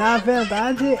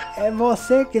verdade é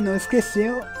você que não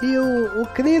esqueceu e o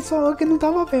Cris falou que não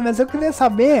tava bem, mas eu queria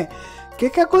saber o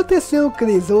que aconteceu,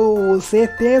 Cris. Os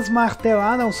ETs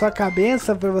martelaram sua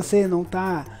cabeça pra você não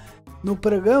tá no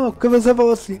programa, porque você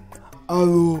falou assim,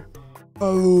 alô,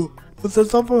 você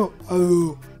só falou,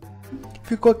 alô,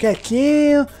 ficou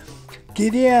quietinho,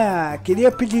 queria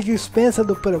pedir dispensa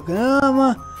do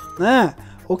programa, né?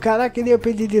 O cara queria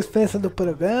pedir dispensa do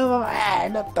programa.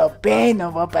 Não tô bem,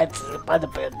 não vou participar do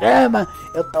programa.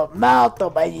 Eu tô mal, tô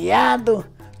baleado.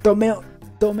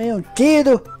 Tomei um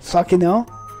tiro. Só que não.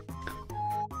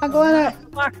 Agora.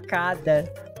 Facada.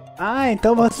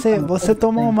 Então você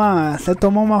tomou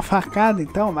uma facada,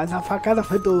 então. Mas a facada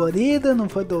foi dolorida, não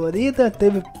foi dolorida?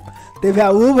 Teve a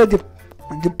luva de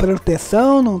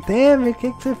proteção, não teve? O que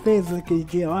você fez naquele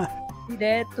dia lá?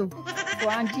 Direto, com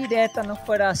a direta no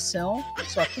coração,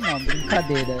 só que não,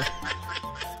 brincadeira.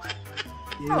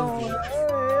 Não,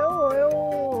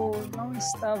 eu não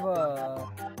estava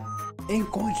em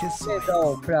condições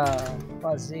para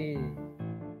fazer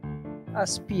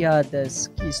as piadas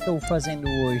que estou fazendo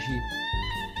hoje.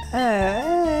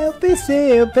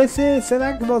 Eu pensei,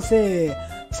 será que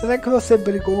você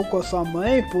brigou com a sua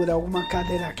mãe por alguma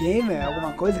cadeira gamer,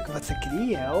 alguma coisa que você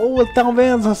queria? Ou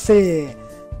talvez você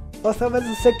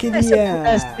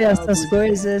queria essas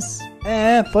coisas.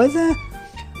 Pois é.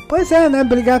 Pois é, né?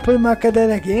 Brigar por uma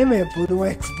cadeira gamer, por um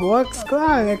Xbox,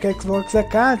 claro, né? Que Xbox é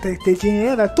caro, tem que ter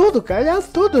dinheiro, é tudo, cara. Aliás,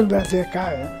 tudo no Brasil é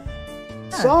caro.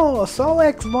 Só o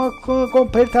Xbox que eu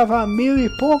comprei tava 1.000 e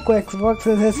pouco, o Xbox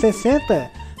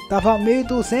 360 tava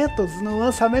 1.200, no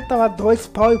lançamento tava 2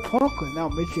 pau e pouco. Não,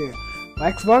 mentira. O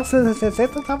Xbox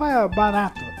 360 tava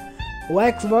barato. O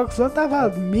Xbox One tava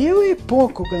 1.000 e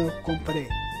pouco quando eu comprei.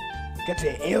 Quer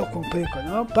dizer, eu comprei, quando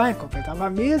meu pai comprei,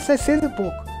 tava 1.600 e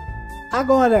pouco.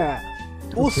 Agora,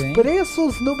 os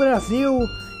preços no Brasil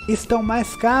estão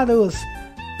mais caros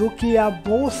do que a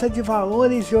Bolsa de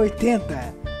Valores de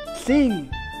 80. Sim,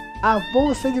 a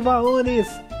Bolsa de Valores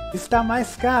está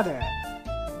mais cara.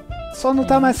 Só não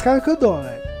tá mais caro que o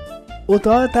dólar. O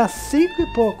dólar tá 5 e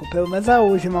pouco, pelo menos a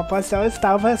última parcial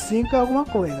estava 5 e alguma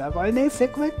coisa. Agora eu nem sei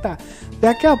como é que tá.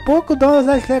 Daqui a pouco o dólar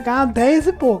vai chegar a 10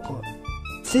 e pouco.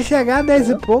 Se chegar a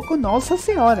 10 e pouco, nossa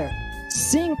senhora.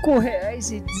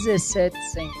 R$5,17.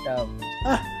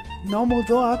 Ah, não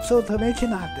mudou absolutamente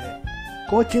nada.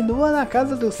 Continua na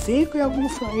casa dos 5 e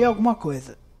alguma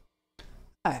coisa.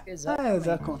 Mas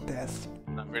acontece.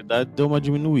 Na verdade deu uma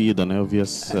diminuída, né? Eu vi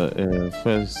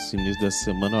foi esse início dessa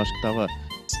semana, eu acho que tava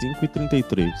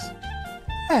 5,33.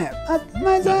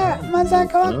 Mas é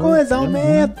aquela coisa,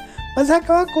 aumenta. Mas é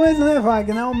aquela coisa, né,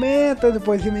 Wagner? Aumenta,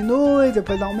 depois diminui,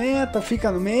 depois aumenta,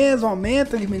 fica no mesmo,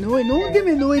 aumenta, diminui. Não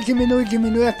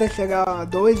diminui até chegar a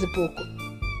 2 e pouco.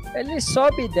 Ele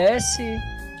sobe e desce.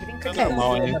 Brinca de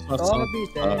normal, sobe e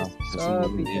desce,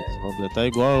 sobe e desce. Tá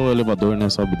igual o elevador, né?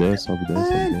 Sobe e desce, sobe e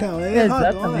desce. Então,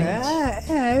 elevador,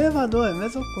 elevador, é a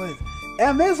mesma coisa. É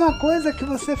a mesma coisa que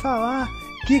você falar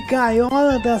que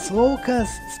Gaiola das Loucas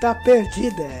está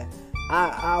perdida.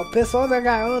 O pessoal da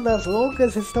Gaiola das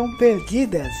Loucas estão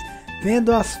perdidas,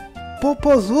 vendo as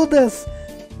popozudas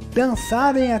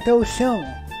dançarem até o chão.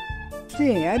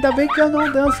 Sim, ainda bem que eu não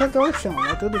danço até o chão,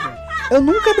 mas tudo bem. Eu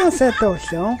nunca dancei até o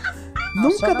chão.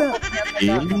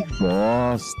 Ele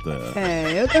gosta.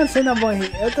 Eu dancei na boquinha.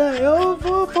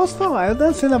 Posso falar, eu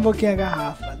dancei na boquinha da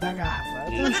garrafa.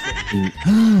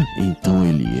 Então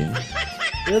ele é.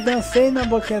 Eu dancei na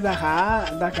boquinha da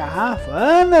garrafa.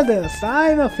 Ah, meu Deus,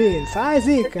 sai, meu filho, sai,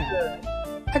 Zica.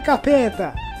 É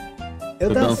capeta.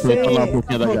 Eu dancei na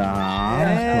boquinha da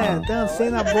garrafa. Dancei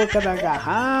na boca da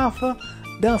garrafa.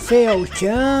 Dancei ao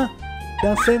Tchan.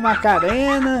 Dancei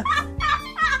Macarena.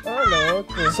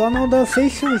 Só não dancei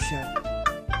Xuxa.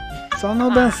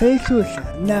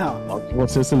 Não. Que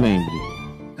você se lembre.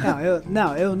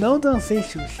 Eu não dancei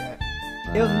Xuxa.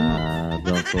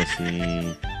 Dançou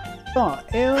sim. Bom,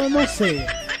 eu não sei.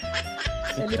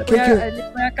 Ele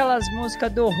põe aquelas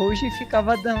músicas do Rouge e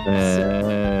ficava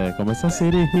dançando. Começa a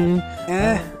ser.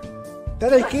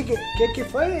 Peraí, que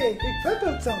foi,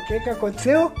 produção? O que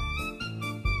aconteceu?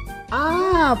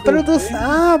 A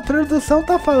produção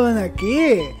tá falando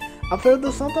aqui. A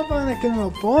produção tá falando aqui no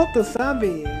meu ponto,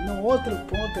 sabe? No outro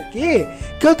ponto aqui,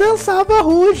 que eu dançava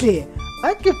Rouge.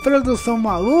 Olha que produção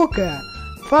maluca.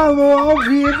 Falou ao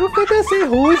vivo que eu dancei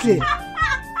Rouge.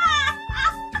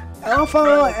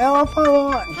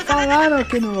 Falaram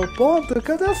aqui no meu ponto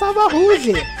que eu dançava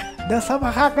Rouge. Dançava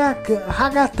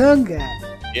ragatanga.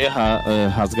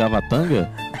 Rasgava a tanga?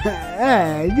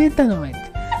 Literalmente.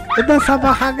 Eu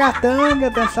dançava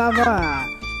ragatanga,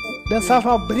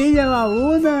 dançava Brilha na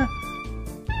Luna,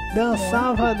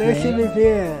 dançava, deixa eu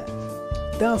ver,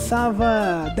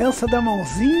 dançava Dança da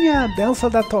Mãozinha, Dança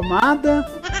da Tomada,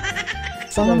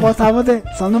 só não botava o dedo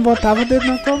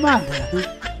na tomada.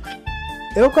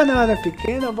 Eu, quando eu era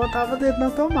pequeno, eu botava o dedo na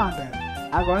tomada.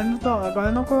 Agora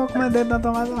eu não coloco meu dedo na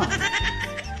tomada, não.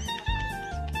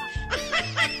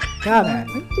 Cara,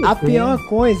 a pior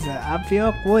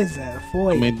coisa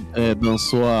foi... Também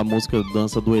dançou a música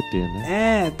Dança do ET,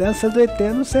 né? Dança do ET,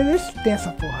 eu não sei nem se tem essa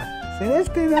porra. Não sei nem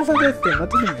se tem dança do ET, mas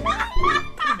tudo bem.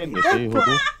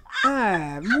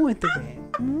 Muito bem.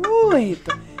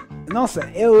 Muito. Nossa,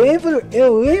 eu lembro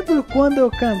quando eu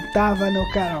cantava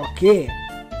no karaokê.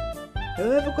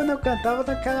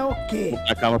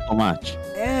 Tacava tomate.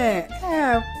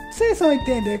 Vocês vão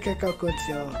entender o que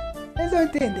aconteceu. Vocês vão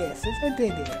entender.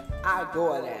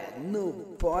 Agora, no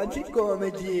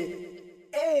PodComedy.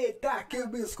 Eita, que o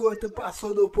biscoito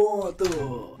passou do ponto.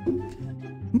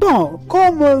 Bom,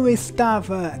 como eu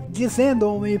estava dizendo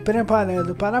ou me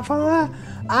preparando para falar,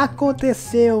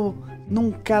 aconteceu num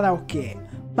karaokê.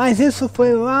 Mas isso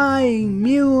foi lá em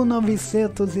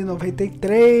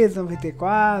 1993,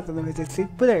 94,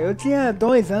 95, por aí. Eu tinha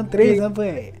 2 anos, 3 anos por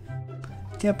aí.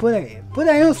 Tinha por aí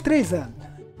uns 3 anos.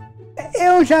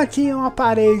 Eu já tinha um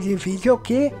aparelho de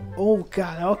videokê, ou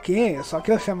karaokê, só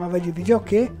que eu chamava de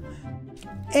videokê.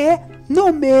 E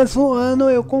No mesmo ano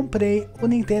eu comprei o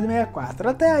Nintendo 64.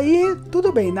 Até aí,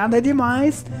 tudo bem, nada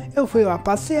demais. Eu fui lá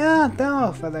passear,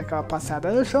 então, fazer aquela passeada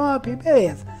no shopping,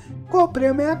 beleza. Comprei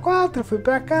o 64, fui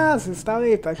pra casa,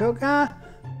 instalei pra jogar.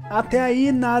 Até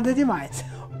aí, nada demais.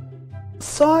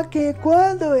 Só que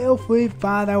quando eu fui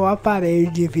para o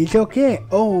aparelho de videokê,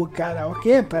 ou o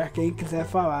karaokê, para quem quiser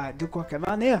falar de qualquer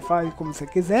maneira, fale como você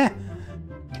quiser,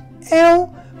 eu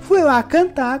fui lá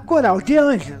cantar Coral de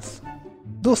Anjos,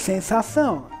 do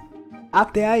Sensação.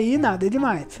 Até aí, nada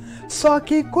demais. Só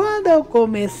que quando eu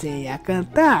comecei a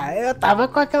cantar, eu tava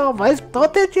com aquela voz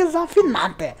toda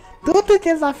desafinada. Toda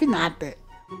desafinada.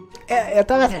 Eu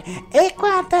tava assim,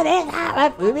 enquanto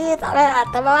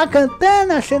tava lá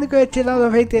cantando, achando que eu ia tirar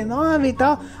 99 e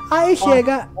tal. Aí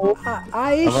chega.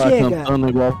 Aí Tava chega. cantando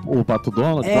igual o Pato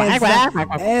Donald?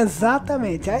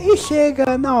 Exatamente. Aí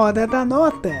chega na hora da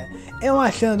nota, eu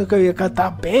achando que eu ia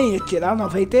cantar bem, ia tirar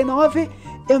 99,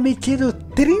 eu me tiro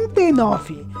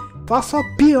 39. Faço a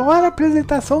pior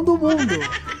apresentação do mundo.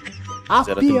 A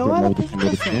pior do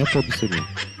primeiro tempo ou do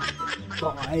segundo?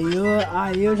 Bom,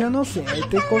 aí eu já não sei. Aí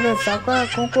tem que conversar com a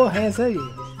concorrência aí.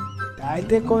 Aí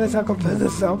tem que conversar com a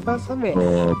produção pra saber.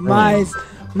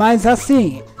 Mas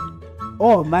assim,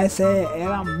 mas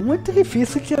era muito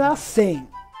difícil tirar 100.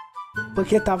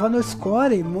 Porque tava no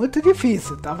score muito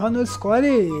difícil. Tava no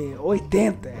score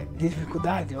 80 de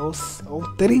dificuldade, ou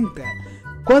 30.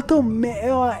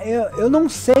 Eu não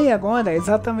sei agora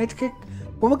exatamente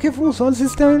como que funciona o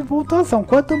sistema de pontuação.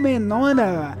 Quanto menor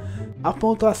a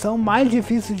pontuação, mais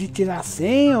difícil de tirar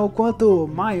 100, ou quanto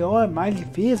maior, mais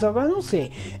difícil, agora eu não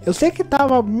sei. Eu sei que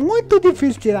tava muito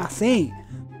difícil tirar 100,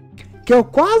 que eu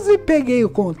quase peguei o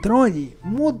controle,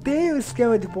 mudei o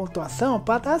esquema de pontuação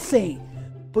para dar 100.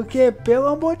 Porque, pelo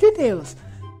amor de Deus,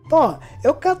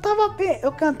 eu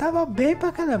cantava bem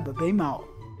pra caramba, bem mal.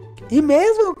 E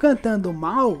mesmo eu cantando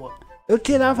mal, eu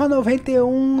tirava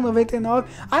 91, 99.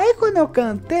 Aí quando eu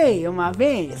cantei uma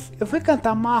vez, eu fui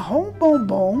cantar Marrom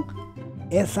Bombom.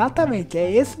 Exatamente, é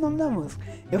esse o nome da música.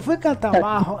 Eu fui cantar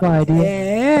Marrom.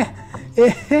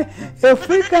 Eu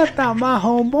fui cantar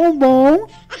Marrom Bombom.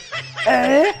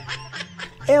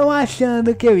 Eu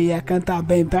achando que eu ia cantar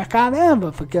bem pra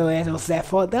caramba, porque eu era o Zé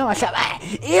Fodão. Achava,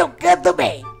 eu canto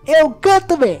bem.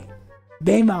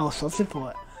 Bem mal, só se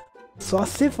for.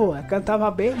 Eu cantava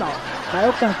bem mal. Mas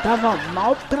eu cantava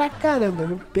mal pra caramba,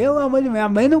 viu? Pelo amor de Deus, minha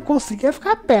mãe não conseguia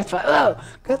ficar perto. Falava,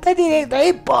 canta direito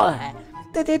aí, porra.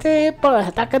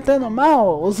 Tá cantando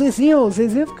mal? Os vizinhos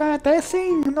ficaram até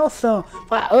sem noção.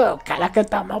 Falaram, o cara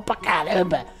canta mal pra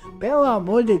caramba. Pelo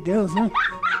amor de Deus, né?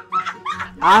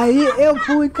 Aí eu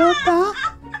fui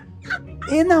cantar.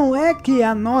 E não é que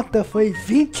a nota foi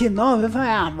 29. Eu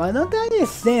falei, mas não dá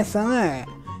licença, né?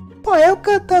 Eu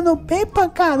cantando bem pra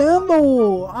caramba,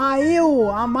 aí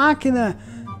a máquina,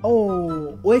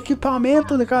 o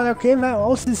equipamento do karaokê,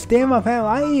 o sistema vai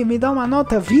lá e me dá uma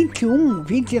nota 21,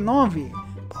 29.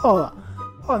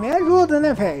 Me ajuda,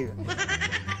 né, velho?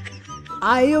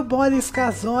 Aí o Boris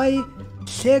Casoy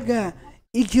chega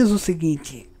e diz o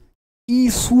seguinte: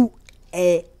 isso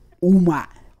é uma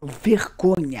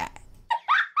vergonha.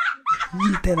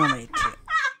 Literalmente.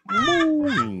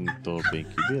 Muito bem,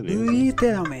 que beleza.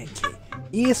 Literalmente.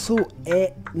 Isso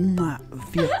é uma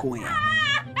vergonha.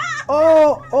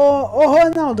 Ô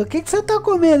Ronaldo, o que você tá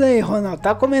comendo aí, Ronaldo?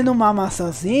 Tá comendo uma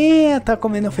maçãzinha? Tá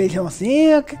comendo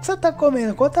feijãozinho? O que você tá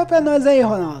comendo? Conta pra nós aí,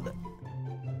 Ronaldo.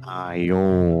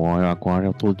 Agora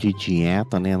eu tô de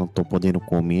dieta, né? Não tô podendo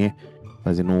comer,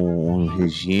 fazendo um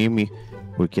regime,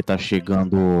 porque tá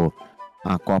chegando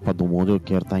a Copa do Mundo. Eu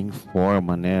quero estar em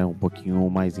forma, né? Um pouquinho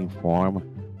mais em forma,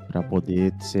 pra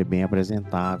poder ser bem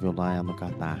apresentável lá no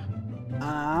Catar.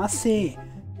 Ah, sim.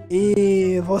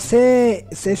 E você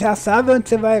já sabe onde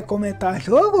você vai comentar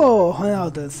jogo,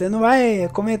 Ronaldo? Você não vai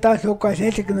comentar jogo com a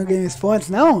gente aqui no Game Sports,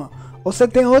 não? Ou você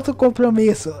tem outro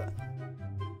compromisso?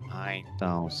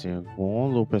 Então,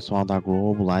 segundo o pessoal da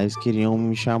Globo lá, eles queriam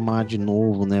me chamar de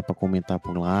novo, né, pra comentar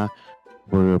por lá,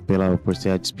 por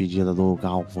ser a despedida do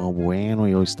Galvão Bueno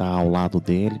e eu estar ao lado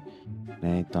dele,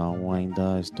 né? Então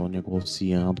ainda estou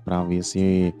negociando pra ver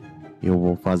se eu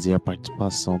vou fazer a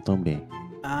participação também.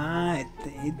 Ah,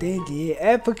 entendi.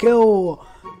 É porque o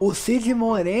Cid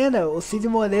Moreira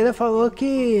falou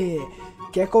que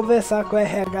quer conversar com o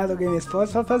RH do Game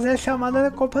Sports pra fazer a chamada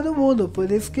da Copa do Mundo.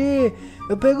 Por isso que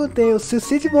eu perguntei, se o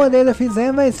Cid Moreira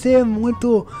fizer vai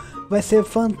ser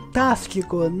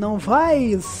fantástico, não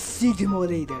vai, Cid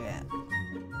Moreira?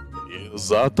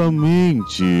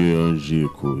 Exatamente,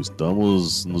 Angico.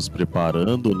 Estamos nos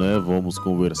preparando, né? Vamos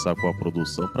conversar com a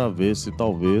produção para ver se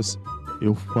talvez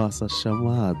eu faço as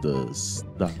chamadas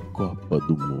da Copa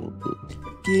do Mundo.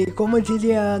 Que, como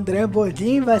diria André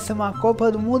Bodin, vai ser uma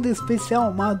Copa do Mundo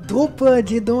especial, uma dupla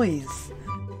de 2.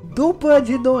 Dupla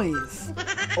de 2.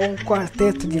 Ou um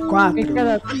quarteto de 4.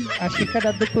 Achei que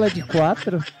era dupla de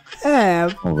 4.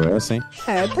 Conversa, hein?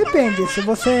 Depende. Se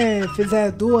você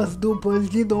fizer 2 duplas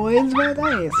de 2, vai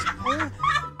dar isso.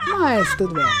 Mas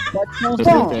tudo bem. Pode ser um Você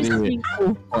bom, prefere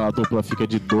a dupla fica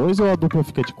de 2 ou a dupla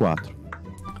fica de 4?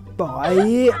 Bom,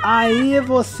 aí é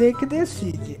você que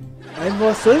decide. É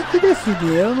você que decide.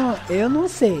 Eu não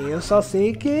sei. Eu só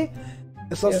sei que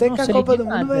a Copa do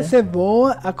Mundo vai ser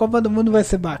boa. A Copa do Mundo vai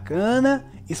ser bacana.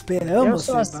 Esperamos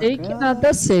ser bacana. Eu só sei que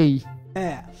nada sei.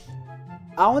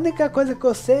 A única coisa que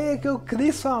eu sei é que o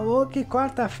Chris falou que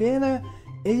quarta-feira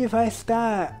ele vai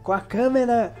estar com a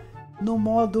câmera no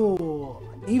modo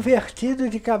invertido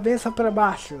de cabeça para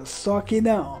baixo. Só que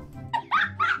não.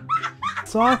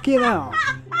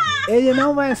 Ele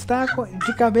não vai estar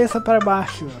de cabeça para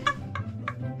baixo.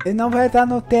 Ele não vai estar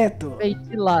no teto.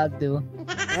 De lado.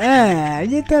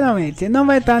 Literalmente. Ele não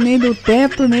vai estar nem do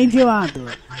teto nem de lado.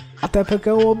 Até porque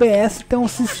o OBS tem um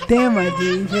sistema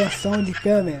de inversão de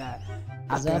câmera.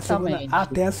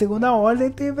 Até a segunda ordem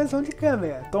tem inversão de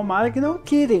câmera. Tomara que não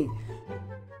tirem.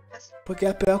 Porque é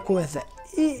a pior coisa.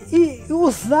 E o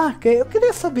Zaka, eu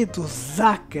queria saber do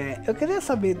Zaka.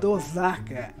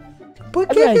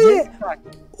 Porque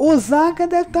o Zaka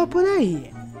deve estar por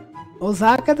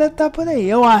aí.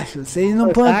 Eu acho. Se ele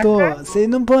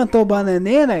não plantou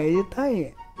bananeira, ele tá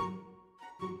aí.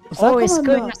 O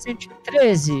Scania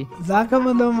 113. Zaka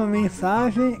mandou uma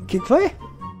mensagem. Que foi?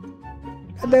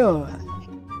 Cadê o...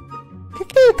 O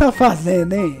que ele tá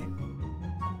fazendo, hein?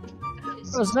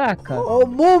 Ô Zaka. Ô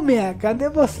Múmia, cadê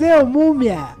você, ô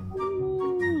Múmia?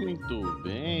 Muito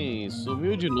bem,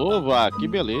 sumiu de novo, que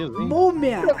beleza, hein?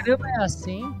 Múmia! O programa é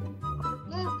assim.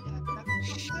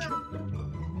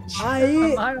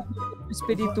 Aí...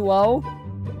 espiritual.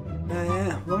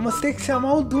 Vamos ter que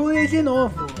chamar o Duri de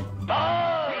novo.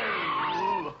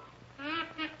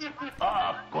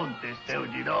 Aconteceu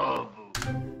de novo.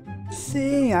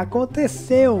 Sim,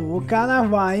 aconteceu. O cara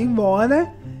vai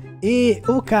embora e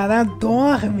o cara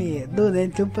dorme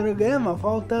durante o programa,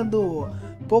 faltando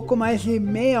pouco mais de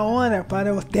meia hora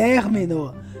para o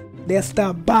término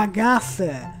desta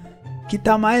bagaça que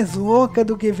tá mais louca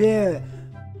do que ver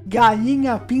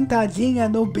galinha pintadinha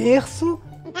no berço.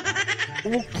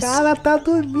 O cara tá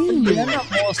dormindo.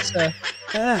 Moça.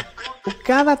 O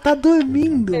cara tá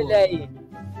dormindo. Ele aí.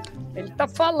 Ele tá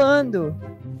falando.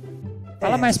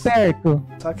 Fala mais perto.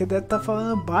 Só que deve tá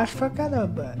falando baixo pra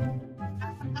caramba.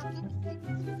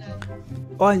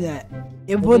 Olha,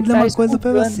 eu vou dizer uma coisa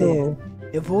pra você.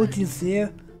 Eu vou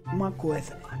dizer uma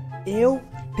coisa. Eu,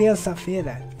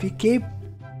 terça-feira, fiquei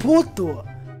puto.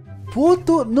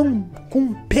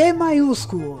 Com P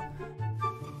maiúsculo.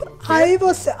 Aí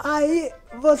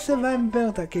você vai me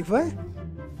perguntar, quem foi?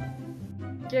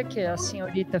 Por que a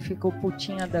senhorita ficou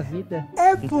putinha da vida?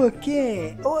 É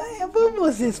porque...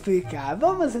 Vamos explicar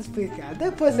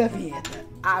depois da vinheta.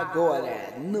 Agora,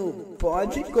 no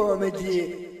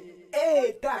PodComedy.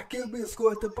 Eita, que o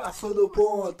biscoito passou do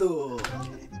ponto.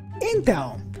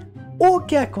 Então, o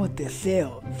que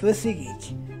aconteceu foi o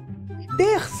seguinte.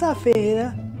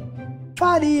 Terça-feira,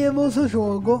 faríamos o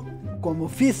jogo... Como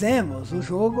fizemos o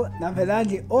jogo, na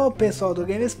verdade, o pessoal do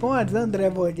Game Sports,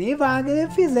 André Bodin e Wagner,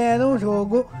 fizeram o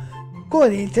jogo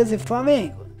Corinthians e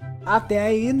Flamengo. Até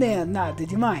aí, né, nada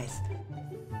demais.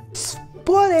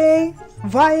 Porém,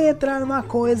 vai entrar uma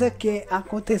coisa que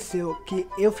aconteceu, que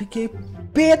eu fiquei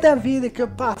pé da vida, que eu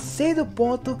passei do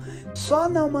ponto, só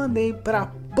não mandei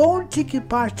pra ponte que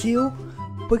partiu,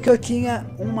 porque eu tinha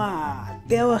uma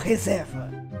tela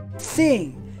reserva.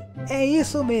 Sim, é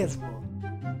isso mesmo.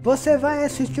 Você vai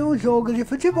assistir um jogo de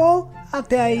futebol,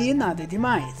 até aí nada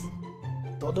demais.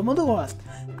 Todo mundo gosta.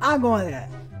 Agora,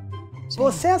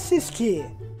 você assistir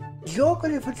jogo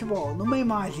de futebol numa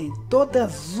imagem toda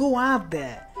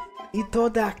zoada e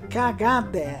toda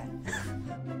cagada,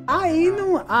 aí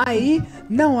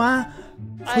não há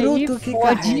fruto que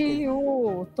carregue.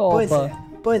 O toba.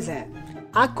 Pois é.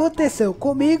 Aconteceu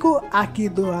comigo aqui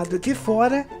do lado de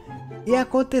fora e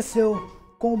aconteceu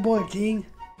com o Bodin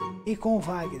e com o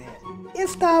Wagner.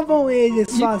 Estavam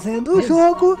eles fazendo o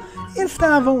jogo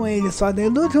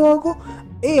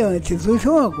e antes do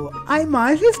jogo a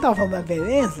imagem estava uma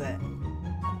beleza.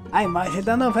 A imagem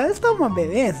da novela estava uma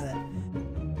beleza.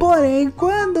 Porém,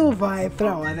 quando vai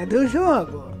pra hora do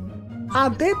jogo, a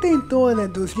detentora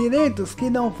dos direitos, que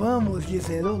não vamos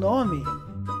dizer o nome,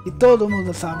 e todo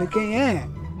mundo sabe quem é,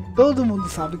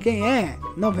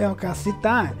 não venham cá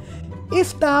citar,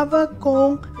 estava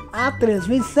com a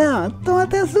transmissão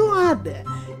toda zoada.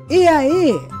 E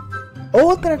aí,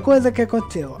 outra coisa que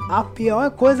aconteceu, a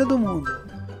pior coisa do mundo.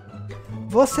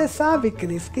 Você sabe,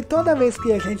 Cris, que toda vez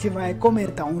que a gente vai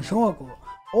comentar um jogo,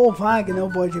 ou Wagner ou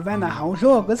Bode vai narrar um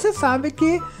jogo, você sabe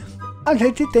que a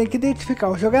gente tem que identificar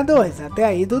os jogadores. Até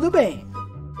aí tudo bem.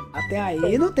 Até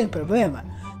aí não tem problema.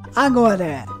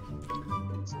 Agora,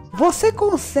 você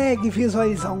consegue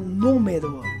visualizar um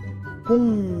número com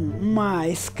uma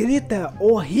escrita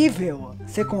horrível?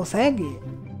 Você consegue?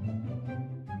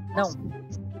 Não.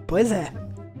 Pois é.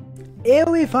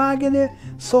 Eu e Wagner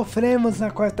sofremos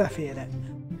na quarta-feira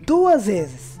 2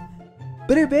 vezes.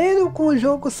 Primeiro com o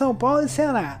jogo São Paulo e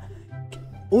Ceará.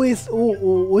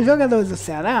 Os jogadores do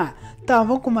Ceará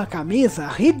estavam com uma camisa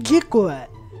ridícula.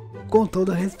 Com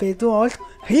todo respeito, lógico,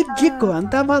 ridícula. Não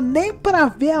tava nem pra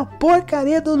ver a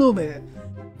porcaria do número.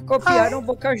 Copiaram o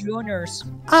Boca Juniors.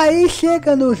 Aí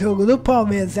chega no jogo do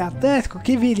Palmeiras e Atlético,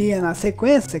 que viria na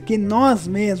sequência, que nós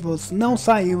mesmos não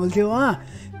saímos de lá,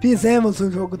 fizemos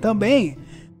o jogo também.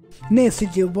 Nesse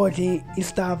dia o Bodinho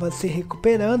estava se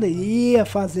recuperando e ia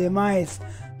fazer mais.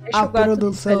 A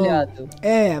produção.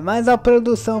 Mas a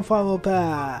produção falou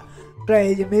pra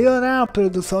ele melhorar, a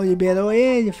produção liberou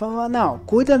ele, falou, não,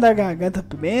 cuida da garganta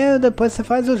primeiro, depois você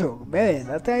faz o jogo.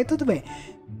 Beleza, até aí tudo bem.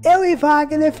 Eu e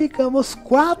Wagner ficamos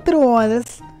 4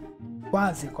 horas,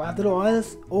 quase 4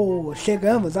 horas, ou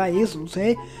chegamos a isso, não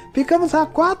sei. Ficamos a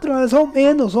 4 horas ou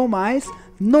menos ou mais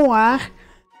no ar,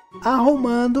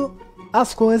 arrumando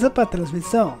as coisas para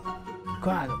transmissão.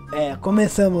 Claro,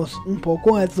 começamos um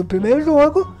pouco antes do primeiro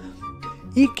jogo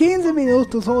e 15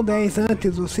 minutos ou 10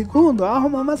 antes do segundo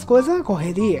arrumamos as coisas na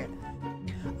correria.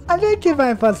 A gente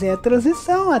vai fazer a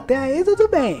transição, até aí tudo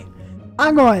bem.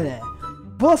 Agora,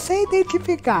 você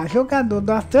identificar jogador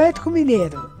do Atlético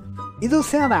Mineiro e do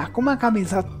Ceará com uma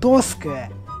camisa tosca,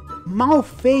 mal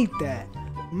feita,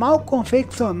 mal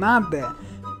confeccionada,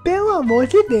 pelo amor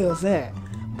de Deus,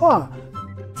 Pô,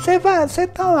 você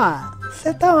tá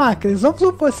lá, Cris, vamos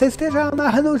supor que você esteja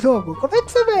narrando o jogo. Como é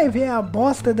que você vai ver a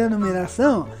bosta da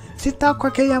numeração se tá com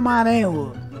aquele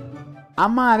amarelo?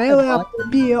 Amarelo é a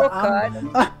pior.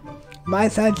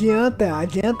 Mas adianta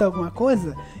alguma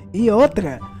coisa? E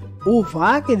outra, o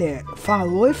Wagner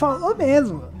falou e falou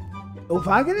mesmo. O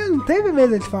Wagner não teve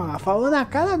medo de falar, falou na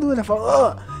cara dura,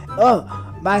 falou,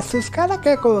 mas se os caras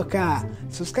querem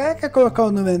colocar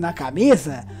o número na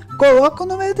camisa, coloca o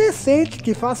número decente,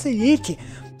 que facilite.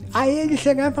 Aí ele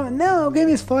chegar e falar, não, é o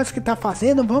Game Sports que tá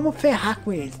fazendo, vamos ferrar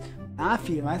com eles. Ah,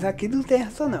 filho, mas aqui não tem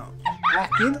essa não.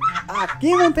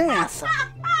 Aqui não tem essa.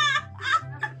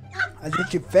 A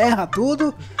gente ferra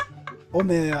tudo, ou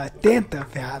melhor, tenta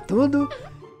ferrar tudo,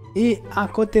 e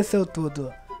aconteceu tudo.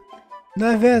 Não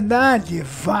é verdade,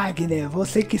 Wagner?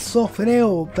 Você que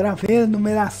sofreu pra ver a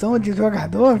numeração de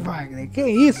jogador, Wagner? Que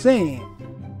isso, hein?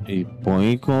 E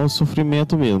põe com o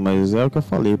sofrimento mesmo, mas é o que eu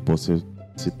falei, pô. Se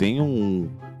tem um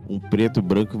preto e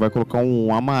branco que vai colocar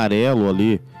um amarelo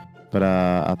ali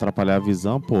pra atrapalhar a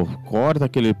visão, pô, corta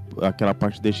aquela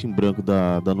parte, deixa em branco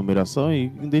da numeração e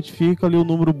identifica ali o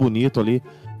número bonito ali,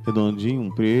 redondinho,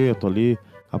 um preto ali,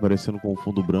 aparecendo com o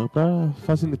fundo branco pra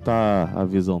facilitar a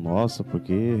visão nossa,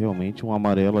 porque realmente um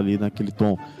amarelo ali naquele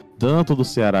tom, tanto do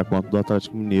Ceará quanto do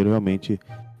Atlético Mineiro, realmente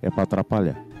é pra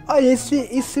atrapalhar. Olha,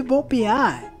 esse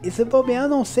bobear, eu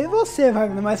não sei você,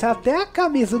 Wagner, mas até a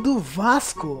camisa do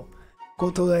Vasco,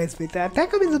 com todo respeito, até a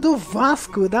camisa do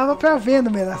Vasco dava pra ver a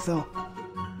numeração.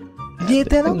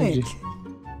 Literalmente. Depende.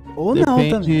 Ou não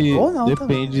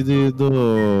também. Depende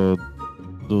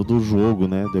do jogo,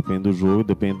 né? Depende do jogo,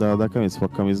 depende da camisa. Se for a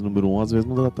camisa número 1, às vezes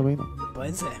não dá também não.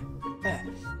 Pois é.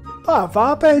 Ó,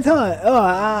 fala pra ele,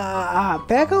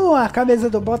 pega a camisa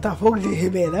do Botafogo de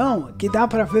Ribeirão, que dá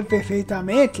pra ver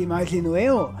perfeitamente, imagino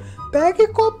eu. Pega e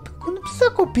não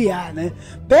precisa copiar, né?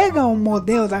 Pega um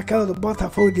modelo daquela do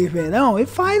Botafogo de Ribeirão e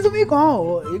faz uma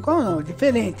igual não,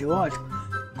 diferente, lógico.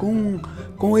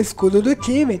 Com o escudo do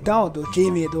time e tal, do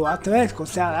time do Atlético,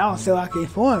 Ceará, sei lá quem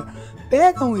for.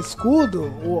 Pega um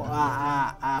escudo,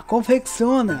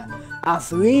 confecciona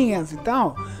as linhas e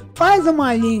tal, faz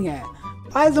uma linha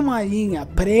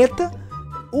preta,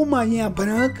 uma linha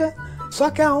branca, só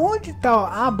que aonde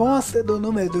tá a bosta do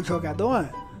número do jogador,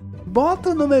 bota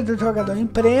o número do jogador em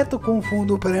preto com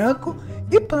fundo branco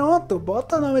e pronto,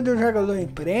 bota o nome do jogador em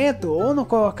preto ou não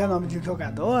coloca o nome do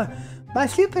jogador,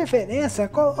 mas de preferência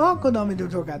coloca o nome do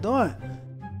jogador,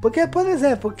 porque, por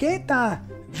exemplo, quem tá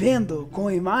vendo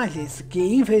com imagens, que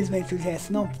infelizmente o GS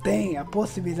não tem a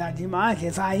possibilidade de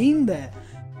imagens ainda,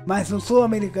 mas no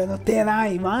sul-americano terá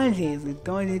imagens,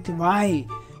 então a gente vai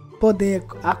poder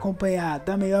acompanhar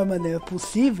da melhor maneira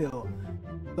possível.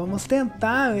 Vamos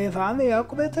tentar levar a melhor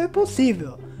cobertura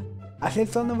possível. A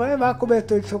gente só não vai levar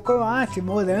cobertor de chocolate,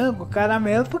 morango,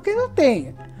 caramelo, porque não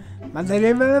tem. Mas a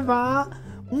gente vai levar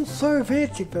um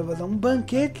sorvete pra vocês, um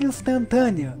banquete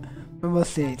instantâneo pra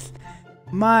vocês.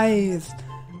 Mas,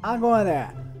 agora,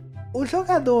 os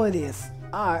jogadores...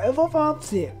 eu vou falar pra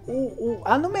você,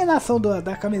 a numeração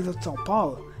da camisa de São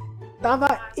Paulo tava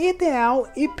ideal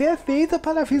e perfeita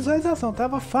para a visualização,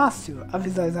 tava fácil a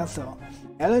visualização.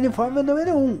 Era o uniforme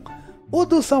número 1. O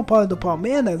do São Paulo e do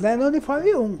Palmeiras era o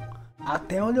uniforme 1.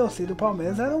 Até onde eu sei do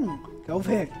Palmeiras era 1, que é o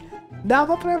verde.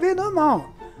 Dava pra ver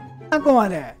normal.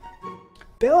 Agora,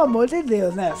 pelo amor de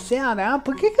Deus, né? Ceará,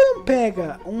 por que não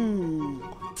pega um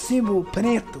símbolo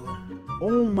preto,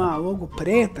 ou uma logo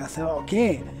preta, sei lá o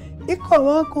que, e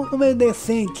coloca um número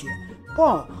decente?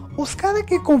 Pô, os caras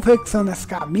que confeccionam as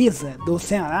camisas do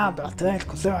Ceará, do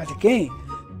Atlético, sei lá de quem,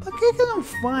 por que não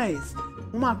faz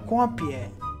uma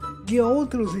cópia de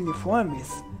outros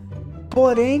uniformes,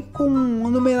 porém com uma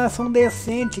numeração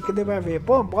decente que dê pra ver?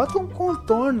 Pô, bota um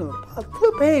contorno,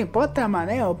 tudo bem, pode ter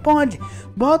amarelo? Pode,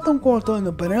 bota um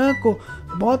contorno branco,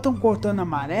 bota um contorno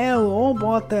amarelo, ou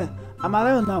bota...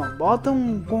 amarelo não, bota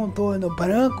um contorno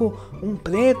branco, um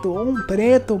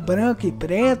preto, branco e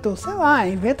preto, sei lá,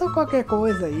 inventa qualquer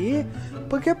coisa aí,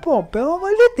 porque, pô, pelo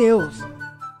amor de Deus,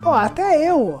 pô, até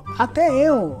eu,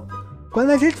 quando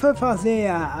a gente foi fazer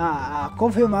a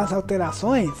confirmar as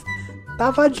alterações,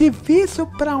 tava difícil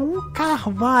pra um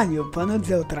carvalho, pra não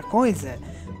dizer outra coisa,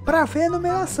 pra ver a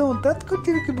numeração, tanto que eu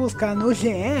tive que buscar no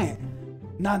GE,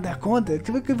 nada contra, eu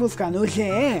tive que buscar no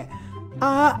GE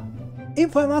a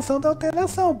informação da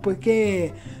alteração,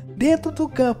 porque dentro do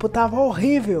campo tava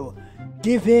horrível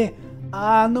de ver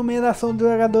a numeração dos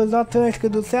jogadores do Atlético e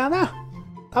do Ceará.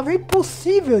 Tava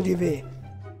impossível de ver.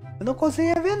 Eu não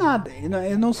conseguia ver nada.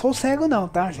 Eu não sou cego não,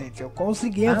 tá, gente? Eu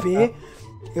conseguia ver.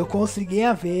 Eu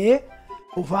conseguia ver.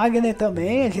 O Wagner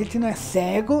também. A gente não é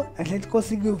cego. A gente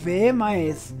conseguiu ver,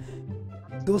 mas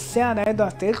do Ceará e do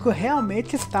Atlético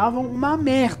realmente estavam uma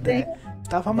merda.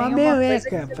 Tava uma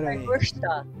meleca pra mim.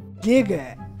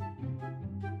 Diga.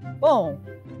 Bom,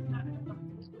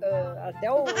 até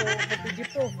eu vou pedir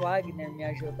pro Wagner me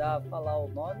ajudar a falar o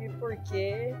nome,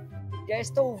 porque já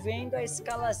estou vendo a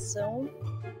escalação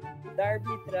da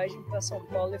arbitragem para São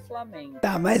Paulo e Flamengo.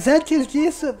 Tá, mas antes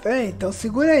disso, peraí, então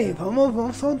segura aí,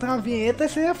 vamos soltar a vinheta e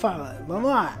você já fala.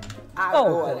 Vamos lá.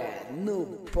 Agora, no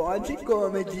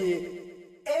PodComedy.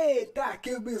 Eita,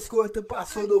 que o biscoito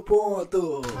passou do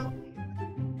ponto.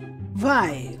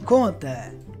 Vai,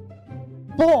 conta.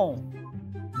 Bom,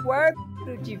 o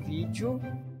árbitro de vídeo,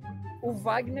 o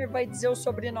Wagner vai dizer o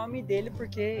sobrenome dele,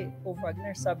 porque o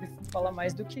Wagner sabe falar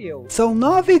mais do que eu. São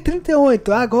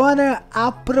 9h38, agora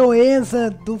a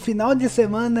proeza do final de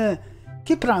semana,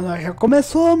 que pra nós já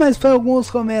começou, mas pra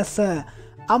alguns começa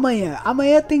amanhã.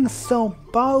 Amanhã tem São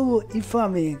Paulo e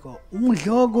Flamengo, um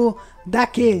jogo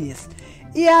daqueles.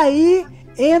 E aí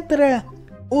entra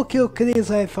o que o Cris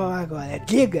vai falar agora,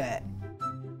 diga.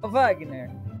 Ô Wagner.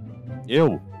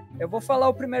 Eu vou falar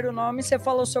o primeiro nome e você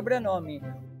fala o sobrenome.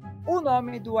 O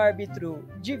nome do árbitro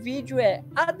de vídeo é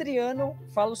Adriano.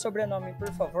 Fala o sobrenome, por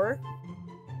favor.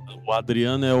 O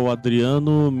Adriano é o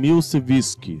Adriano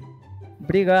Milceviski.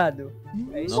 Obrigado.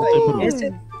 É isso Não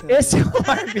aí. Esse é o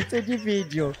árbitro de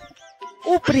vídeo.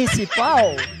 O principal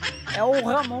é o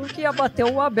Ramon que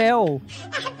abateu o Abel.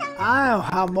 Ah, é o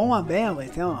Ramon Abel,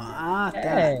 então. Ah, tá.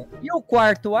 É. E o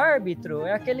quarto árbitro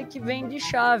é aquele que vem de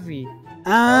chave.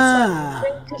 Ah!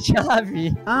 Vem de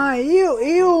chave. Ah,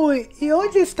 e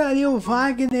onde estaria o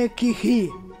Wagner que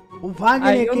ri? O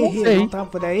Wagner que ri não tá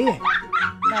por aí?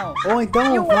 Não. Ou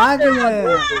então o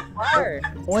Wagner.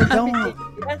 Ou então.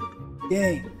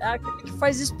 Quem? É aquele que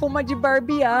faz espuma de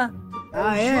barbear.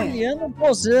 Ah, é? Juliano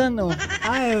Bozano.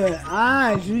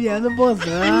 Juliano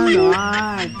Bozano.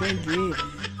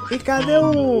 Entendi. E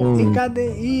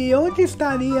cadê e onde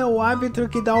estaria o árbitro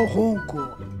que dá o ronco?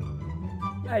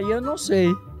 Aí eu não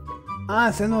sei.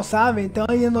 Ah, você não sabe? Então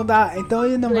ele não dá. Então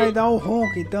ele não vai dar o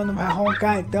ronco, então não vai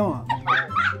roncar, então.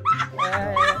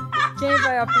 Quem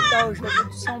vai apitar o jogo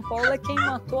do São Paulo é quem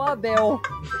matou a Abel.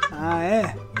 Ah,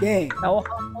 é? Quem? É o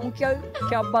Ramon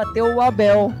que abateu o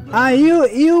Abel. Ah, e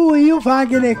o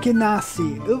Wagner que nasce?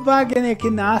 O Wagner que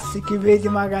nasce, que veio de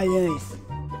Magalhães.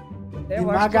 De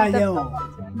Magalhão.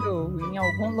 Em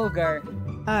algum lugar.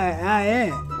 Ah,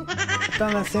 é? Tá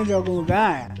nascendo em algum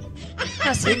lugar?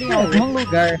 Nascendo em algum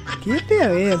lugar. Que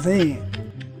beleza, hein?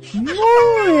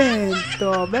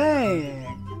 Muito bem!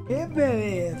 Que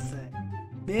beleza!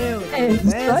 Meu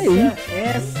Deus,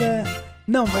 essa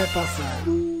não vai passar.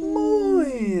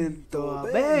 Muito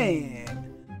bem!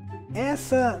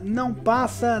 Essa não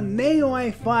passa nem o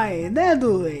Wi-Fi, né,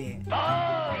 Dui?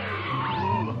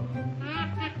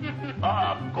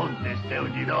 Aconteceu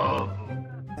de novo.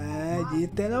 É,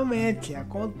 literalmente.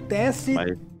 Acontece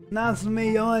nas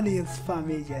melhores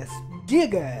famílias.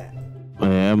 Diga!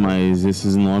 Mas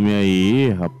esses nomes aí,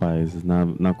 rapaz,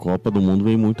 na Copa do Mundo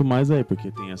vem muito mais aí,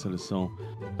 porque tem a seleção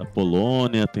da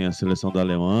Polônia, tem a seleção da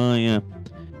Alemanha,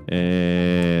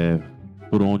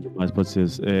 por onde mais pode ser?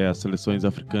 As seleções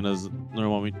africanas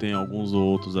normalmente tem alguns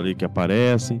outros ali que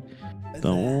aparecem.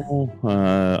 Então,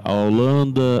 a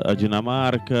Holanda, a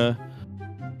Dinamarca.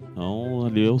 Então,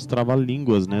 ali é os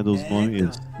trava-línguas, né, dos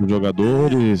nomes dos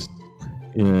jogadores.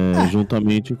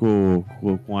 Juntamente com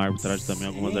a arbitragem também,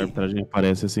 algumas arbitragens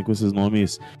aparecem assim com esses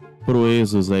nomes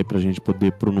proesos aí pra gente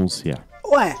poder pronunciar.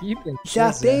 Ué,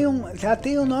 já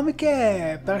tem um nome que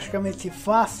é praticamente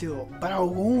fácil para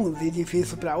alguns e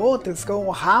difícil para outros, que é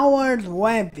o Howard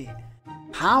Webb.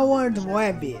 Howard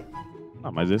Webb.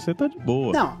 Ah, mas esse aí tá de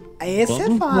boa. Não, esse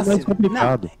é fácil.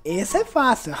 Não, esse é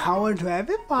fácil. Howard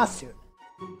Webb é fácil.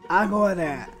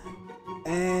 Agora,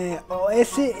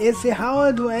 esse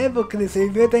Howard Webb que ele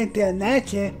veio da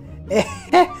internet,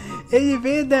 ele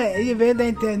veio da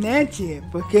internet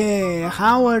porque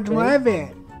Howard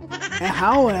Webb é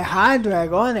hardware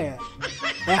agora,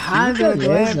 é hardware do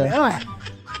web. Ué,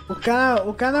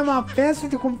 o cara é uma peça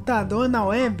de computador na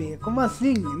web, como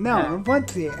assim? Não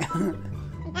pode ser.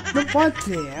 Não pode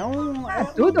ser,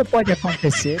 tudo pode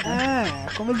acontecer, né?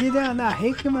 Como diria a Ana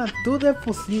Hickman, tudo é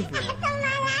possível.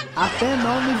 Até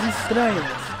nomes estranhos.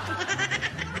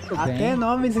 Até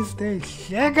nomes estranhos.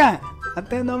 Chega!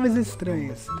 Até nomes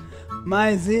estranhos.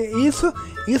 Mas isso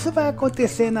vai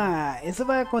acontecer na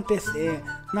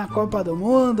Copa do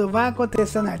Mundo, vai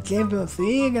acontecer na Champions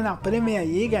League, na Premier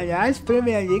League. Aliás,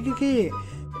 Premier League que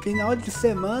final de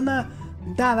semana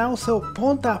dará o seu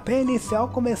pontapé inicial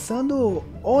começando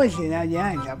hoje, né?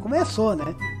 Aliás, já começou,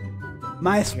 né?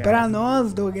 Mas pra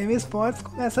nós do Game Sports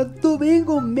começa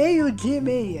domingo,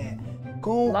 12h30,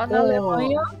 com lá na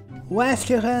Alemanha,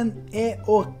 West Ham e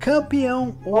o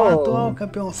campeão, o atual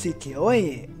campeão City.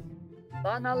 Oi?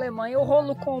 Lá na Alemanha o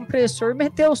rolo compressor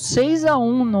meteu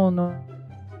 6-1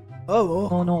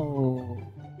 no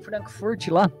Frankfurt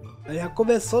lá. Já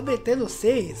começou metendo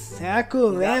 6. Será que o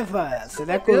Leva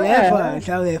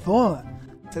já levou?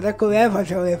 Será que o Leva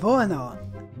já levou ou não?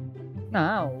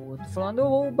 Não, eu tô falando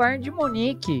o Bayern de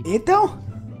Munique. Então?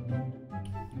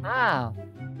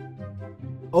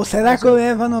 Ou será que o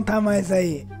Leva não tá mais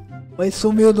aí? Ou ele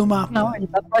sumiu do mapa? Não, ele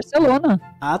tá no Barcelona.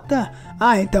 Ah, tá.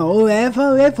 Então o Leva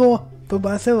levou pro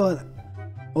Barcelona.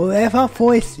 O Leva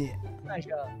foi-se.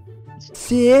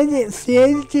 Se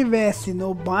ele tivesse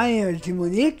no Bayern de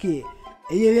Munique,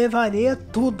 ele levaria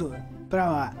tudo pra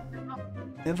lá.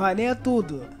 Levaria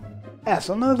tudo.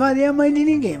 Só não levaria a mãe de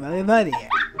ninguém, mas levaria.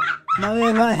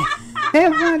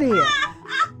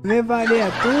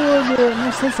 Levaria tudo.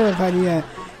 Não sei se levaria.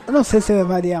 Eu não sei se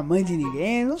levaria a mãe de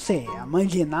ninguém, não sei. A mãe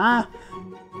de Ná.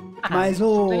 Mas Tem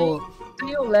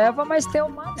o Leva, mas tem o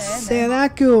Mané, né? Será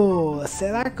que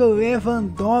o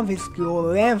Lewandowski, o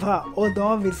Leva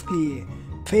Odovski,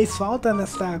 fez falta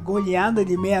nessa goleada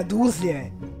de meia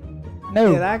dúzia?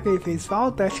 Não. Será que ele fez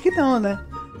falta? Acho que não, né?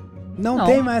 Não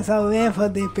tem mais a Leva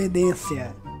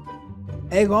dependência.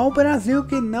 É igual o Brasil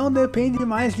que não depende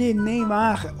mais de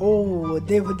Neymar, ou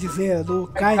devo dizer, do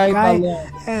Cai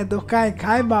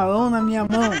balão na minha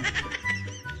mão.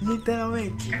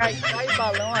 Literalmente. Cai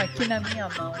balão aqui na minha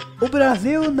mão. O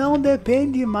Brasil não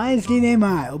depende mais de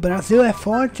Neymar. O Brasil é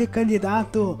forte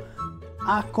candidato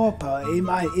à Copa. E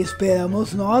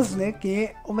esperamos nós, né,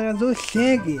 que o Brasil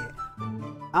chegue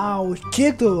ao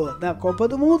título da Copa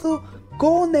do Mundo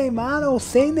com Neymar ou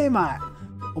sem Neymar.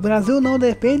 O Brasil não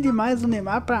depende mais do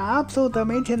Neymar para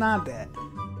absolutamente nada.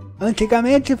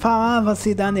 Antigamente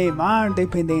falava-se da Neymar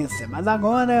dependência, mas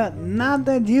agora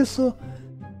nada disso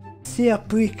se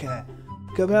aplica,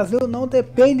 porque o Brasil não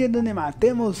depende do Neymar.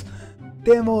 Temos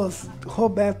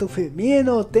Roberto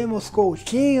Firmino, temos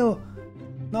Coutinho,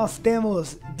 nós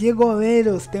temos de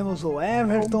goleiros, temos o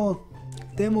Everton,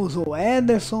 temos o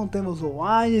Ederson, temos o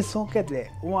Alisson, quer dizer,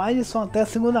 o Alisson até a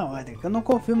segunda ordem, que eu não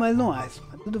confio mais no Alisson,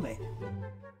 mas tudo bem.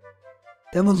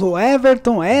 Temos o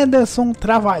Everton, Ederson,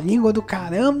 trava-língua do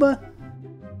caramba.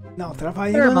 Não,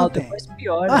 trava-língua não tem.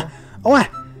 Pior, né? Ué,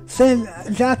 você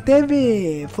já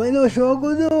teve. Foi no jogo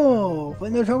do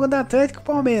Atlético e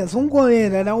Palmeiras. Um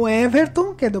goleiro era o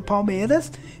Everton, que é do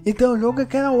Palmeiras, e tem um jogo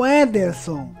que era o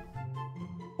Ederson.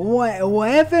 O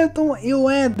Everton e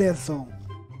o Ederson.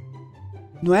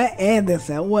 Não é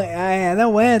Ederson, era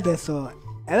o Ederson.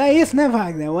 Era isso, né,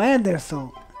 Wagner? O Ederson.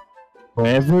 O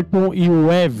Everton e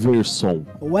o Everson.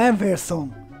 O Everson.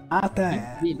 Ah, tá.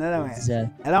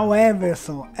 Era o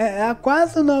Everson. Era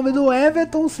quase o nome do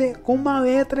Everton com uma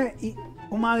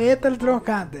letra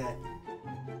trocada.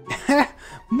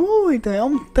 Muito, é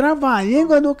um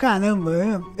trava-língua do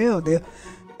caramba, meu Deus.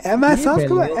 É mais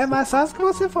fácil que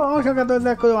você falar os jogadores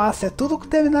da Croácia, tudo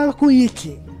terminado com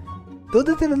it.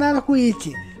 Tudo terminado com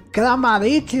it.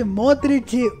 Kramaric,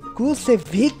 Modric,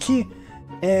 Kusevic,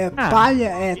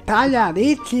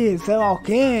 Talharic, sei lá o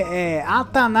que,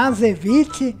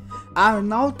 Atanasevic,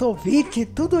 Arnautovic,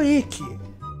 tudo it.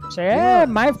 É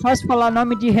mais fácil falar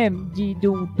nome de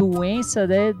doença,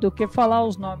 né, do que falar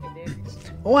os nomes deles.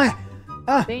 Ué?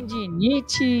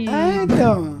 Tendinite.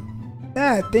 Então.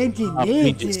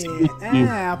 Tendinite,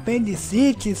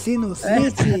 apendicite,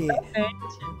 sinusite,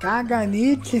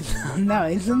 caganite. Não,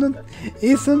 isso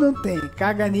não tem.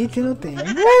 Caganite não tem.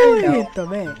 Muito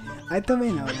bem. Aí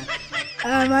também não, né?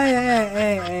 Mas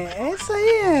isso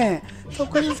aí são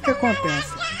coisas que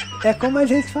acontecem. É como a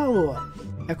gente falou,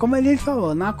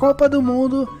 na Copa do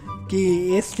Mundo,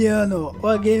 que este ano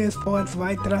o Game Sports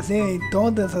vai trazer em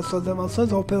todas as suas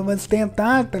emoções, ou pelo menos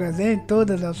tentar trazer em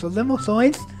todas as suas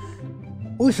emoções.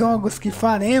 Os jogos que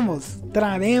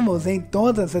traremos em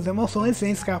todas as emoções,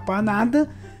 sem escapar nada.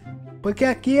 Porque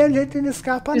aqui a gente não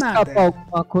escapa nada. Escapar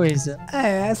alguma coisa.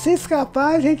 Se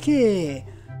escapar a gente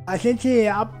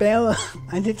apela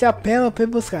pra ir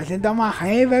buscar. A gente dá uma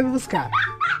ré e vai buscar.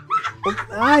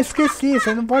 Esqueci,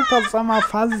 você não pode passar uma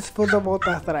fase se for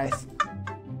voltar atrás.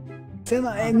 Você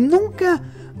não,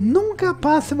 nunca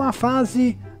passe uma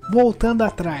fase voltando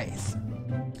atrás.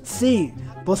 Sim,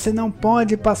 você não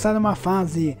pode passar uma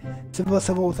fase se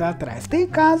você voltar atrás. Tem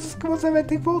casos que você vai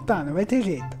ter que voltar, não vai ter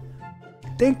jeito.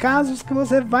 Tem casos que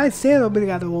você vai ser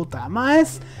obrigado a voltar,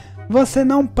 mas você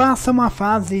não passa uma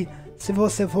fase se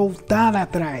você voltar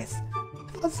atrás.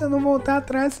 Se você não voltar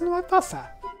atrás, você não vai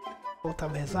passar. Ou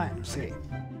talvez vai, não sei.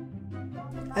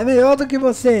 É melhor do que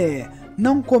você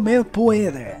não comer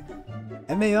poeira.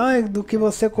 É melhor do que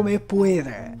você comer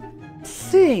poeira.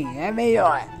 Sim, é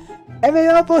melhor. É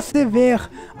melhor você ver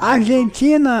a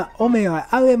Argentina, ou melhor,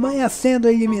 a Alemanha sendo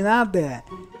eliminada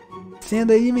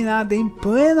em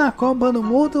plena Copa do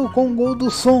Mundo com um gol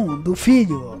do Som, do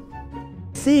filho.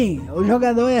 Sim, o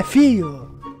jogador é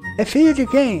filho. É filho de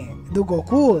quem? Do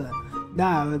Goku?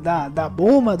 Da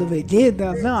Bulma, do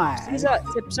Vegeta? Não,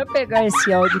 Você precisa pegar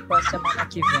esse áudio pra semana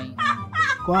que vem.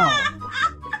 Qual?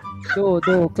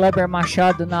 Do Kleber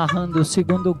Machado narrando o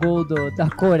segundo gol da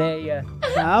Coreia.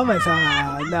 Não,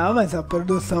 mas a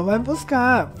produção vai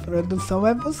buscar.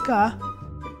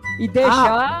 E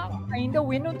deixar ainda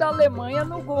o hino da Alemanha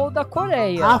no gol da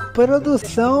Coreia. A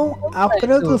produção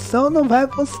não vai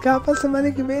buscar pra semana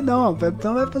que vem, não. A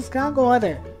produção vai buscar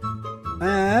agora.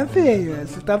 Filho,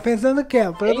 você tá pensando o quê?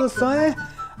 A produção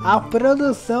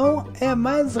é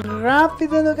mais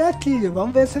rápida no gatilho.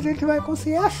 Vamos ver se a gente vai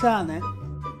conseguir achar, né?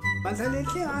 Mas a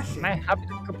gente acha. Mais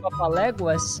rápido que o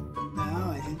Papaléguas?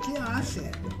 Não, a gente acha.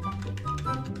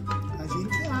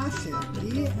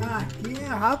 Aqui é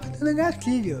rápido no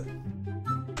gatilho.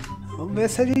 Vamos ver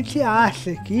se a gente acha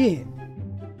aqui.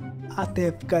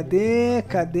 Até, cadê?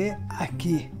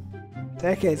 Aqui.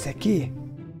 Será que é esse aqui?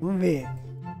 Vamos ver.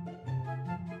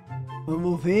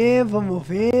 Vamos ver,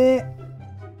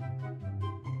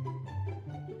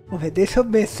 deixa eu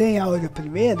ver sem áudio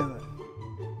primeiro.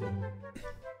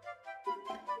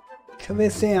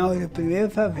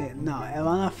 Pra ver. Não, é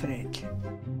lá na frente.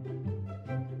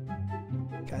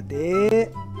 Cadê?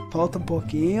 Falta um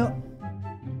pouquinho.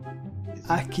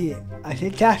 Aqui, a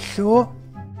gente achou.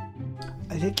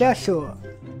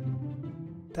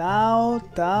 Tal.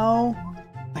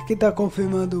 Aqui tá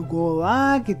confirmando o gol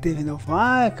lá, que teve no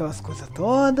VAR, aquelas coisas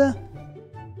todas.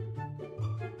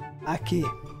 Aqui.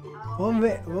 Vamos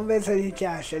ver se a gente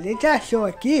acha. A gente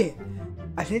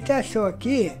achou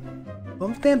aqui.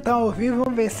 Vamos tentar ouvir,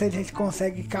 vamos ver se a gente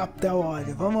consegue captar o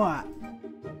áudio. Vamos lá.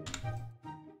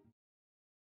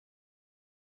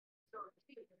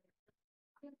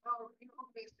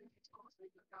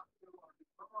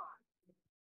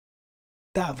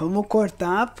 Tá, vamos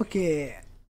cortar porque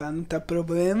pra não ter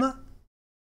problema.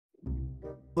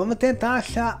 Vamos tentar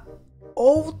achar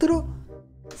outro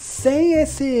sem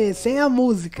a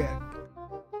música.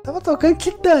 Tava tocando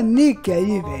Titanic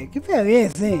aí, velho. Que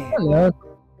beleza, hein?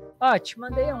 Te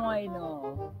mandei um aí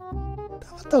no...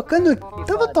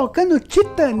 Tava tocando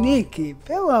Titanic.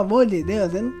 Pelo amor de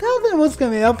Deus, não tem outra música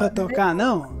melhor pra tocar,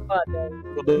 não?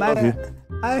 Mas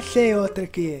achei outra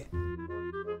aqui.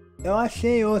 Eu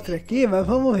achei outra aqui, mas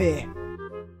vamos ver.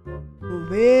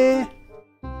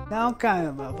 Não,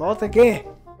 caramba, volta aqui.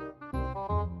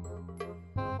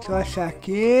 Deixa eu achar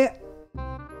aqui.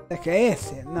 Será que é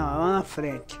esse? Não, é lá na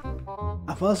frente.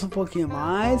 Avança um pouquinho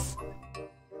mais.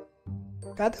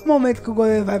 Cadê o momento que o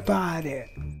goleiro vai pra área?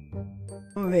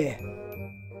 Vamos ver.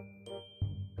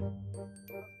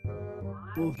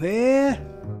 Vamos ver.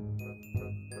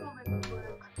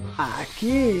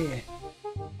 Aqui.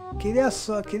 Queria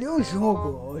o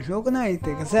jogo. O jogo na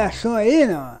íntegra. Você achou aí,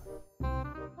 não?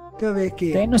 Deixa eu ver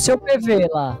aqui. Tem no seu PV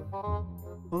lá.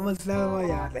 Vamos dar uma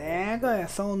olhada. Galera,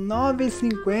 são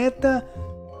 9h50.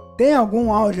 Tem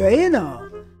algum áudio aí, não?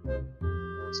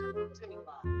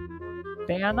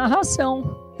 Tem a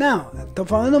narração. Não, tô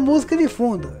falando música de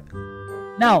fundo.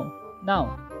 Não.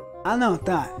 Ah, não,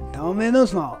 tá. Então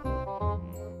menos mal.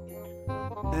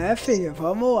 Filho,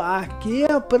 vamos lá. Aqui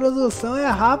a produção é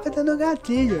rápida no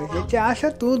gatilho. A gente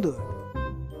acha tudo.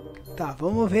 Tá,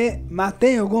 vamos ver. Mas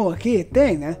tem algum aqui?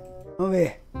 Tem, né? Vamos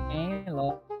ver. Tem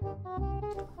lá.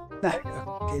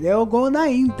 Não, queria o gol na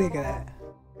íntegra.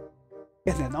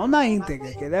 Quer dizer, não na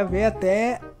íntegra. Queria ver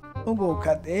até o gol.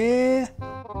 Cadê?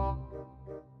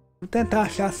 Vou tentar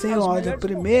achar sem o áudio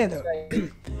primeiro.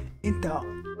 Então.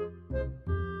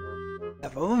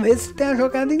 Vamos ver se tem a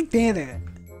jogada inteira.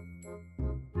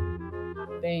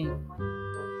 Tem.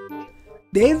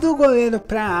 Desde o goleiro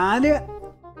pra área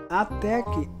até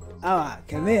aqui. Olha lá,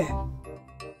 quer ver?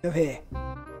 Deixa eu ver.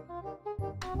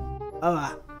 Olha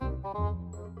lá.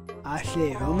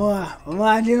 Achei, vamos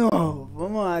lá de novo.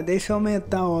 Vamos lá, deixa eu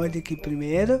aumentar o áudio aqui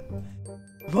primeiro.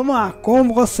 Vamos lá,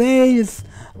 com vocês,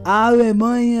 a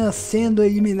Alemanha sendo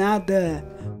eliminada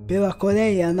pela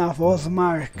Coreia na voz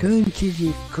marcante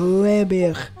de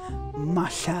Kleber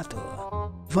Machado.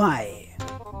 Vai!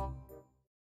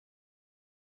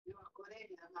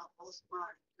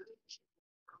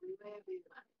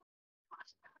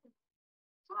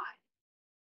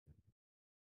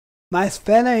 Mas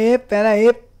pera aí,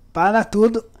 para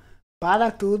tudo,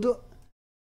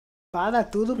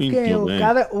 porque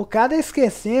o cara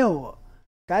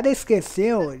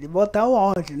esqueceu de botar o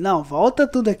áudio. Não, volta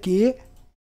tudo aqui.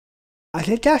 A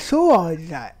gente achou o áudio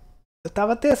já. Eu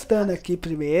tava testando aqui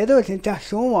primeiro, a gente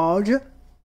achou um áudio.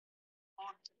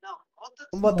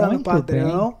 Vamos botar no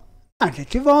padrão. A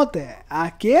gente volta.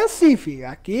 Aqui é assim, filho.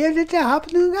 Aqui a gente é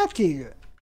rápido no gatilho.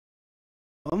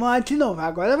 Vamos lá de novo,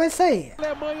 agora vai sair.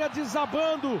 Alemanha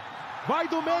desabando, vai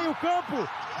do meio campo,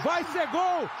 vai ser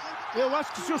gol. Eu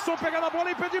acho que se o Som pegar na bola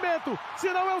é impedimento,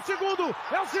 se não é o segundo.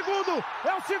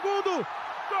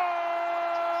 Gol!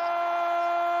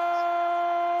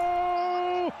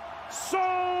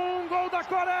 Som, gol da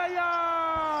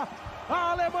Coreia!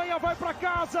 A Alemanha vai para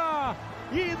casa,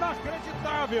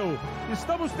 inacreditável.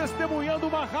 Estamos testemunhando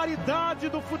uma raridade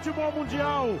do futebol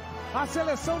mundial. A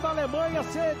seleção da Alemanha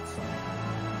ser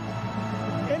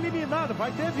eliminada,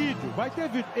 vai ter vídeo.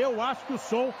 Eu acho que o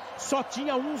Som só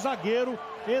tinha um zagueiro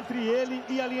entre ele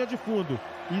e a linha de fundo.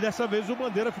 E dessa vez o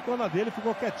Bandeira ficou na dele,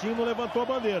 ficou quietinho, não levantou a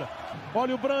bandeira.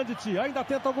 Olha o Brandt, ainda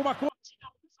tenta alguma coisa.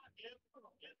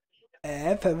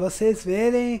 Pra vocês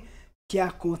verem que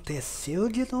aconteceu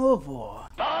de novo.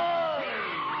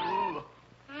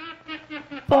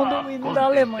 Quando o hino da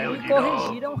Alemanha me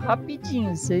corrigiram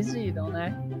rapidinho, vocês viram,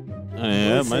 né?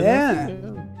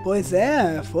 Pois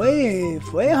é,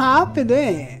 foi rápido,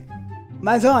 hein?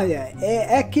 Mas olha,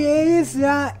 é que eles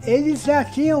já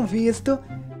tinham visto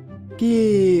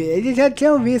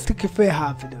que foi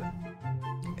rápido.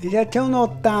 Eles já tinham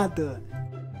notado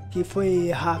que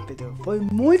foi rápido. Foi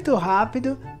muito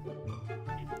rápido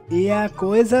e a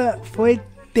coisa foi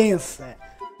tensa.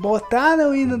 Botaram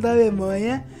o hino da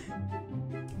Alemanha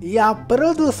e a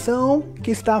produção que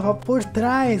estava por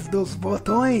trás dos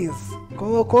botões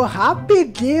colocou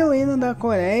rapidinho o hino da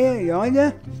Coreia. E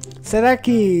olha, será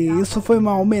que isso foi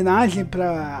uma homenagem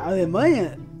para a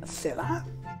Alemanha? Será?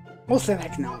 Ou será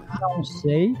que não? Não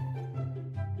sei.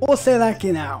 Ou será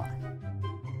que não?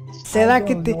 Será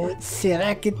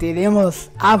que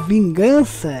teremos a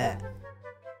vingança?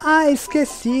 Ah,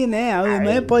 esqueci, né? A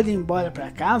Alemanha pode ir embora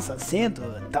para casa cedo.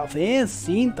 Talvez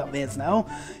sim, talvez não.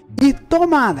 E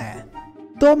tomara,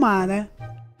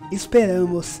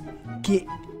 esperamos que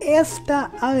esta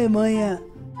Alemanha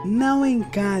não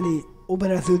encare o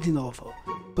Brasil de novo.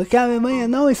 Porque a Alemanha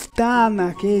não está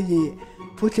naquele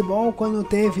futebol quando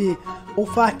teve o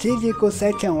fatídico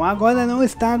 7-1. Agora não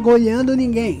está goleando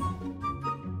ninguém.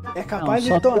 É capaz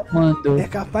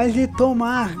de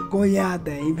tomar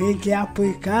goleada. Em vez de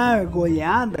aplicar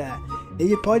goleada,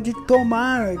 ele pode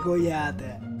tomar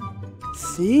goleada.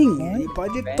 Sim, ele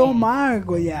pode tomar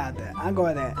goleada.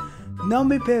 Agora, não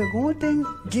me perguntem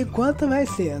de quanto vai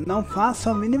ser. Não faço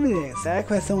a mínima ideia. Será que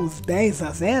vai ser uns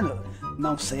 10-0?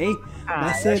 Não sei.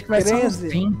 Vai ser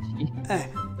 13.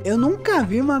 Eu nunca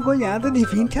vi uma goleada de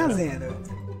 20-0.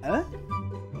 Hã?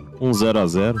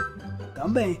 0-0.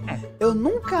 Também. Eu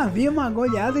nunca vi uma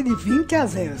goleada de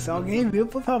 20-0. Se alguém viu,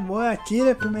 por favor,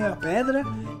 atire a primeira pedra.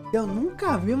 Eu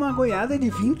nunca vi uma goleada de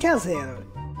 20-0.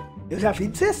 Eu já vi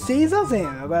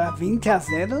 16-0, agora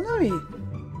 20-0 eu não vi.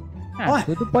 Ah,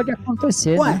 tudo pode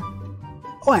acontecer, né?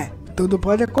 Ué, tudo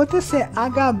pode acontecer. A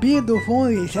Gabi do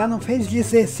vôlei já não fez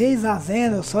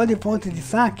 16-0 só de ponto de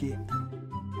saque?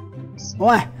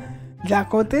 Ué, já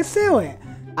aconteceu, ué.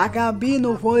 A Gabi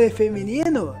no vôlei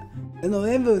feminino, eu não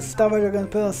lembro se estava jogando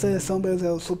pela Seleção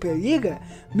Brasileira Superliga,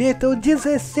 meteu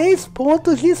 16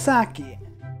 pontos de saque.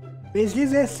 Fez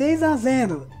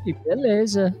 16-0. Que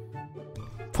beleza.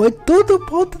 Foi tudo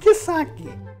ponto de saque.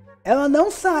 Ela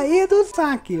não saía do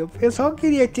saque. O pessoal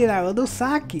queria tirar ela do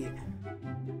saque.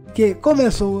 Que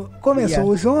começou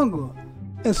o jogo.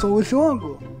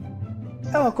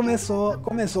 Ela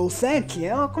começou o set,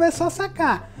 ela começou a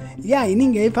sacar. E aí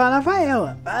ninguém parava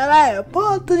ela.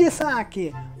 Ponto de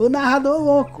saque. O narrador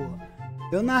louco.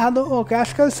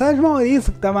 Acho que era o Sérgio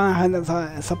Maurício que tava narrando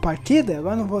essa partida.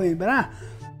 Agora não vou lembrar.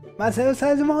 Mas era o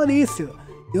Sérgio Maurício.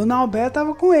 E o Nauber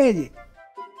tava com ele.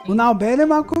 O Nauber e o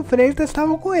Marco Freitas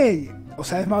estavam com ele. O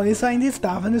Sérgio Maurício ainda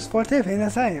estava no Sport TV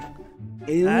nessa época.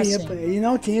 Ele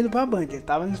não tinha ido pra Band, ele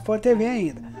estava no Sport TV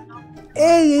ainda.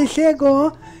 Ele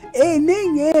chegou, e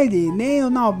nem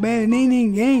o Nauber, nem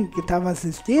ninguém que estava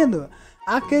assistindo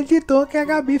acreditou que a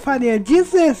Gabi faria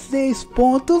 16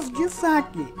 pontos de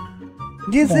saque.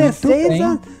 16,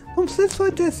 não sei se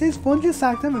foi 16 pontos de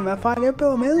saque também, mas faria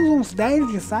pelo menos uns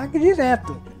 10 de saque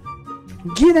direto.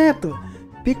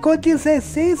 Ficou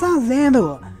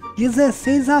 16-0.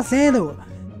 16-0.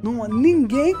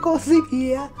 Ninguém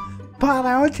conseguia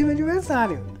parar o time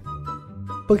adversário.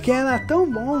 Porque era tão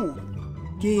bom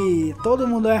que todo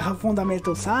mundo erra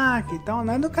fundamento saque. Então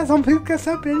na educação física você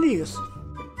aprende isso.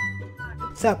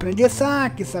 Você aprende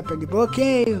saque, você aprende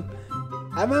bloqueio.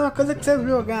 A mesma coisa que você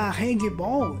jogar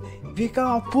handball,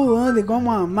 fica pulando igual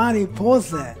uma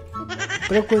mariposa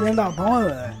procurando a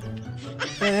bola.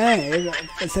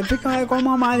 Você fica igual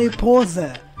uma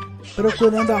mariposa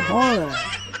procurando a bola.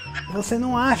 Você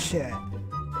não acha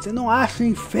o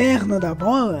inferno da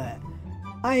bola.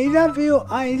 Aí já viu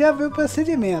o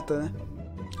procedimento, né?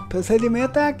 O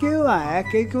procedimento é aquilo lá, é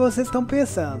aquele que vocês estão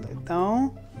pensando.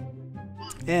 Então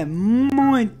é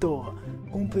muito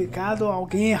complicado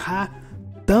alguém errar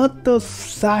tantos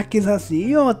saques assim.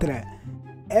 E outra,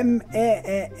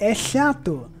 é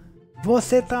chato.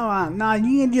 Você tá lá na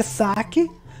linha de saque,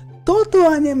 todo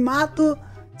animado,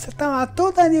 você tá lá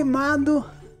todo animado,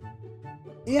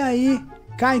 e aí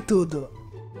cai tudo.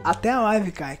 Até a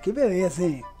live cai, que beleza,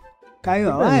 hein?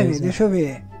 Caiu a live? Deixa eu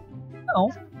ver.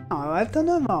 Não, a live tá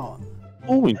normal.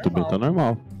 Muito bem, tá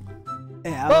normal.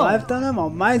 A live tá normal,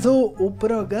 mas o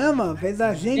programa fez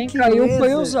a gente... Quem caiu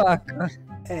foi o Zaka.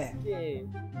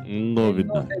 Novidade.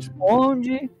 Não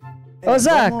responde. Ô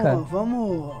Zaka,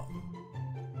 vamos...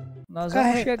 Nós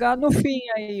vamos chegar no fim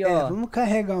aí, ó. Vamos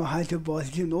carregar o Rádio Boss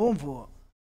de novo.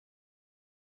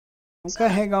 Porque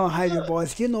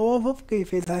ele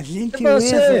fez a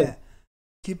gentileza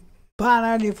de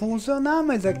parar de funcionar,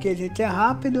 mas aqui a gente é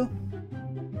rápido.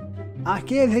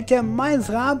 Aqui a gente é mais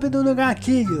rápido no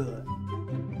gatilho.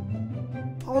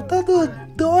 Faltando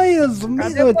 2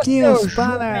 minutinhos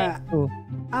para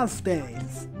as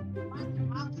 10.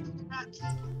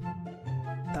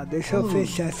 Tá, deixa eu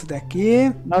fechar isso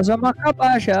daqui. Nós vamos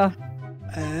acabar já.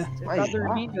 Você Mas tá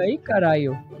dormindo aí,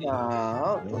 caralho?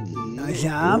 Não, tô aqui.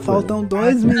 Já, faltam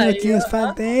 2 minutinhos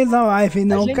para 10, a live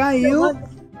não caiu.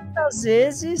 Muitas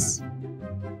vezes.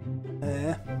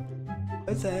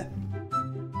 Pois é.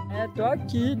 Tô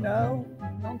aqui, não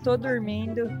tô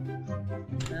dormindo.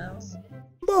 Não.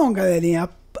 Bom, galerinha,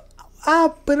 a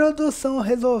produção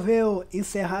resolveu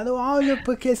encerrar o áudio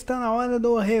porque está na hora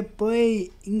do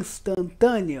replay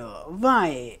instantâneo.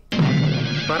 Vai!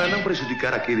 Para não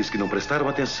prejudicar aqueles que não prestaram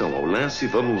atenção ao lance,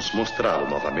 vamos mostrá-lo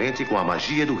novamente com a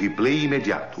magia do replay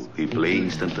imediato, replay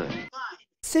instantâneo.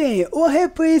 Sim, o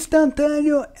replay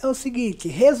instantâneo é o seguinte,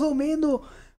 resumindo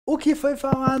o que foi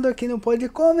falado aqui no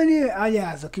PodComedy,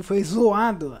 aliás, o que foi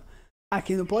zoado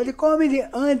aqui no PodComedy,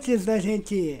 antes da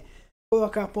gente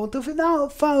colocar ponto final,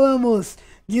 falamos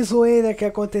de zoeira que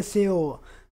aconteceu,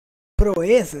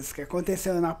 proezas que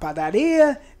aconteceu na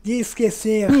padaria, de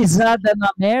esquecer... Pisada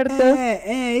na merda.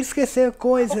 Esquecer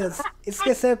coisas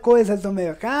do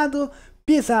mercado,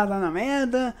 pisada na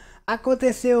merda,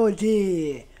 aconteceu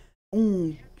de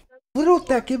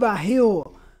fruta que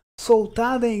barril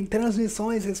soltada em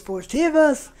transmissões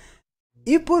esportivas,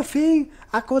 e por fim,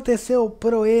 aconteceu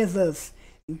proezas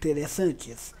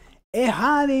interessantes.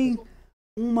 Errarem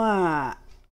uma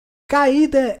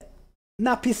caída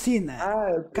na piscina.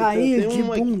 Cair de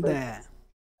bunda.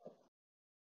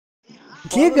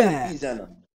 Diga!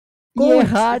 E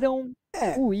erraram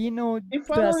o hino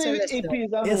da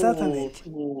seleção. Exatamente.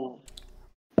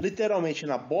 literalmente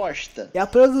na bosta. E a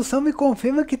produção me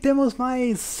confirma que temos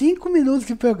mais 5 minutos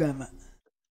de programa.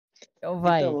 Então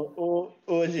vai. Então,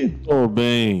 hoje. Tô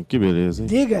bem, que beleza, hein?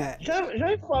 Diga. Já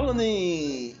falando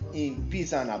em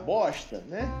pisar na bosta,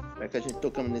 né? Já que a gente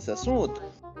tocamos nesse assunto.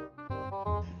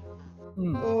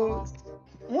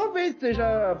 Uma vez vocês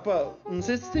já. Não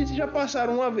sei se vocês já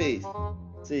passaram uma vez.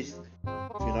 Vocês.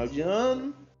 Final de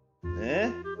ano,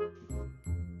 né?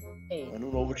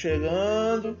 Ano novo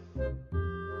chegando.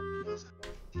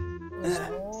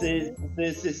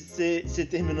 Você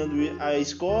terminando a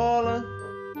escola.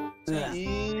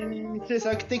 E você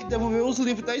sabe que tem que devolver os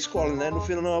livros da escola, né? No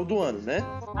final do ano, né?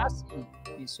 Ah, sim.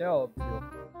 Isso é óbvio.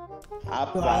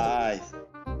 Rapaz.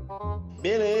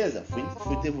 Beleza.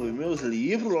 Fui devolver meus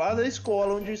livros lá da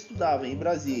escola onde eu estudava, em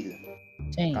Brasília.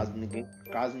 Sim. Caso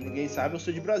ninguém saiba, eu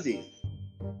sou de Brasília.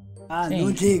 Ah, Sim.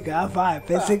 não diga. Ah, vai.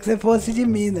 Pensei que você fosse de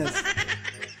Minas.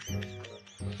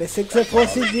 Pensei que você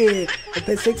fosse de... Eu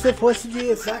pensei que você fosse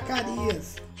de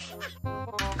Zacarias.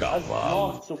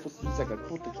 Nossa, se eu fosse de Zacarias.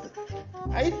 Puta que pariu.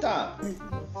 Aí tá.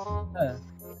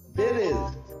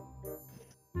 Beleza.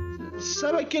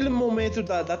 Sabe aquele momento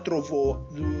da trovoada?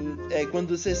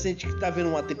 Quando você sente que tá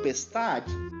vendo uma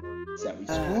tempestade? Céu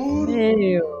escuro.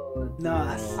 Meu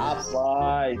Nossa.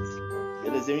 Rapaz.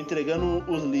 Beleza, eu entregando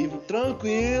os livros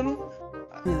tranquilo.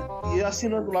 E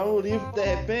assinando lá no livro, de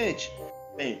repente.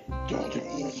 Vem.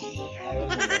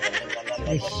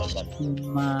 Vixe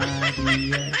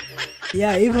Maria. E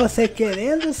aí você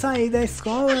querendo sair da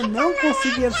escola, não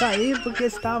conseguia sair porque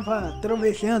estava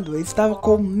trovejando, estava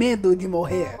com medo de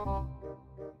morrer.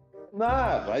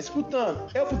 Não, vai escutando.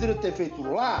 Eu poderia ter feito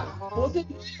lá?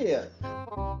 Poderia.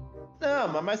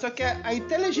 Não, mas só que a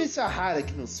inteligência rara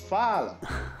que nos fala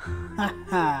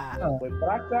foi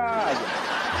pra casa.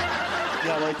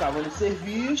 Minha mãe tava no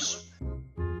serviço,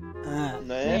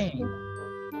 né? Sim.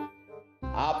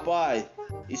 Rapaz,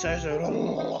 isso é...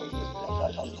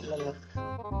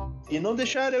 E não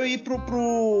deixaram eu ir pro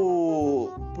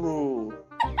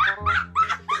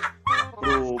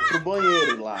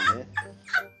banheiro lá, né?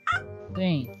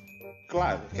 Sim.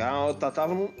 Claro, que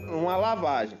tava numa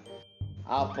lavagem.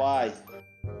 Rapaz,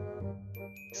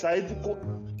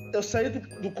 eu saí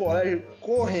do colégio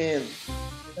correndo.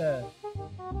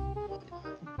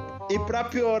 E pra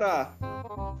piorar,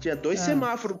 tinha 2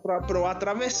 semáforos pra eu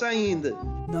atravessar ainda.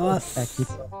 Nossa.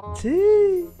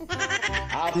 Sim.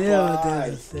 Rapaz. Meu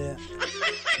Deus do céu.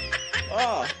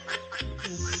 Ó,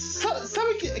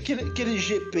 sabe aquele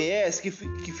GPS que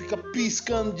fica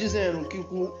piscando dizendo que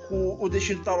o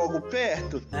destino tá logo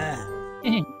perto?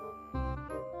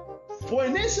 Foi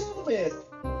nesse momento.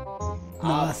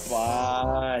 Nossa.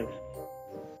 Rapaz.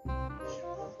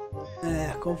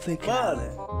 É complicado.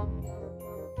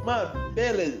 Mano,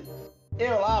 beleza.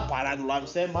 Eu lá, parado lá no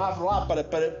semáforo, lá,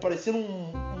 parecendo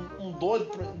um doido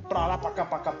pra lá, pra cá,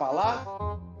 pra lá.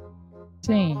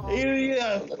 Sim. E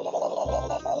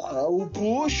o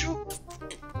puxo.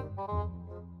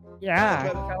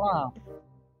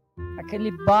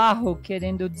 Aquele barro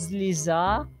querendo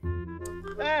deslizar.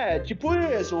 Tipo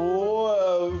isso.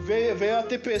 Veio a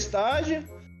tempestade,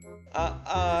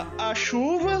 a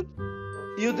chuva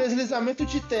e o deslizamento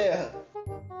de terra.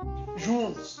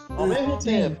 Juntos, ao mesmo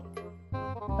tempo.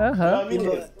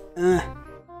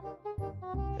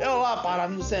 Eu lá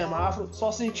parado no semáforo,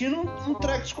 só sentindo um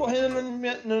treco escorrendo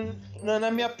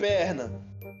na minha perna.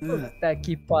 Puta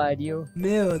que pariu.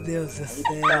 Meu Deus do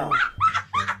céu.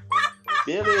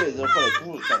 Beleza, eu falei,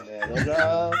 puta merda, eu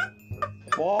já.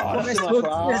 Começou o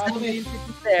deslizamento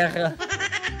de terra.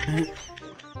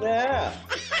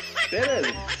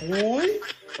 Beleza. Fui,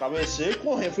 atravessei,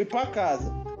 corri, fui pra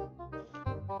casa.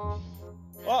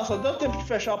 Só deu tempo de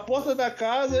fechar a porta da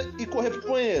casa e correr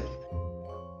pro banheiro.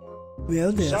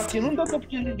 Meu Deus. Só que não deu tempo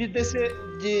de descer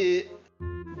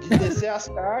as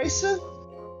caixas.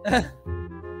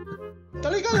 Tá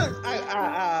ligado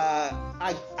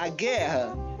a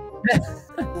guerra?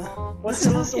 Você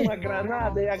lança uma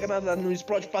granada e a granada não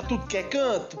explode pra tudo que é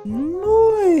canto?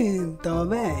 Muito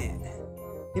bem.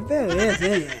 Que beleza,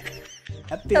 hein?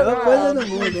 A pior coisa do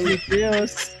mundo, hein? Meu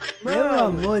Deus. Pelo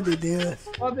amor de Deus.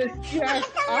 Só desci as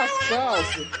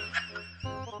calças.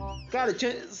 Cara,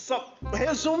 só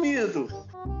resumindo.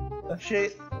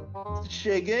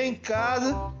 Cheguei em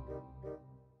casa.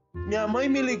 Minha mãe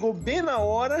me ligou bem na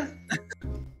hora.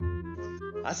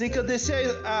 Assim que eu desci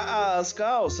as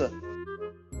calças,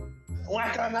 uma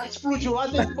granada explodiu lá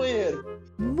dentro do banheiro.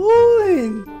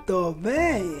 Muito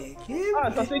bem.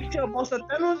 Só sei que tinha bosta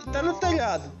até no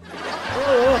telhado.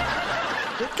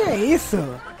 O que é isso?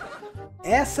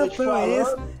 Esta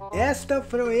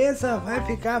proeza vai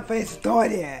ficar pra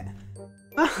história.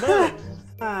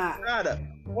 Cara,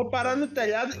 vou parar no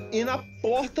telhado e na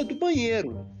porta do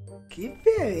banheiro. Que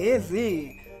beleza,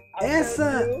 hein?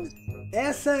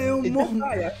 Essa é um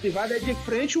detalhe, a privada é de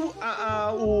frente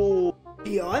o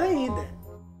pior ainda.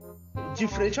 De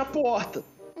frente à porta.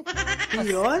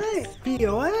 Pior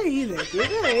ainda. Que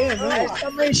beleza, Aí hein?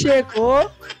 também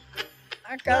chegou,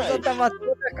 a casa tava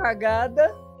toda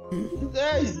cagada.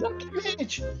 É,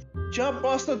 exatamente. Tinha uma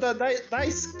bosta da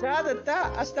escada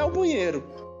até o banheiro.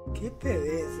 Que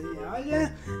beleza, hein?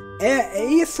 Olha,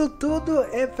 isso tudo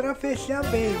é pra fechar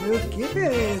bem, viu? Que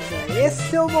beleza.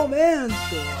 Esse é o momento.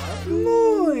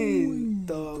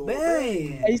 Muito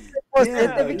bem. Aí você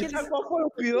teve que... Sabe qual foi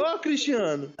o pior,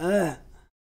 Cristiano?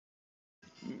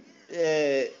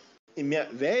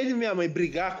 Minha mãe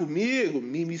brigar comigo,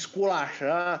 me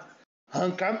esculachar,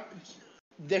 arrancar,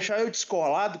 deixar eu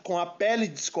descolado, com a pele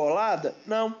descolada.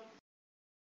 Não.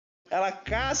 Ela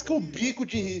casca o bico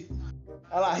de rir.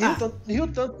 Ela riu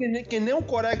tanto que nem um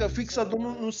colega fixador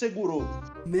não segurou.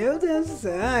 Meu Deus do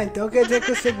céu. Então quer dizer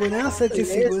que o segurança te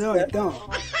segurou, então?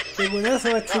 Segurança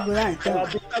vai te segurar, então? A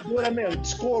ditadura mesmo,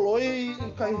 descolou e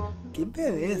caiu. Que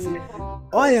beleza.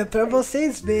 Olha, pra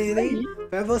vocês verem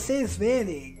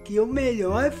que o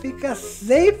melhor fica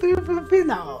sempre pro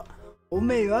final. O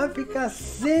melhor fica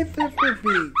sempre pro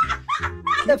fim.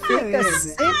 Fica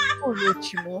sempre por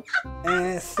último.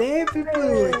 É, sempre por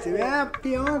último. É a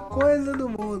pior coisa do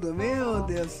mundo, meu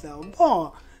Deus do céu.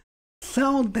 Bom,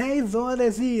 são 10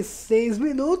 horas e 6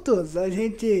 minutos. A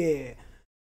gente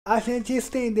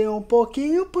estendeu um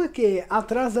pouquinho porque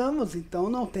atrasamos, então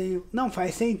não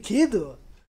faz sentido.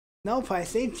 Não faz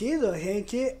sentido a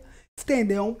gente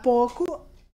estender um pouco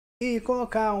e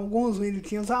colocar alguns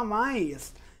minutinhos a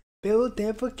mais pelo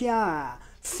tempo que a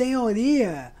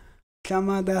senhoria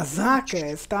chamada Zaka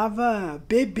estava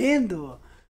bebendo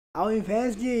ao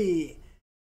invés de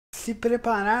se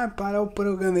preparar para o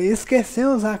programa e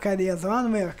esqueceu o Zacarias lá no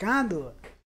mercado.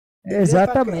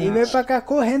 Exatamente. E veio pra cá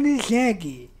correndo de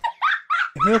jegue.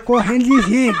 Veio correndo de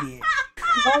jegue.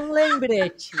 Só um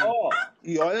lembrete.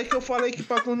 E olha que eu falei que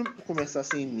pra começar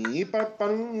sem mim, pra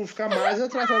não ficar mais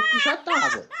atrasado do que já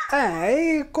tava.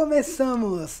 Aí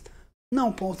começamos,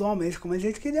 não pontualmente como a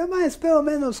gente queria, mas pelo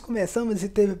menos começamos e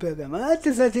teve programa.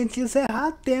 Antes da gente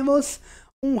encerrar, temos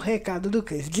um recado do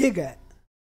Cris. Diga.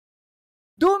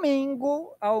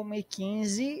 Domingo, à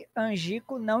 1h15,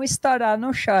 Angico não estará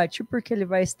no chat, porque ele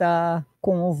vai estar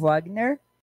com o Wagner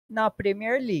na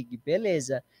Premier League,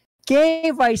 beleza.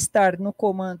 Quem vai estar no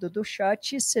comando do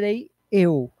chat serei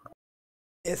eu.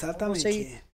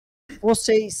 Exatamente.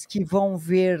 Vocês que vão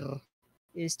ver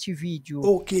este vídeo...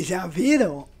 Ou que já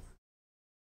viram?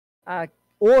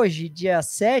 Hoje, dia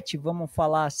 7, vamos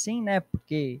falar assim, né?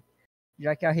 Porque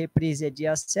já que a reprise é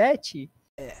dia 7...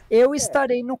 Eu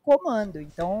estarei no comando,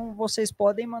 então vocês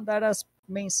podem mandar as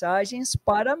mensagens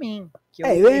para mim, que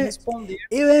eu vou responder.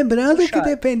 E lembrando que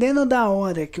dependendo da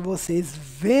hora que vocês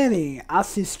verem,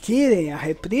 assistirem a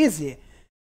reprise,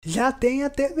 já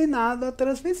tenha terminado a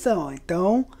transmissão.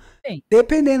 Então,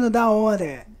 dependendo da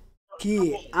hora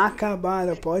que acabar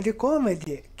o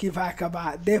PodComedy, que vai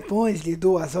acabar depois de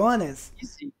 2 horas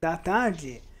da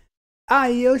tarde,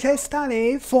 aí eu já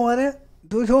estarei fora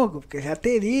do jogo, porque já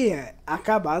teria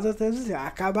acabado a transmissão,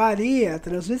 acabaria a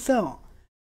transmissão,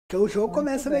 que o jogo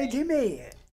começa meio dia e meia.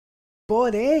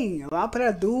 Porém, lá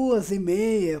para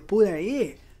 2h30 por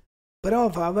aí,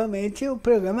 provavelmente o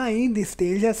programa ainda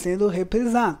esteja sendo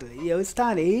reprisado e eu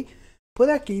estarei por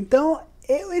aqui. Então,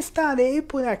 eu estarei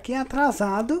por aqui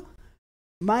atrasado,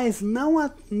 mas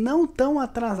não tão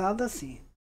atrasado assim.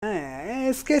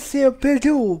 Esqueci, eu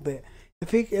perdi o Uber.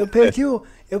 Eu perdi o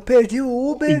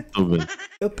Uber.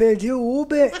 Eu perdi o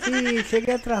Uber e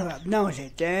cheguei atrasado. Não,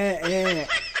 gente, é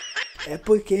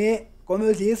porque, como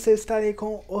eu disse, eu estarei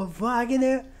com o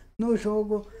Wagner no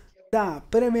jogo da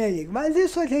Premier League. Mas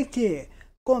isso a gente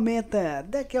comenta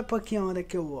daqui a pouquinho, a hora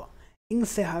que eu vou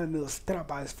encerrar meus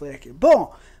trabalhos por aqui.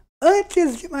 Bom,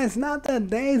 antes de mais nada,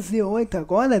 10h08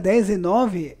 agora,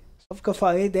 10h09. Só porque eu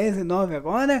falei 10h09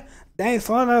 agora. 10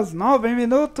 horas 9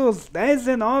 minutos,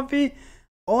 10h09.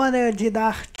 Hora de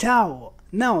dar tchau.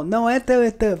 Não é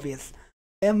Teletubbies.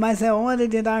 Mas é hora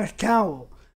de dar tchau.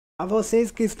 A vocês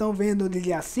que estão vendo no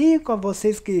dia 5, a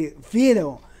vocês que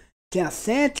viram dia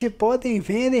 7, podem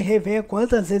ver e rever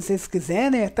quantas vezes vocês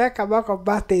quiserem, até acabar com a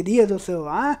bateria do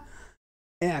celular.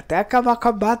 Até acabar com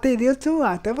a bateria do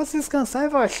celular. Até vocês cansarem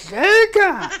e falar,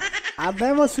 chega!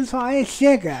 Até vocês falarem,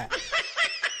 chega!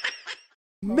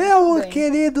 Meu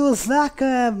querido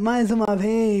Zaka, mais uma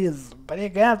vez,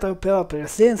 obrigado pela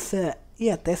presença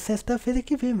e até sexta-feira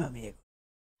que vem, meu amigo.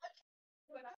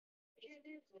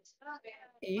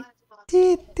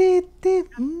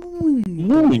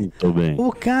 Muito Muito bem.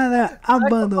 O cara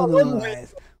abandonou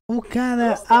nós. O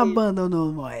cara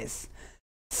abandonou nós.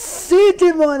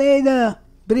 Cid Moreira,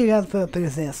 obrigado pela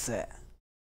presença.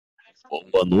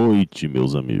 Boa noite,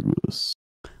 meus amigos.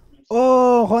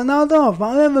 Ô, Ronaldo,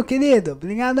 valeu, meu querido.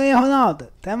 Obrigado aí, Ronaldo.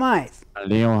 Até mais.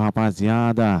 Valeu,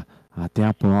 rapaziada. Até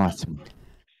a próxima.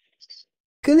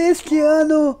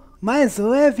 Cristiano, mais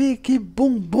leve que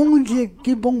bumbum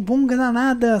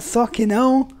granada, só que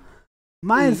não.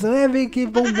 Mais leve que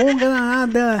bumbum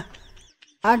granada.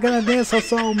 Agradeço a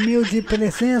sua humilde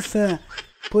presença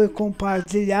por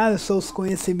compartilhar os seus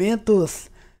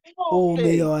conhecimentos, ou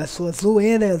melhor, as suas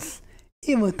zoeiras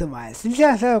e muito mais.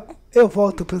 Já eu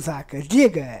volto pro Zaca.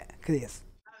 Diga, Cris.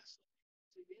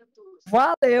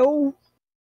 Valeu!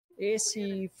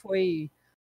 Esse foi...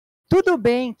 Tudo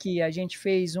bem que a gente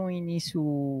fez um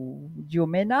início de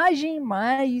homenagem,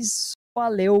 mas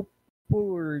valeu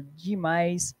por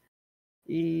demais.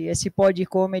 E esse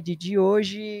PodComedy de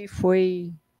hoje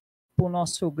foi o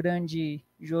nosso grande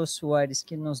Jô Soares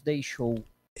que nos deixou.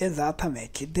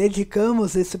 Exatamente.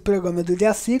 Dedicamos esse programa do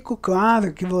dia 5.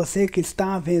 Claro que você que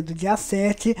está vendo dia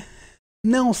 7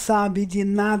 não sabe de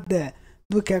nada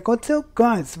do que aconteceu.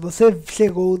 Claro, se você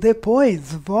chegou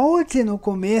depois, volte no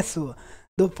começo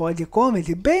do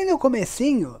PodComedy, bem no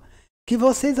comecinho, que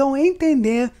vocês vão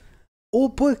entender o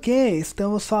porquê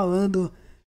estamos falando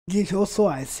de Jô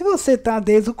Soares. Se você tá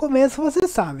desde o começo, você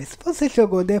sabe. Se você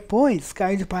chegou depois,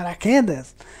 caiu de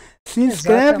paraquedas, se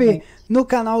inscreve no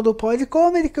canal do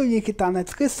PodComedy, que o link tá na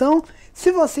descrição.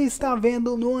 Se você está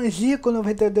vendo no Angico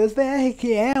 92BR,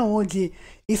 que é onde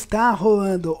está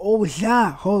rolando ou já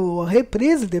rolou a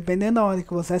reprise, dependendo da hora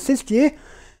que você assistir,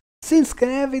 se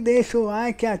inscreve, deixa o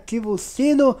like, ativa o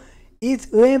sino e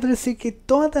lembre-se que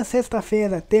toda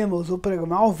sexta-feira temos o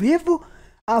programa ao vivo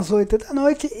às 8 da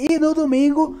noite e no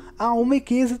domingo às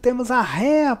 1h15 temos a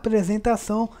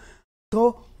reapresentação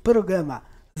do programa.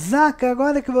 Zaca,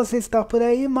 agora que você está por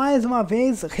aí, mais uma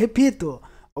vez, repito,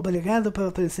 obrigado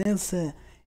pela presença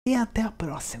e até a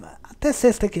próxima. Até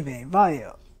sexta que vem,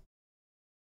 valeu!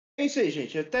 É isso aí,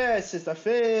 gente. Até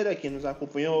sexta-feira. Quem nos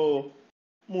acompanhou,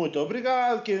 muito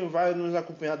obrigado. Quem vai nos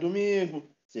acompanhar domingo,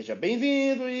 seja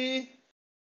bem-vindo. E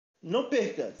não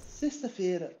perca,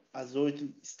 sexta-feira, às 8,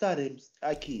 estaremos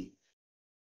aqui.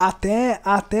 Até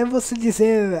você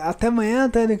dizer, até amanhã,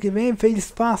 até ano que vem,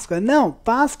 feliz Páscoa. Não,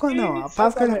 Páscoa não, a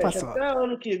Páscoa já passou. Até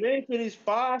ano que vem, feliz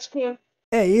Páscoa.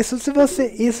 É, isso se você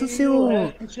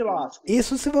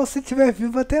estiver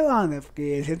vivo até lá, né?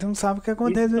 Porque a gente não sabe o que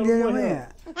acontece no dia de amanhã.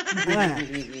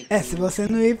 Se você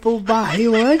não ir pro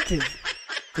barril antes,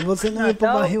 Isso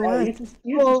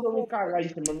eu vou cagar em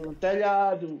cima no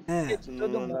telhado,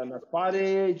 nas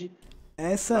paredes.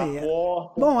 É isso aí.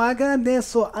 Bom,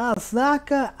 agradeço a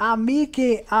Zaca, a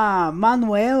Miki, a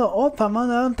Manuela. Opa, a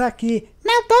Manuela não tá aqui.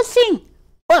 Não, tô sim.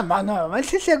 Ô, Manuela, mas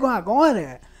você chegou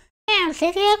agora? Eu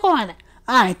cheguei agora.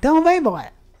 Ah, então vai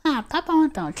embora. Ah, tá bom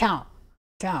então, tchau.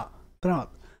 Tchau, pronto.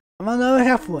 A Manuela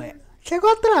já foi.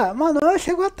 Manuela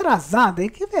chegou atrasada, hein?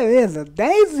 Que beleza.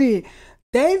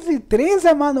 10h13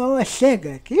 a Manuela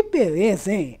chega. Que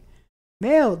beleza, hein?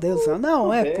 Meu Deus do céu,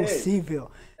 não é possível.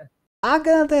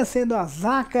 Agradecendo a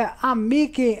Zaca, a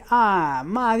Miki, a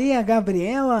Maria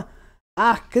Gabriela,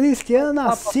 a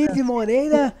Cristiana, Cid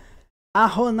Moreira, a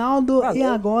Ronaldo. E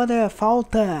agora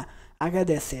falta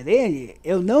agradecer ele.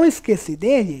 Eu não esqueci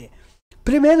dele.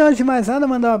 Primeiro, antes de mais nada,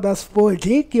 mandar um abraço pro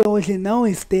Odin, que hoje não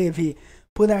esteve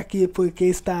por aqui porque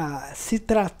está se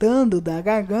tratando da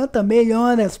garganta.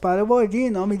 Melhoras para o Odin, em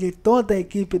nome de toda a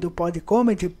equipe do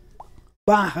PodComedy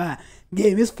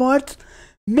 /Game Sports.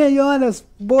 Melhoras,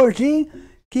 Bordim,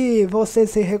 que você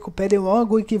se recupere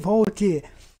logo e que volte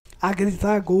a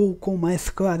gritar gol com mais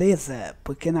clareza,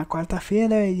 porque na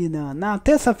quarta-feira e na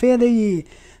terça-feira ele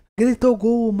gritou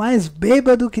gol mais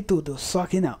bêbado que tudo, só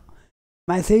que não.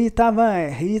 Mas ele tava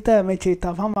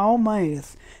mal,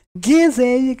 mas diz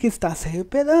ele que está se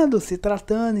recuperando, se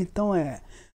tratando, então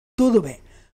tudo bem.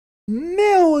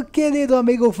 Meu querido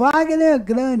amigo Wagner,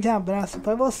 grande abraço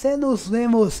para você, nos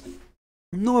vemos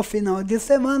no final de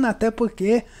semana, até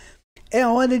porque é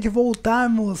hora de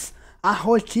voltarmos à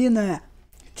rotina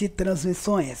de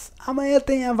transmissões. Amanhã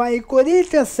tem Avaí e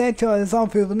Corinthians, 7 horas ao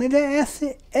vivo no IDS,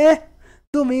 e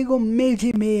domingo,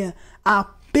 12h30, a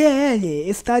PL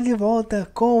está de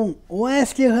volta com o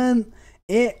West Ham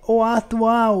e o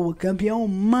atual campeão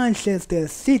Manchester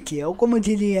City, ou como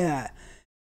diria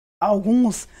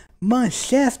alguns,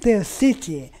 Manchester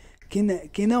City,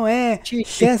 que não é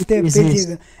Chester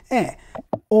Pedigree,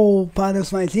 ou para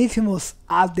os mais íntimos,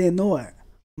 Adenor,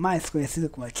 mais conhecido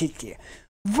como Titi.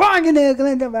 Wagner,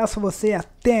 grande abraço a você,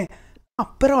 até a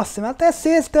próxima. Até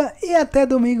sexta e até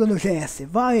domingo no GS.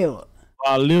 Valeu!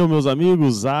 Valeu, meus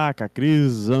amigos, Zaca,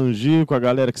 Cris, Angico, a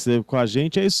galera que esteve com a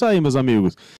gente. É isso aí, meus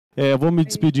amigos. Vou me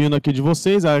despedindo aqui de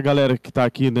vocês. A galera que tá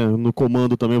aqui, né, no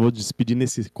comando também, vou despedir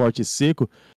nesse corte seco,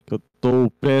 que eu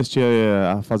tô prestes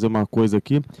a fazer uma coisa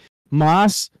aqui.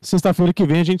 Mas, sexta-feira que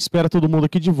vem, a gente espera todo mundo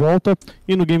aqui de volta.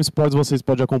 E no Game Sports vocês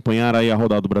podem acompanhar aí a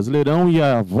rodada do Brasileirão e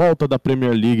a volta da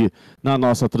Premier League na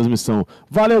nossa transmissão.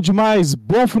 Valeu demais,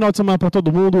 bom final de semana para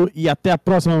todo mundo e até a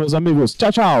próxima, meus amigos.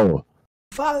 Tchau, tchau!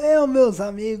 Valeu, meus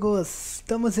amigos!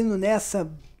 Estamos indo nessa.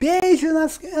 Beijo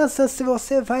nas crianças. Se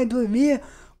você vai dormir,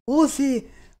 use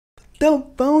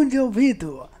tampão de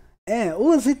ouvido.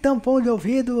 Use tampão de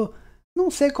ouvido.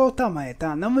 Não sei qual o tamanho,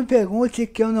 tá? Não me pergunte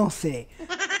que eu não sei.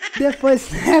 Depois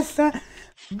dessa,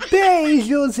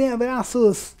 beijos e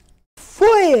abraços.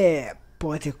 Fui!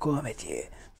 PodComedy.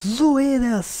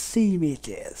 Zuera Sem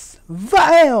limites.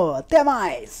 Valeu! Até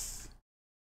mais!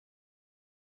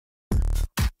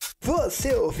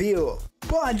 Você ouviu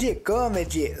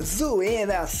PodComedy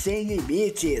Zuera Sem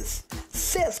Limites.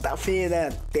 Sexta-feira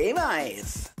tem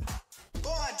mais.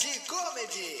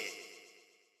 PodComedy.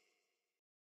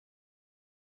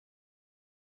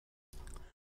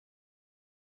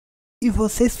 E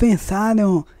vocês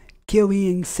pensaram que eu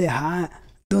ia encerrar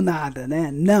do nada,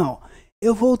 né? Não.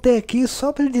 Eu voltei aqui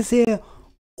só para dizer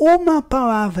uma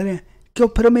palavra que eu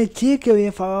prometi que eu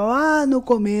ia falar lá no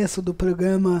começo do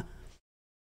programa.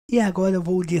 E agora eu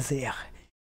vou dizer.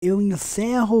 Eu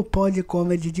encerro o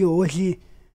PodComedy de hoje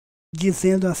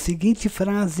dizendo a seguinte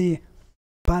frase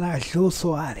para Jô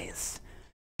Soares.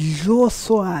 Jô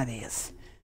Soares,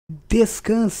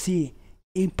 descanse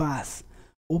em paz.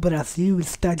 O Brasil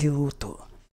está de luto.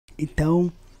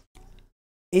 Então,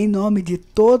 em nome de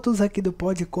todos aqui do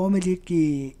PodComedy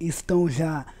que estão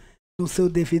já no seu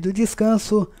devido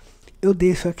descanso, eu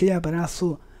deixo aquele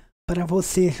abraço para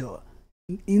você, Jô.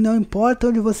 E não importa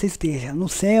onde você esteja, no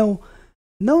céu,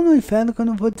 não no inferno que eu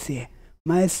não vou dizer,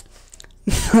 mas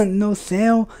no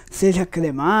céu, seja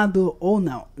cremado ou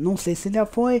não. Não sei se já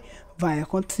foi, vai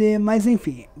acontecer, mas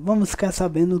enfim, vamos ficar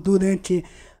sabendo durante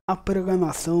a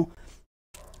programação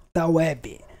da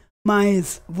web.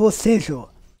 Mas você, Jô,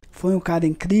 foi um cara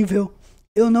incrível.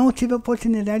 Eu não tive a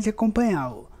oportunidade de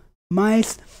acompanhá-lo,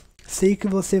 mas sei que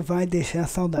você vai deixar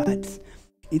saudades.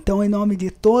 Então, em nome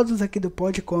de todos aqui do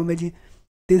PodComedy,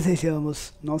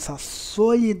 desejamos nossa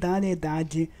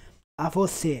solidariedade a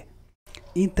você.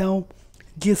 Então,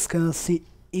 descanse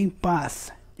em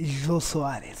paz, Jô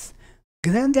Soares.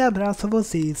 Grande abraço a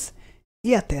vocês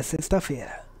e até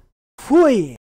sexta-feira. Fui!